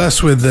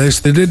success with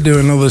this. They did do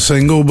another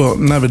single, but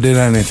never did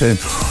anything.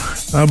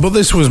 But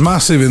this was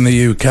massive in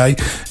the UK.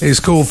 It's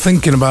called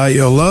Thinking About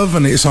Your Love,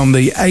 and it's on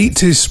the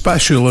 80's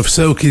special of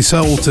Silky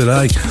Soul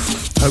today.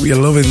 Hope you're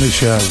loving the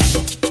show.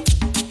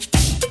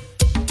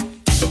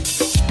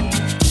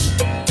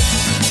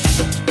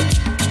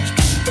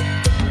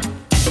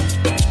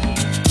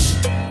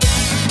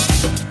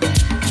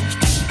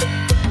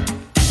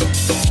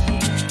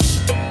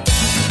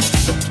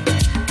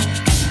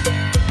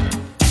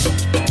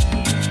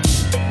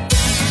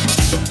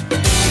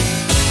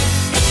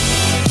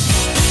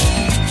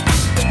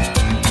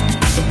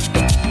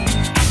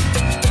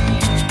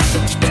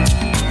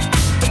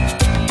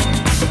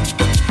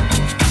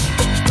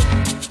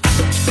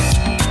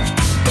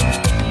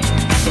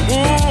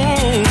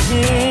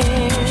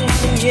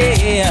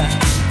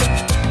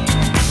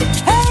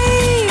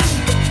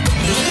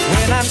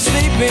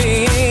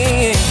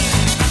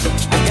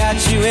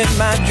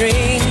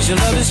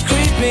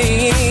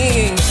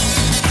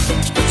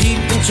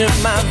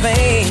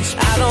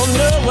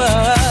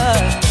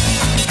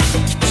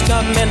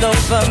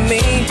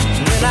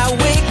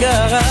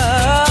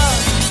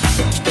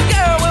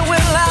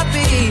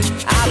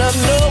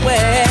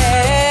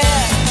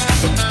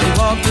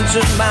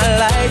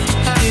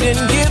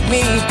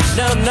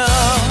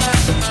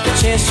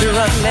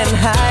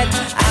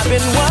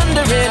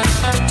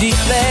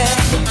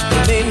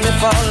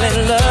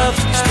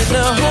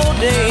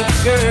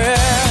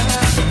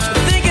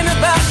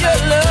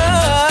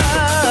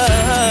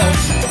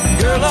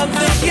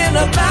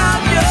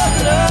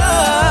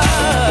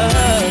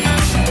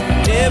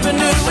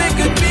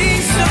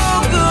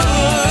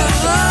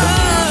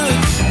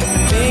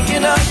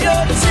 Thinking of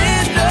your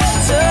tender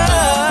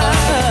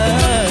touch.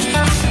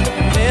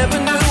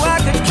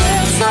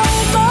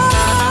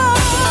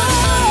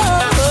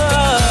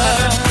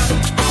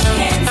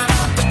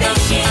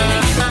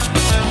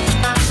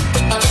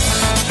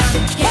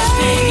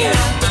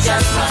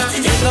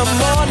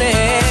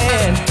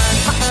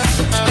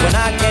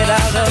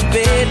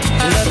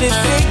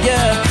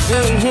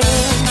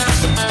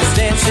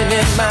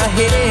 my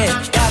head.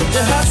 Got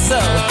to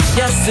hustle,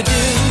 yes I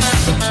do.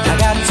 I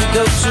got to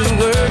go to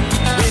work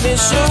when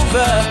it's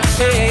over.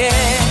 Yeah,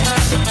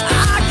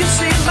 I can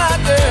see my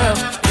girl,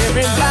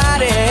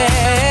 everybody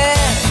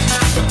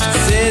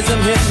says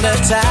I'm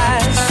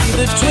hypnotized. See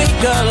the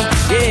twinkle,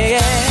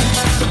 yeah,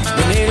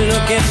 when they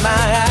look in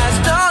my eyes.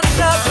 Don't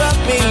love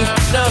me,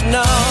 no,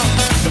 no.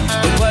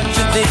 But what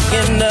you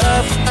thinking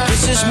of?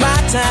 This is my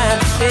time,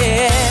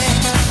 yeah.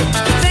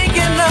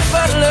 Thinking of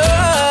our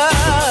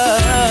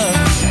love,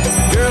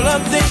 girl.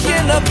 I'm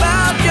thinking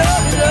about your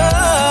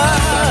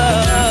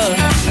love.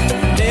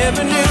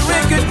 Never knew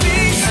it could be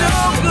so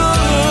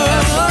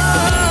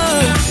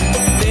good.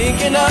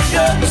 Thinking of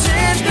your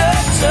tender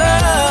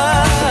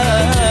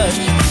touch.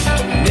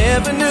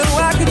 Never knew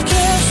I could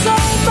care so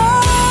much.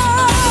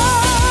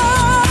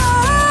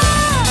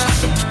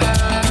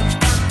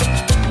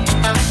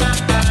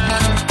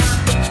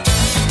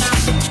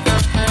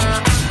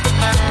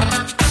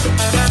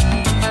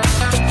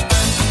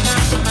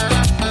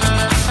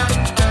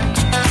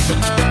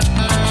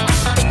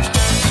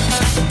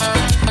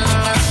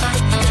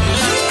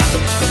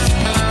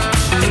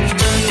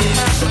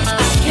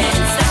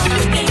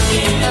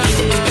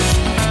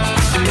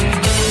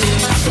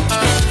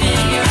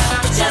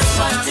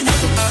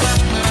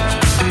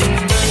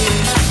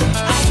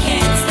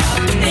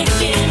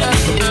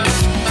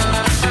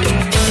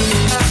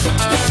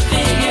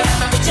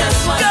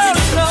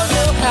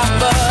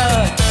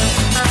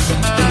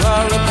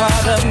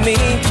 Me,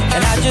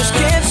 and I just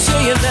can't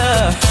say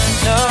enough,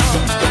 no,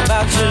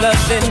 about your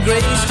love and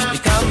grace,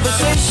 your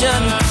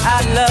conversation I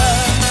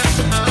love.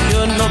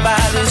 You're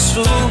nobody's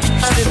fool,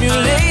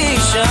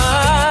 stimulation,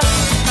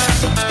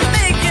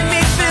 making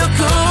me feel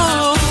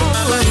cool.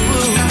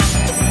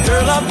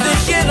 Girl, I'm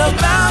thinking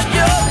about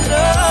your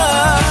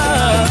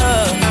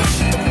love.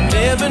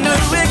 Never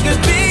knew it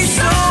could be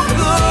so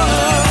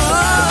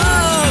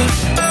good.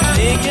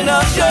 Thinking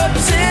of your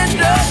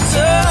tender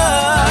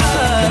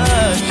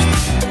touch.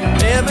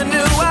 Never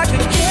knew I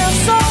could care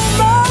so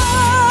much.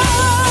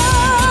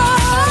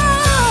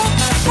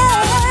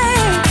 Hey,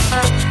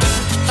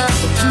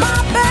 my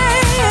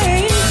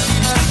babe,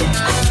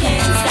 I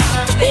can't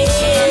stop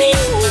thinking of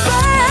you,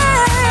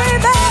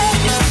 baby.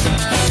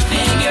 Can't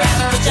figure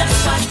out just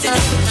what to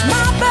do.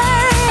 My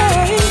babe.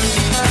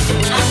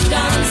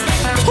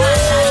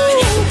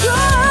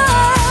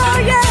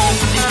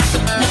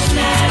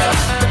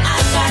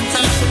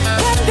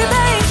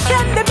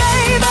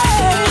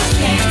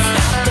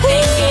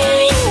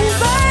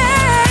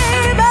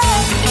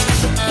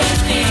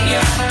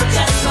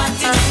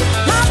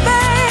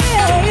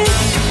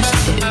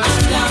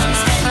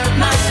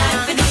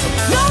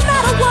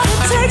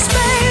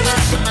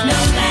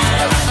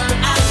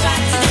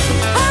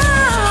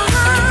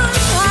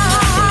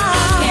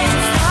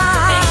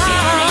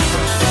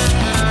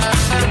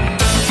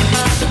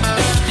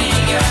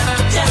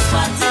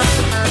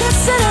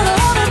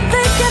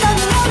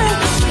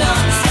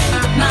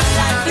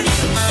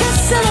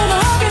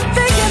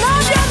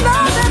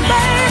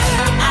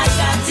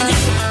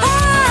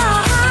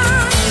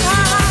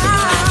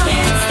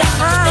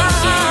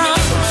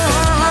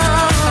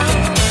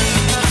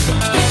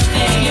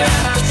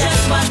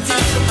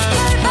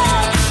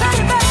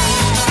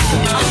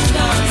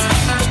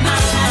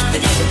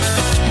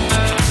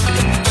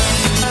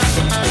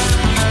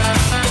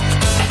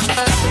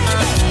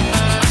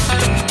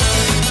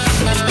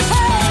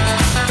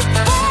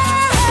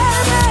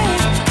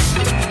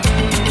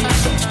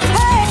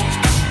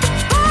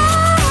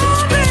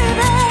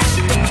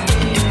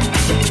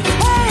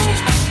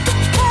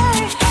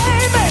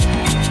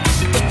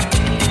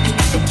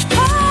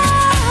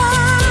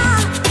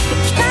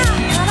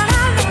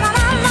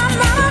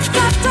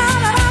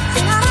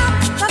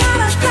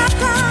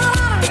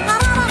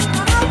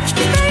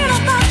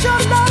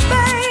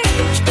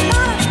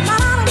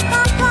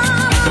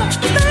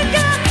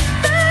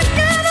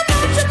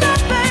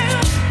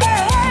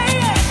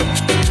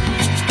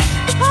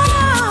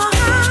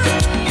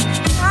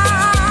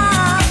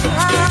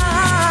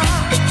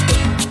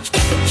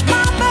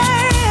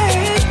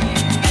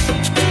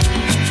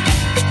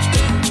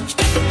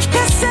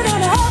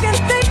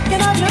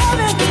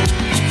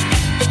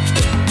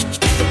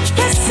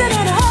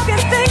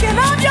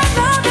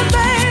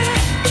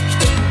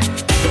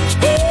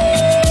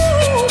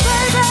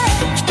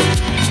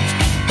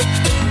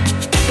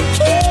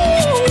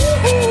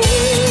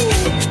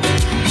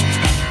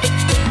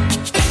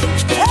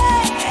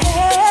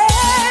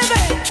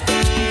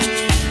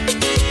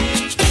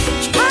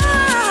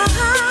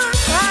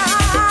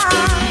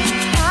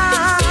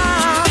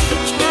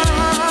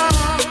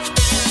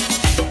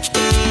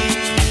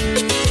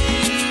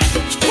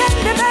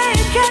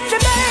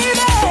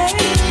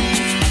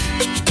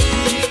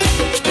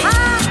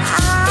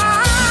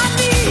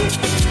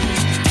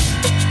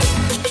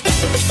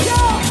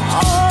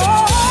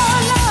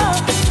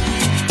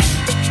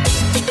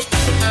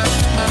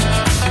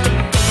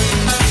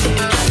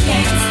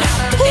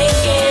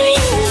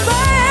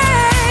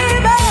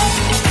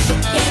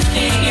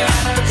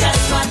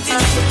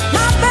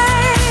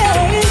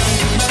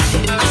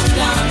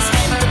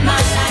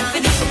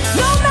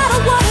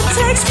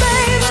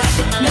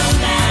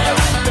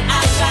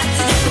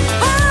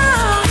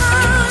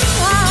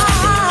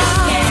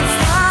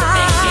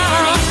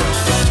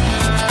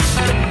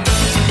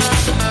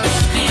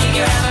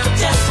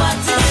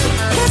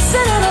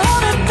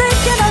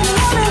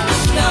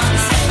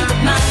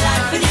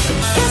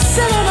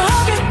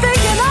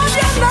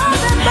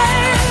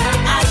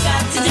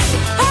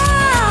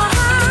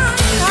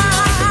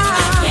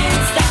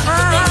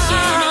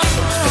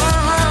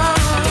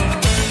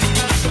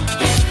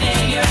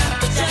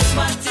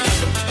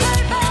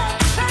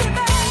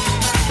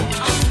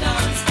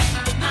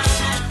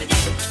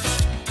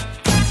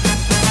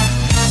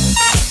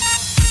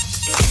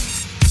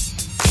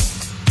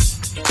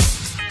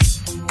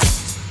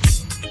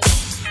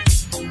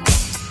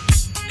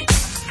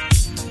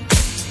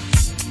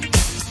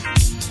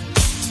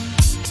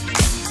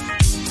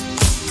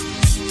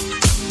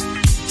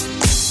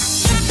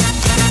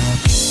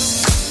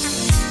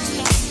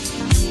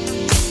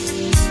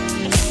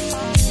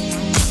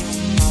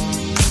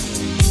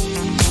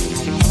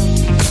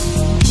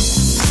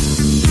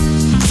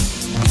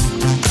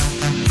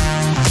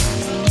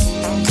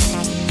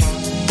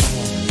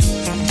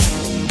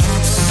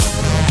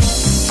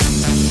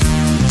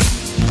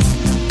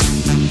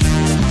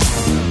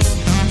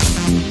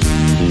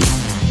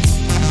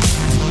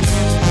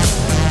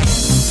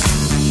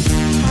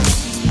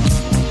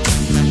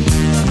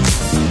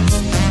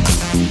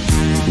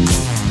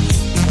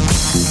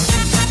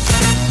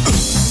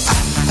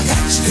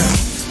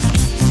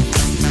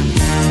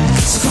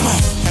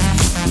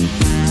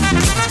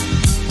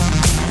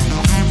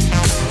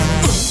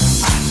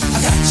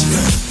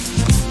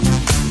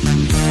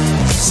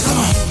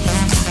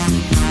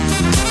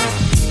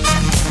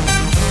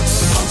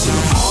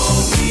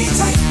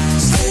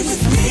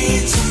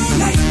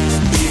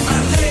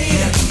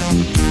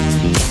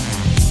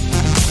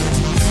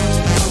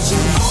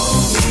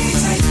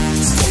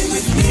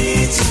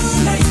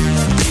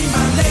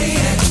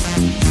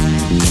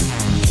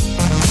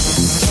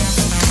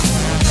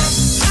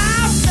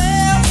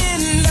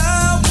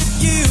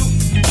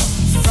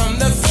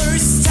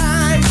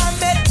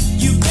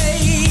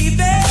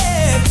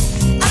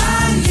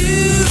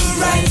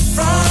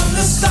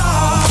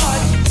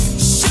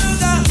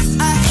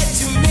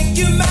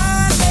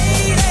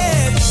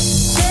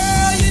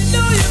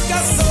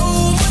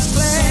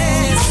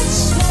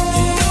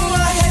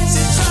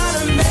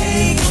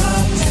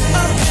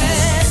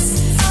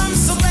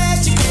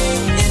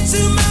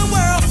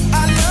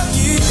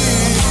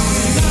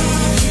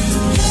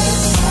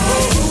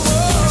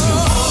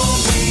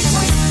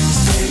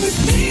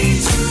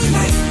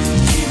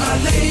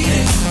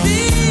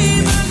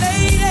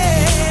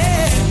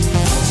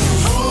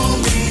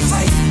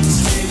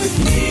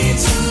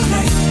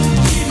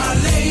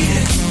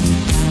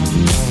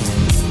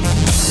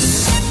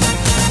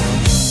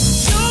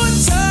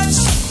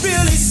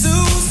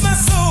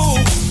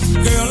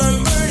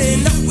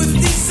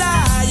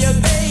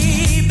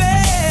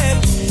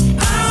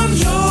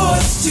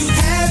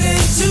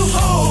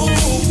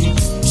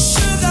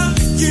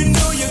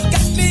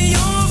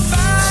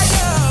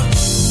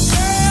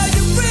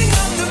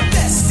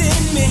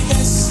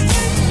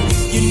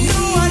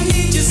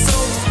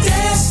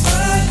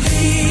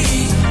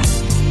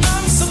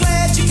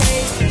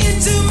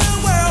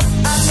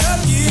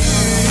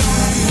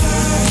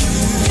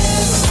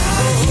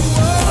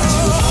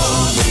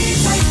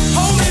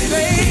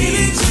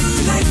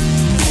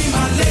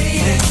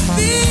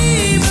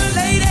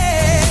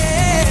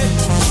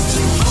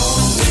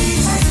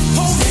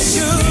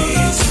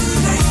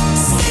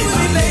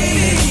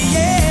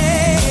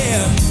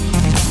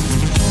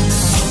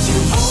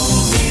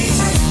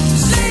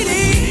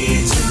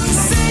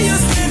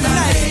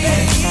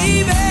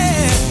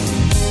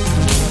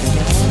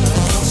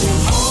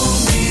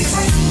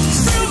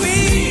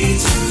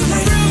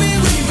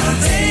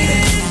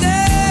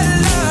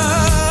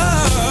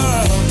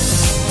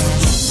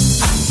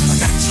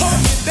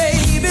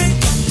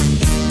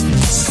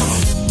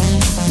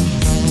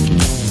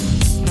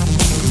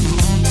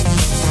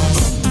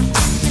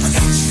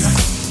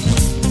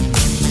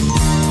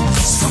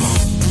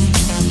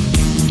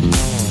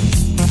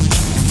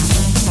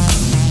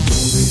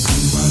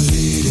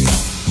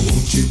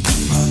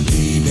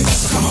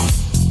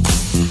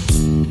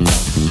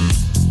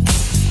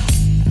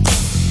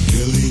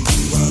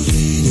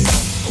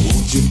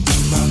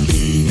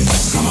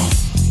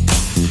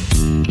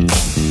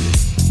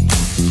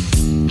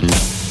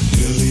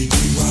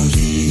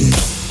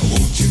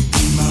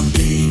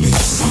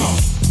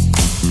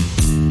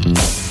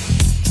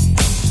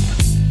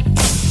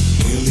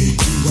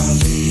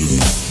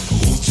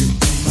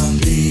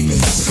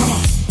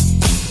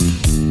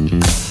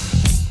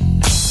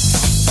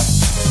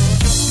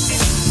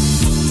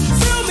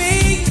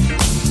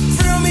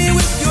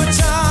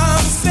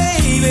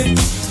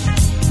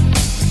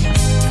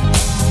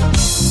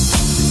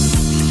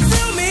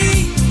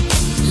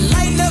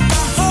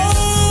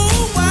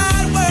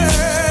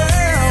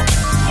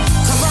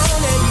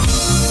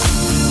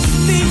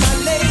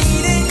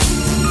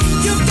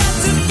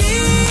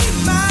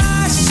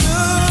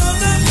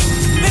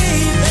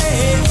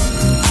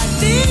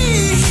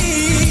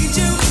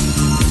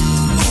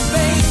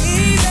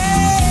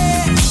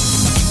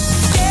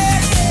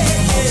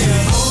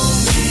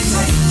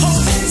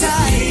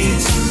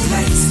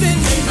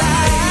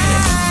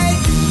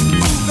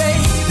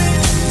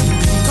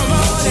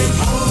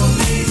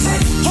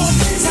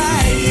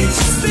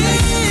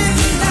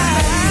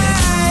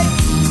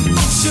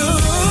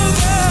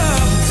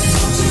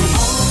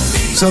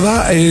 So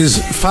that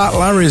is Fat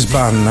Larry's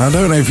band. I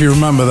don't know if you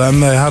remember them.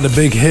 They had a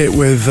big hit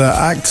with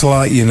Act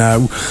Like You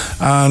Know,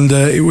 and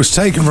it was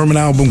taken from an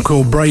album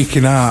called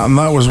Breaking Out, and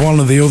that was one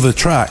of the other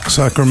tracks.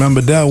 I can remember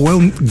Dale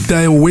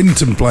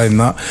Winton playing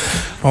that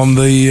on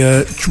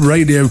the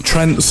Radio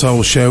Trent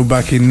Soul show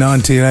back in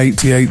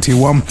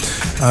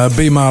 1980-81.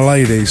 Be My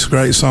Ladies,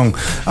 great song.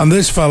 And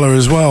this fella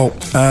as well,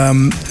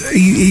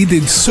 he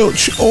did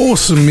such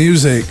awesome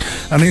music,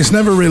 and it's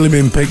never really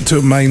been picked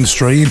up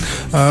mainstream.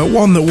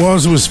 One that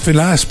was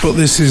Finesse, but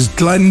this is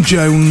Glenn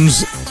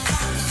Jones,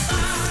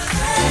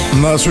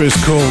 and that's what it's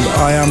called,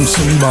 I Am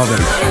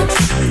Somebody.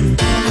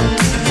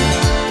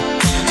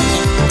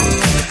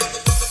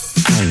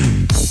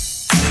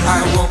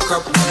 I woke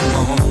up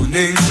one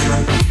morning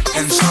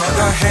and saw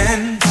the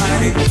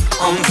handwriting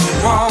on the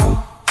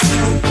wall.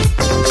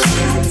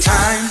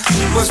 Time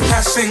was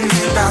passing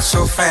me by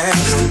so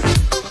fast,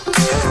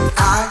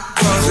 I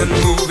wasn't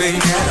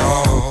moving at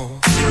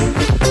all. I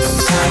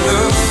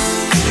looked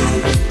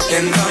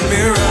in the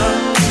mirror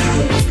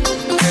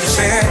and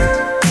said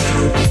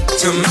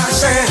to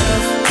myself,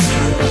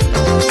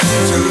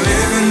 to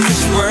live in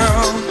this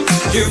world,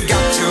 you've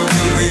got to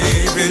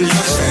believe in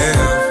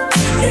yourself.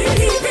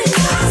 Believe in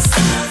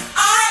yourself. I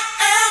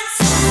am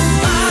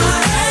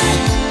somebody.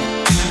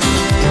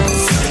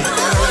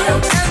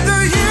 And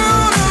the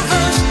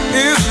universe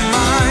is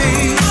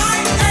mine. I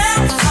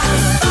am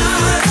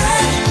somebody.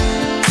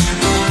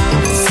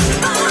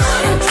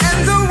 And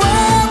the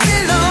world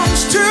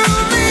belongs to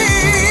me.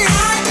 I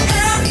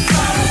am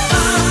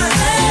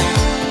somebody.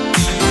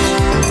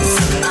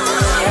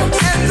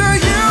 And the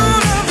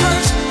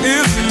universe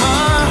is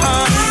mine. I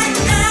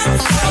am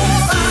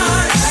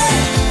somebody.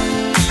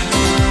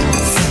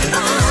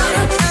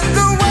 And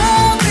the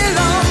world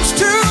belongs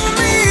to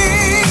me.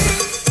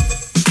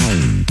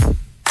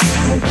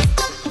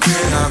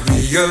 Then I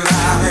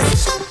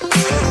realized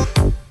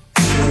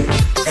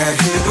that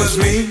it was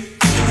me.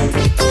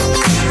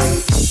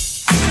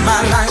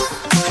 My life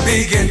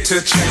began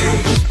to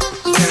change.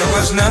 There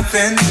was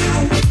nothing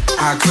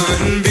I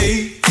couldn't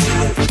be.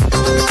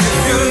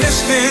 If you're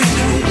listening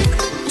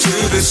to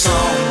this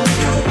song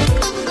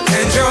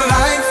and your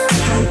life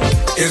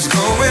is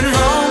going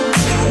wrong,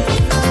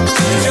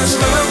 just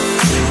look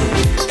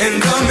in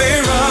the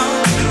mirror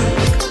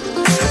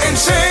and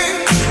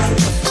sing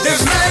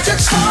this magic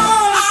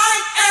song. I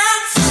am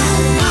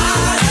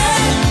somebody.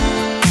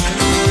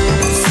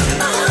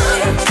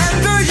 And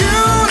the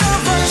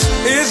universe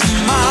is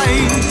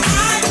mine. I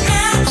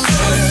am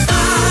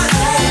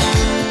somebody.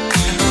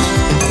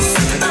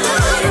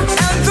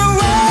 And the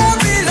world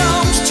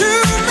belongs to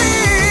me.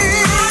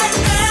 I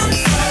am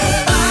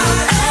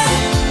somebody.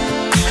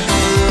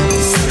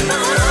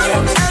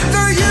 And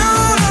the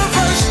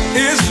universe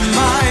is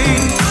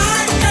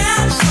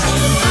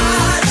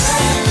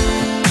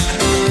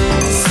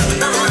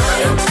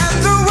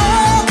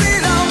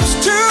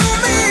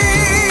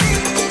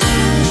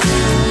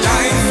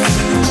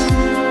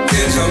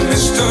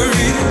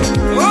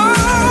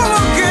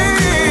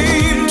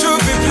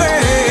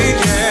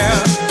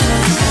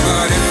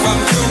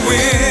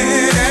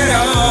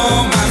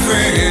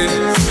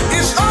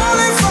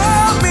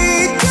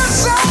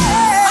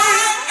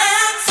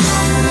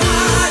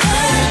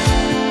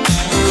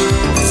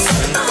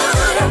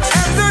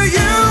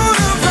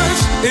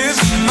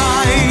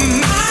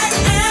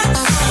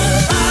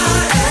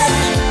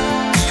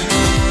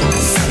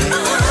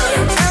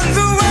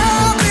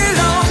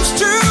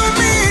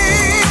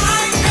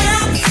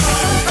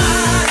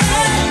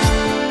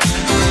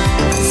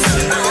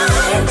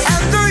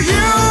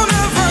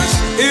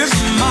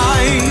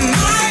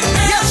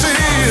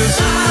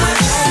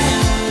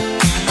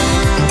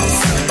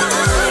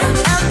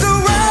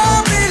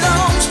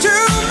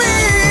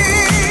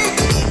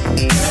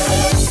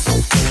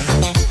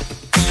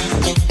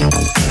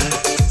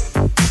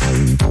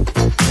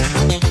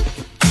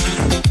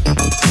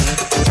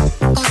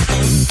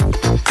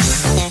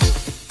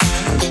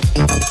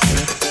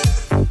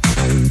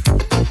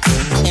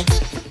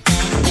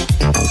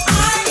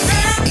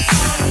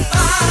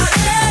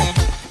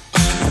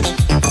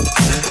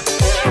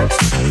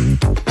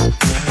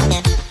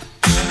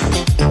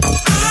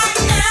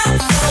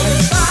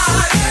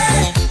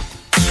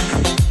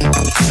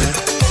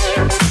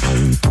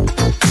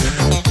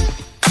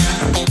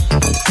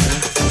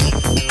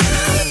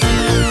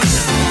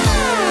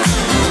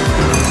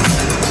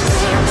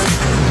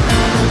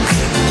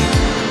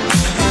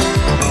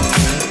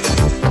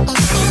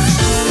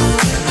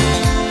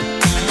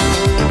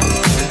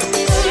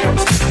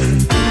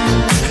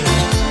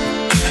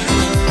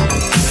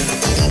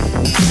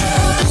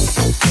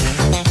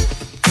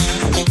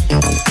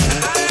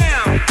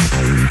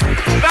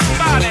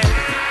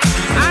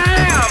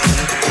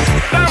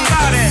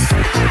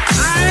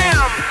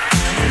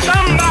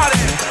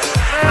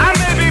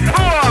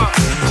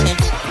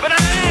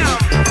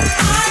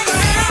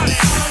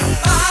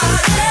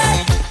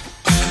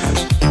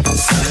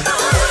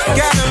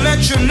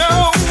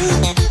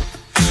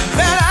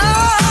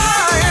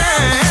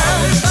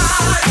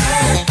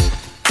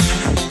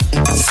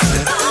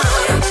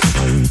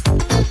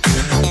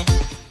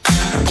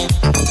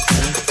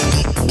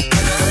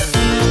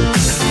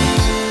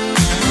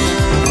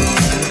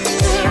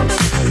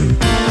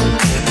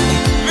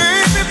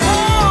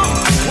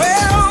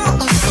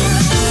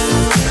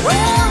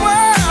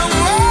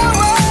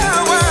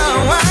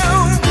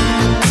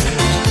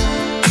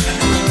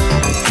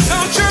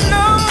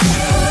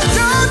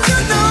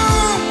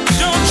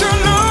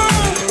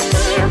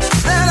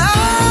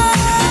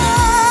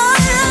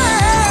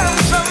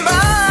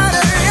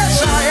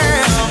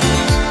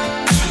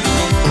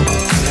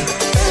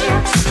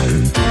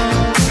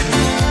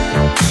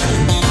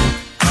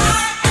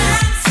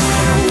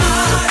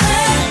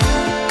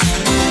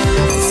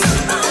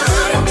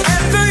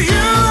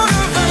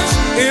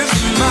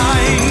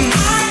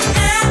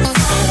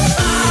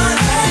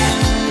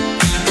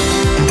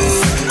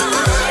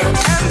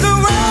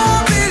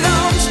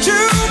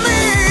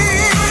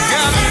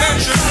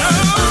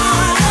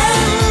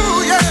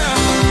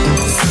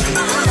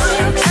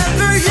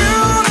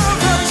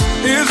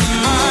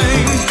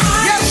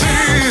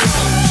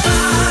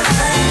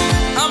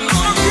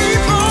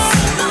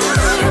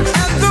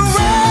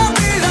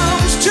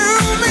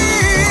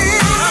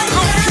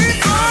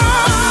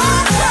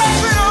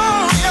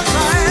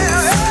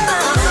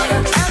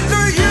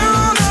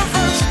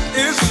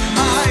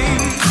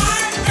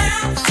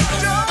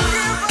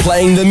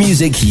playing the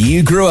music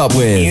you grew up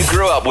with.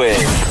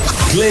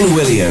 Glenn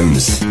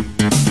Williams.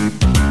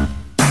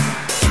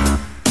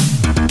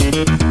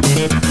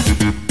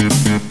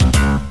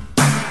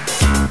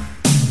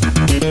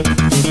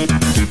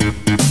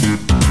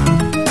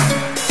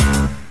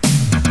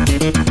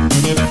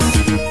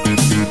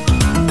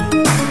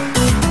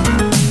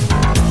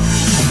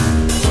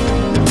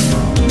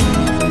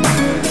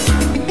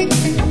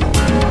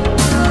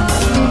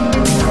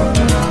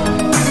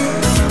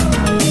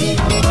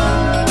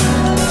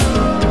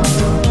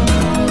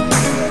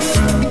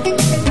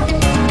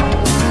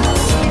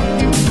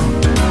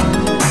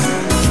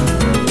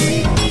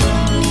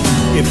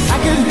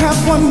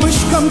 One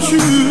wish come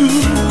true,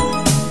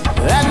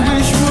 that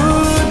wish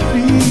would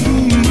be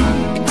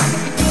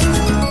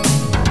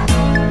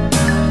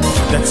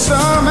that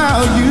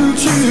somehow you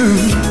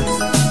choose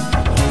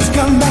to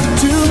come back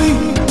to me.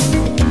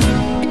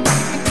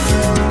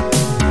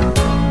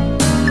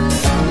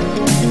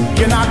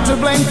 You're not to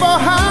blame for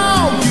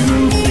how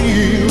you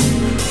feel.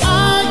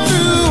 I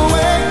threw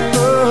away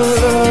a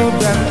love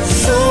that's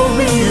so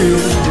real.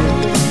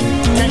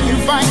 Can you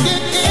find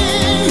it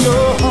in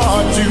your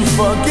heart to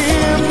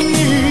forgive me?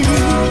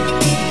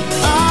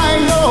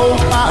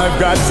 I've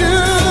got to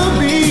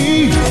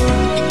be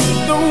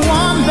the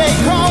one they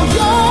call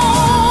your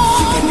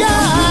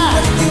guy.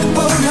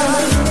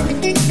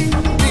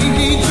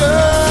 Baby,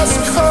 just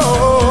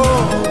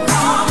call.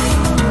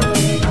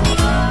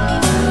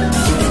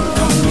 You can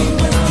call me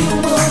when you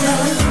wanna.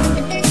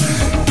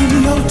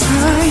 No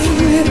time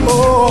at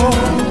all.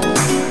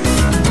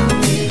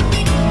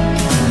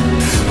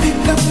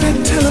 Pick up that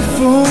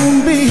telephone,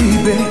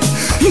 baby.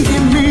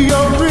 Give me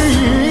your ring.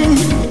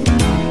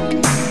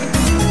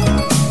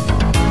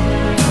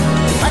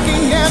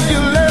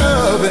 Your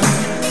loving,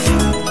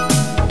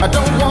 I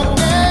don't want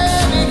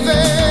anything.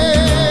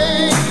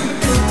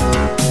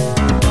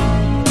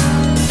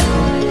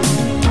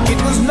 It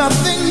was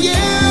nothing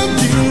you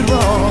did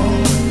wrong.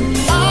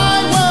 I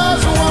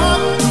was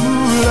one who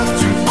left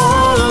you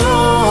all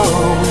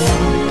alone.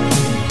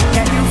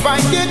 Can you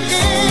find it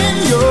in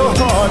your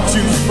heart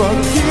to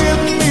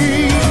forgive me?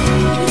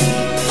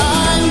 I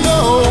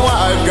know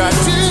I've got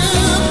to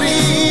be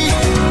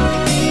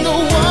the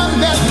one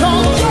that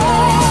calls you.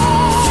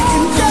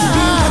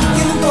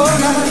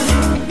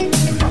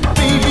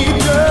 Baby,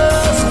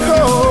 just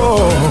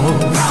call.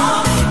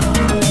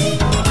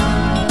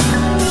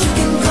 You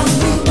can call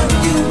me when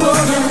you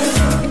wanna.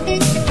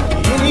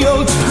 Any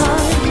old time.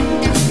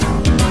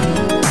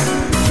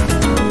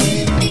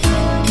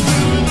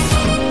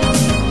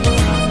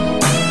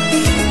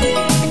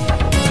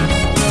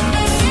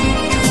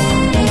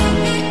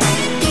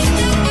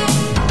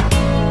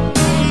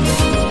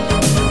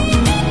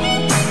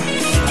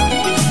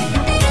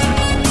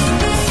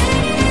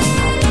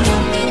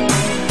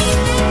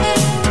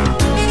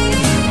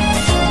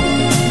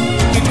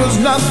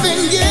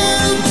 Nothing you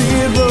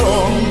did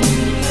wrong.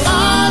 I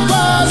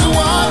was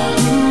one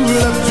who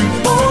left you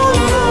all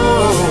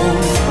alone.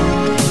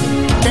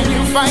 Can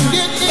you find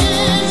it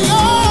in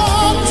your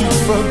heart to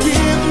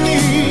forgive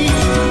me?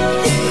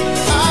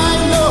 I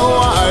know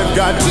I've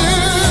got to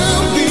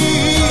be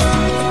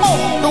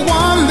the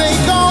one they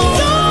call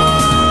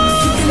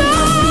love. You can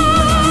call me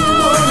when you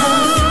wanna.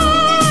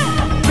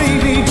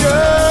 Baby,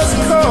 just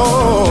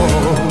call.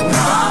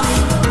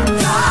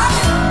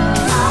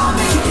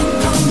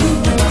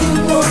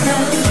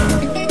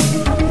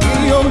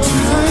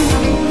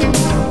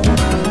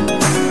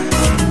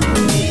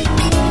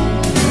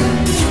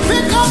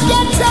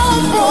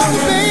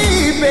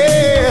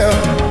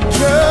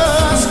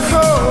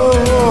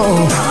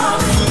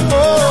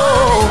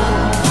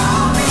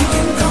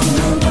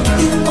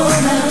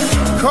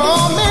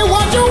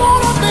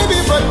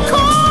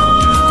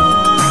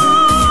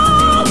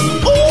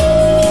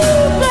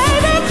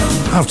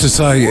 I have to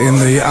say, in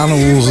the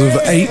annals of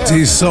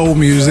 80s soul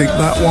music,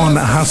 that one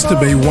has to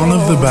be one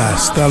of the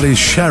best. That is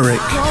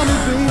Sherrick.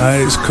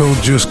 It's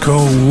called Just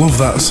Call. Love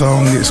that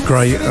song. It's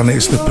great, and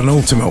it's the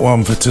penultimate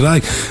one for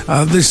today.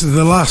 This is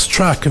the last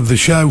track of the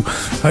show.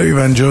 Hope you've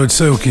enjoyed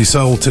Silky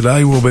Soul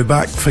today. We'll be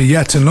back for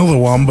yet another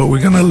one, but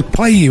we're going to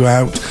play you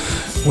out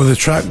with a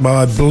track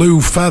by Blue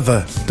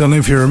Feather. Don't know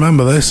if you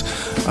remember this.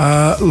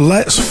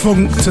 Let's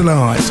Funk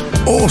Tonight.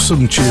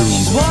 Awesome tune.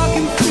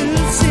 Walking through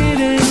the city.